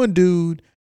there's one dude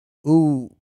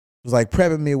who was like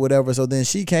prepping me or whatever. So then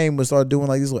she came and started doing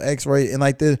like these little x-ray. And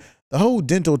like the whole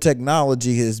dental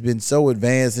technology has been so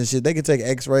advanced and shit. They can take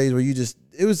x-rays where you just,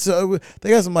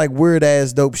 they got some like weird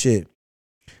ass dope shit.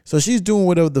 So she's doing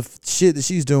whatever the shit that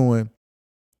she's doing.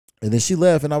 And then she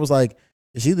left, and I was like,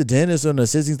 is she the dentist or the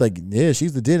assistant? He's like, yeah,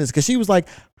 she's the dentist. Because she was like,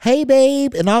 hey,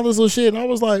 babe, and all this little shit. And I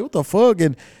was like, what the fuck?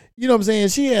 And you know what I'm saying?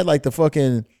 She had like the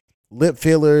fucking lip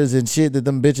fillers and shit that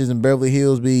them bitches in Beverly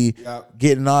Hills be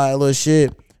getting all that little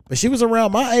shit. But she was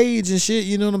around my age and shit,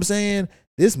 you know what I'm saying?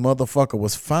 This motherfucker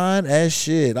was fine as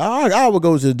shit. I would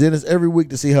go to the dentist every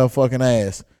week to see her fucking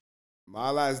ass.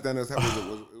 My last dentist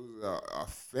was a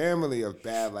family of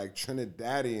bad, like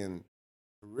Trinidadian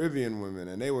Caribbean women,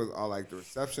 and they was all like the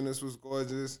receptionist was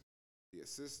gorgeous, the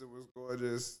assistant was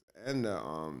gorgeous, and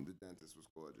the dentist was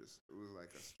gorgeous. It was like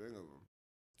a string of them.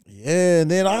 Yeah,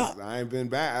 and then I ain't been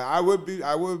back. I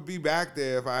would be back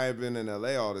there if I had been in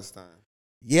LA all this time.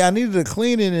 Yeah, I needed a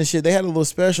cleaning and shit. They had a little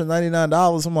special,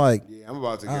 $99. I'm like, yeah, I'm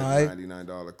about to get a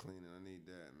 $99 cleaning. I need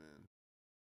that, man.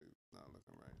 It's not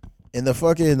looking right. And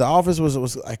the office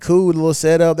was like cool, a little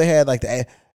setup. They had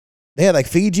like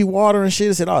Fiji water and shit.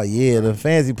 I said, oh yeah, the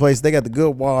fancy place. They got the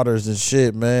good waters and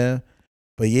shit, man.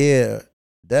 But yeah,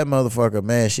 that motherfucker,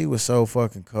 man, she was so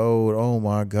fucking cold. Oh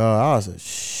my God. I was like,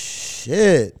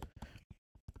 shit.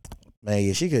 Man,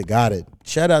 yeah, she could have got it.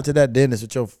 Shout out to that dentist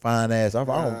with your fine ass.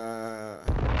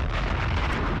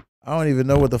 I don't even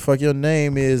know what the fuck your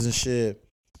name is and shit.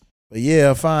 But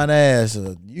yeah, fine ass.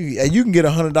 You can get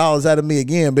 $100 out of me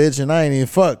again, bitch, and I ain't even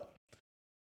fuck.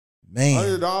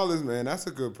 Man. $100, man. That's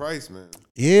a good price, man.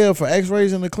 Yeah, for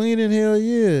x-rays and the cleaning, hell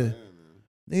yeah.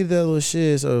 Need that little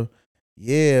shit. So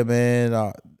yeah,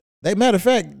 man. Matter of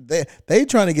fact, they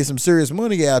trying to get some serious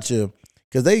money out you.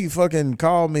 Cause they fucking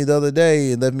called me the other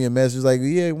day and left me a message like,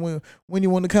 yeah, when you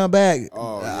want to come back?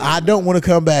 Oh, yeah, I don't want to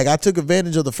come back. I took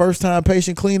advantage of the first time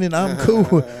patient cleaning. I'm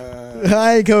cool.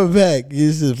 I ain't coming back.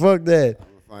 You said, fuck that. I'm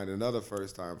gonna find another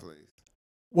first time place.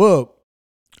 Well,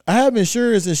 I have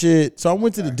insurance and shit. So I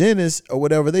went to the dentist or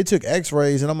whatever. They took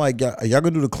x-rays and I'm like, are y'all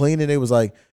gonna do the cleaning? They was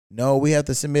like, no, we have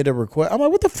to submit a request. I'm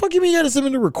like, what the fuck you mean you got to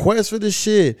submit a request for this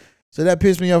shit? So that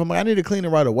pissed me off. I'm like, I need to clean it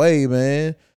right away,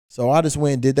 man. So I just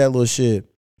went and did that little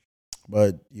shit.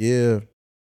 But yeah,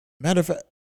 matter of fact,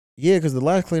 yeah, because the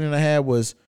last cleaning I had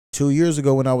was 2 years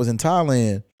ago when I was in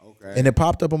Thailand. Okay. And it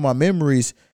popped up on my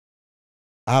memories.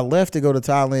 I left to go to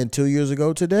Thailand 2 years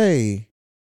ago today.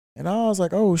 And I was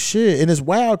like, oh shit. And it's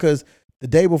wild because the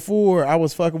day before I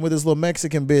was fucking with this little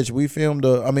Mexican bitch.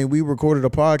 We recorded a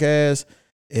podcast.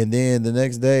 And then the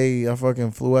next day I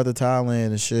fucking flew out to Thailand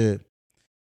and shit.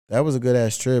 That was a good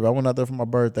ass trip. I went out there for my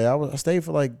birthday. I stayed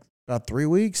for like about 3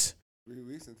 weeks. 3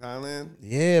 weeks in Thailand?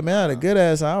 Yeah, man, I had a good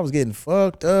ass time. I was getting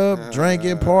fucked up,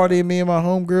 drinking, partying, me and my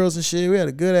homegirls and shit. We had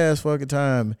a good ass fucking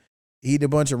time. Eating a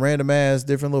bunch of random ass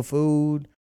different little food.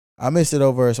 I missed it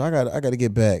over, so I got to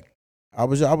get back. I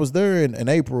was there in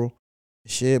April,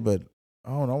 shit, but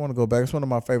I don't know. I want to go back. It's one of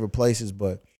my favorite places,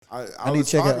 but I need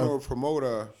to check out. I was talking to a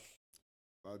promoter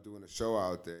about doing a show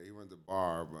out there. He runs a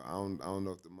bar, but I don't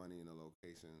know if the money and the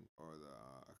location or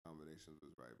the accommodations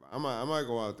was right. But I might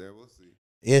go out there. We'll see.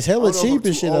 It's hella cheap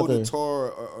and shit out there. To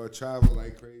tour or travel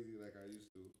like crazy like I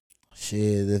used to.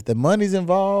 Shit, if the money's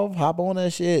involved, hop on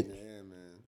that shit. Yeah,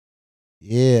 man.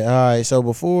 Yeah, all right. So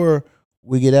before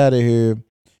we get out of here,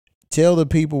 tell the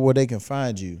people where they can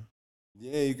find you.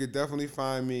 Yeah, you could definitely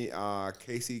find me,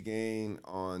 Casey Gain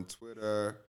on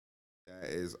Twitter. That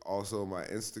is also my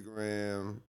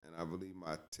Instagram and I believe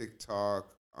my TikTok.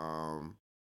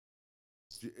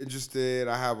 If you're interested,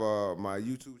 I have my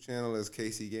YouTube channel is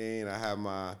Casey Gain. I have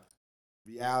my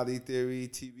Reality Theory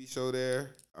TV show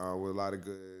there with a lot of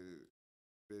good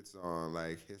bits on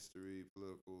like history,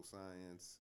 political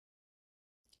science,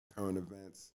 current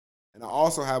events. And I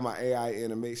also have my AI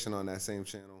animation on that same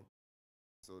channel.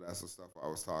 So that's the stuff I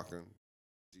was talking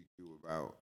GQ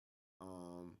about.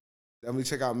 Definitely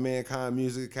check out Mankind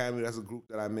Music Academy. That's a group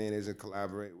that I manage and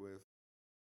collaborate with.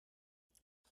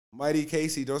 Mighty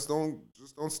Casey, just don't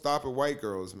stop at white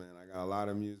girls, man. I got a lot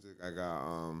of music. I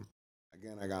got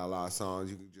Again, I got a lot of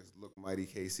songs. You can just look Mighty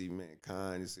KC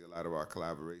Mankind. You see a lot of our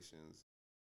collaborations.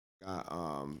 Got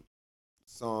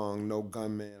song No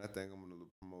Gunman. I think I'm gonna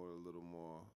promote it a little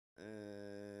more.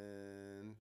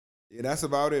 And yeah, that's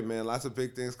about it, man. Lots of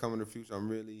big things coming in the future.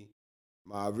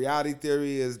 My reality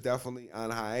theory is definitely on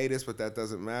hiatus, but that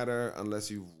doesn't matter unless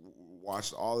you've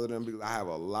watched all of them because I have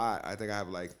a lot. I think I have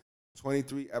like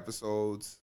 23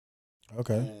 episodes.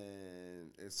 Okay.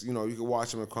 And it's, you can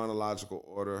watch them in chronological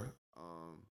order.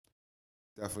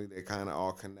 Definitely they kind of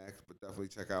all connect, but definitely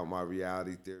check out my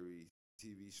reality theory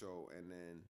TV show. And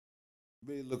then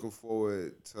really looking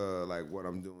forward to like what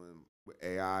I'm doing with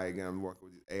AI. Again, I'm working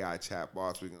with these AI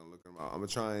chatbots. We're gonna look them out. I'm gonna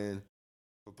try and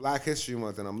for Black History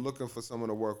Month, and I'm looking for someone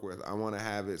to work with. I want to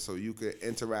have it so you could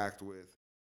interact with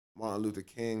Martin Luther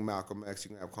King, Malcolm X. You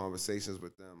can have conversations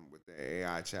with them with the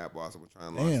AI chatbots. I'm gonna try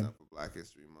and launch that for Black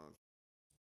History Month.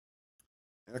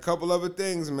 And a couple other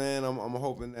things, man. I'm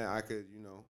hoping that I could,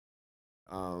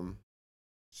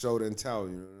 show and tell.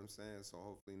 You know what I'm saying? So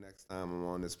hopefully next time I'm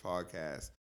on this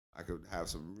podcast, I could have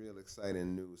some real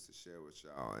exciting news to share with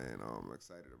y'all, and I'm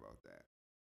excited about that.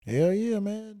 Hell yeah,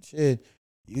 man. Shit,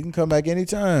 you can come back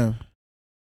anytime.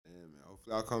 Yeah, man.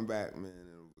 Hopefully I'll come back, man,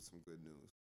 and with some good news.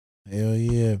 Hell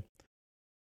yeah.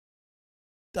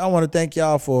 I want to thank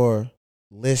y'all for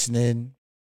listening.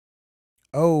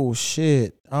 Oh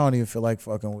shit, I don't even feel like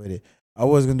fucking with it. I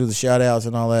was gonna do the shout outs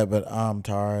and all that, but I'm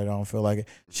tired. I don't feel like it.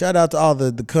 Shout out to all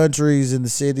the countries and the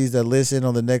cities that listen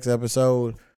on the next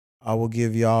episode. I will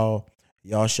give y'all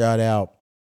shout out.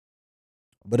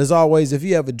 But as always, if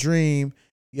you have a dream,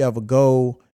 you have a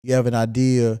goal, you have an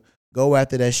idea, go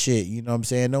after that shit. You know what I'm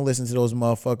saying? Don't listen to those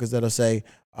motherfuckers that'll say,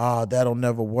 that'll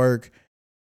never work.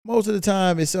 Most of the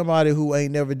time, it's somebody who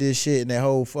ain't never did shit in their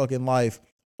whole fucking life.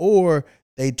 Or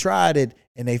they tried it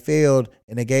and they failed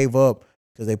and they gave up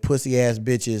because they pussy ass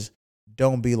bitches.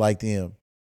 Don't be like them.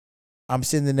 I'm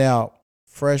sending out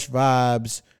fresh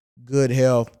vibes, good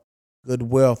health, good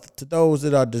wealth to those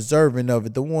that are deserving of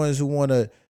it. The ones who want the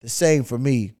same for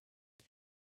me.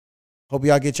 Hope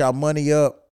y'all get y'all money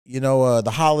up.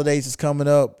 The holidays is coming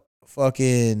up.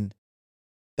 Fucking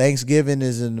Thanksgiving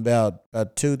is in about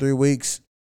 2-3 weeks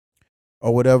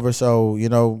or whatever. So,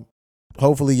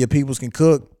 hopefully your peoples can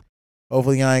cook.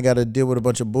 Hopefully y'all ain't got to deal with a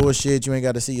bunch of bullshit. You ain't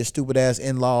got to see your stupid ass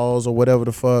in-laws or whatever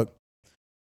the fuck.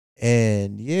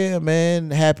 And yeah,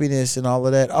 man, happiness and all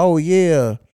of that. Oh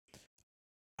yeah.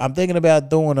 I'm thinking about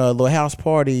doing a little house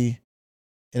party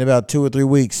in about 2 or 3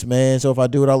 weeks, man. So if I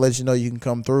do it, I'll let you know you can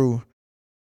come through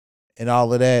and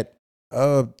all of that.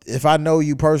 If I know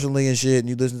you personally and shit and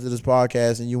you listen to this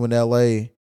podcast and you in LA,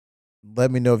 let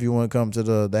me know if you want to come to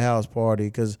the house party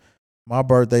because my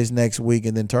birthday's next week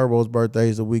and then Turbo's birthday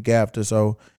is the week after.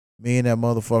 So me and that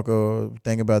motherfucker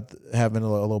think about having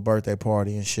a little birthday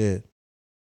party and shit.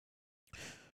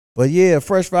 But yeah,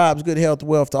 fresh vibes, good health,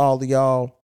 wealth to all of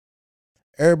y'all.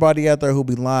 Everybody out there who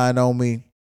be lying on me,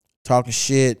 talking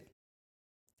shit,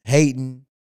 hating,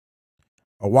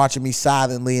 or watching me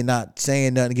silently and not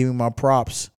saying nothing, giving my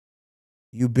props.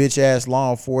 You bitch ass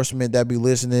law enforcement that be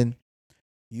listening.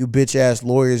 You bitch ass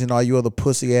lawyers and all you other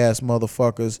pussy ass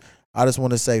motherfuckers. I just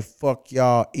want to say, fuck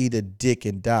y'all, eat a dick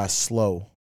and die slow.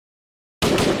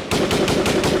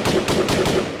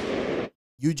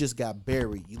 You just got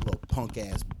buried, you little punk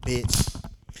ass bitch.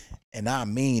 And I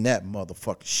mean that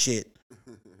motherfucking shit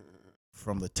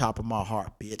from the top of my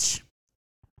heart, bitch.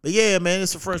 But yeah, man,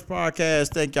 it's a fresh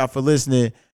podcast. Thank y'all for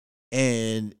listening.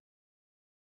 And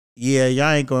yeah, y'all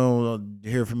ain't going to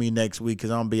hear from me next week because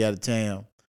I'm going to be out of town.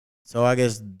 So I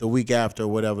guess the week after,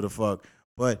 whatever the fuck.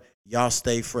 But y'all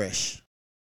stay fresh.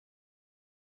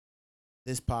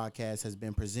 This podcast has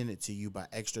been presented to you by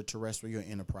Extraterrestrial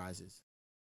Enterprises.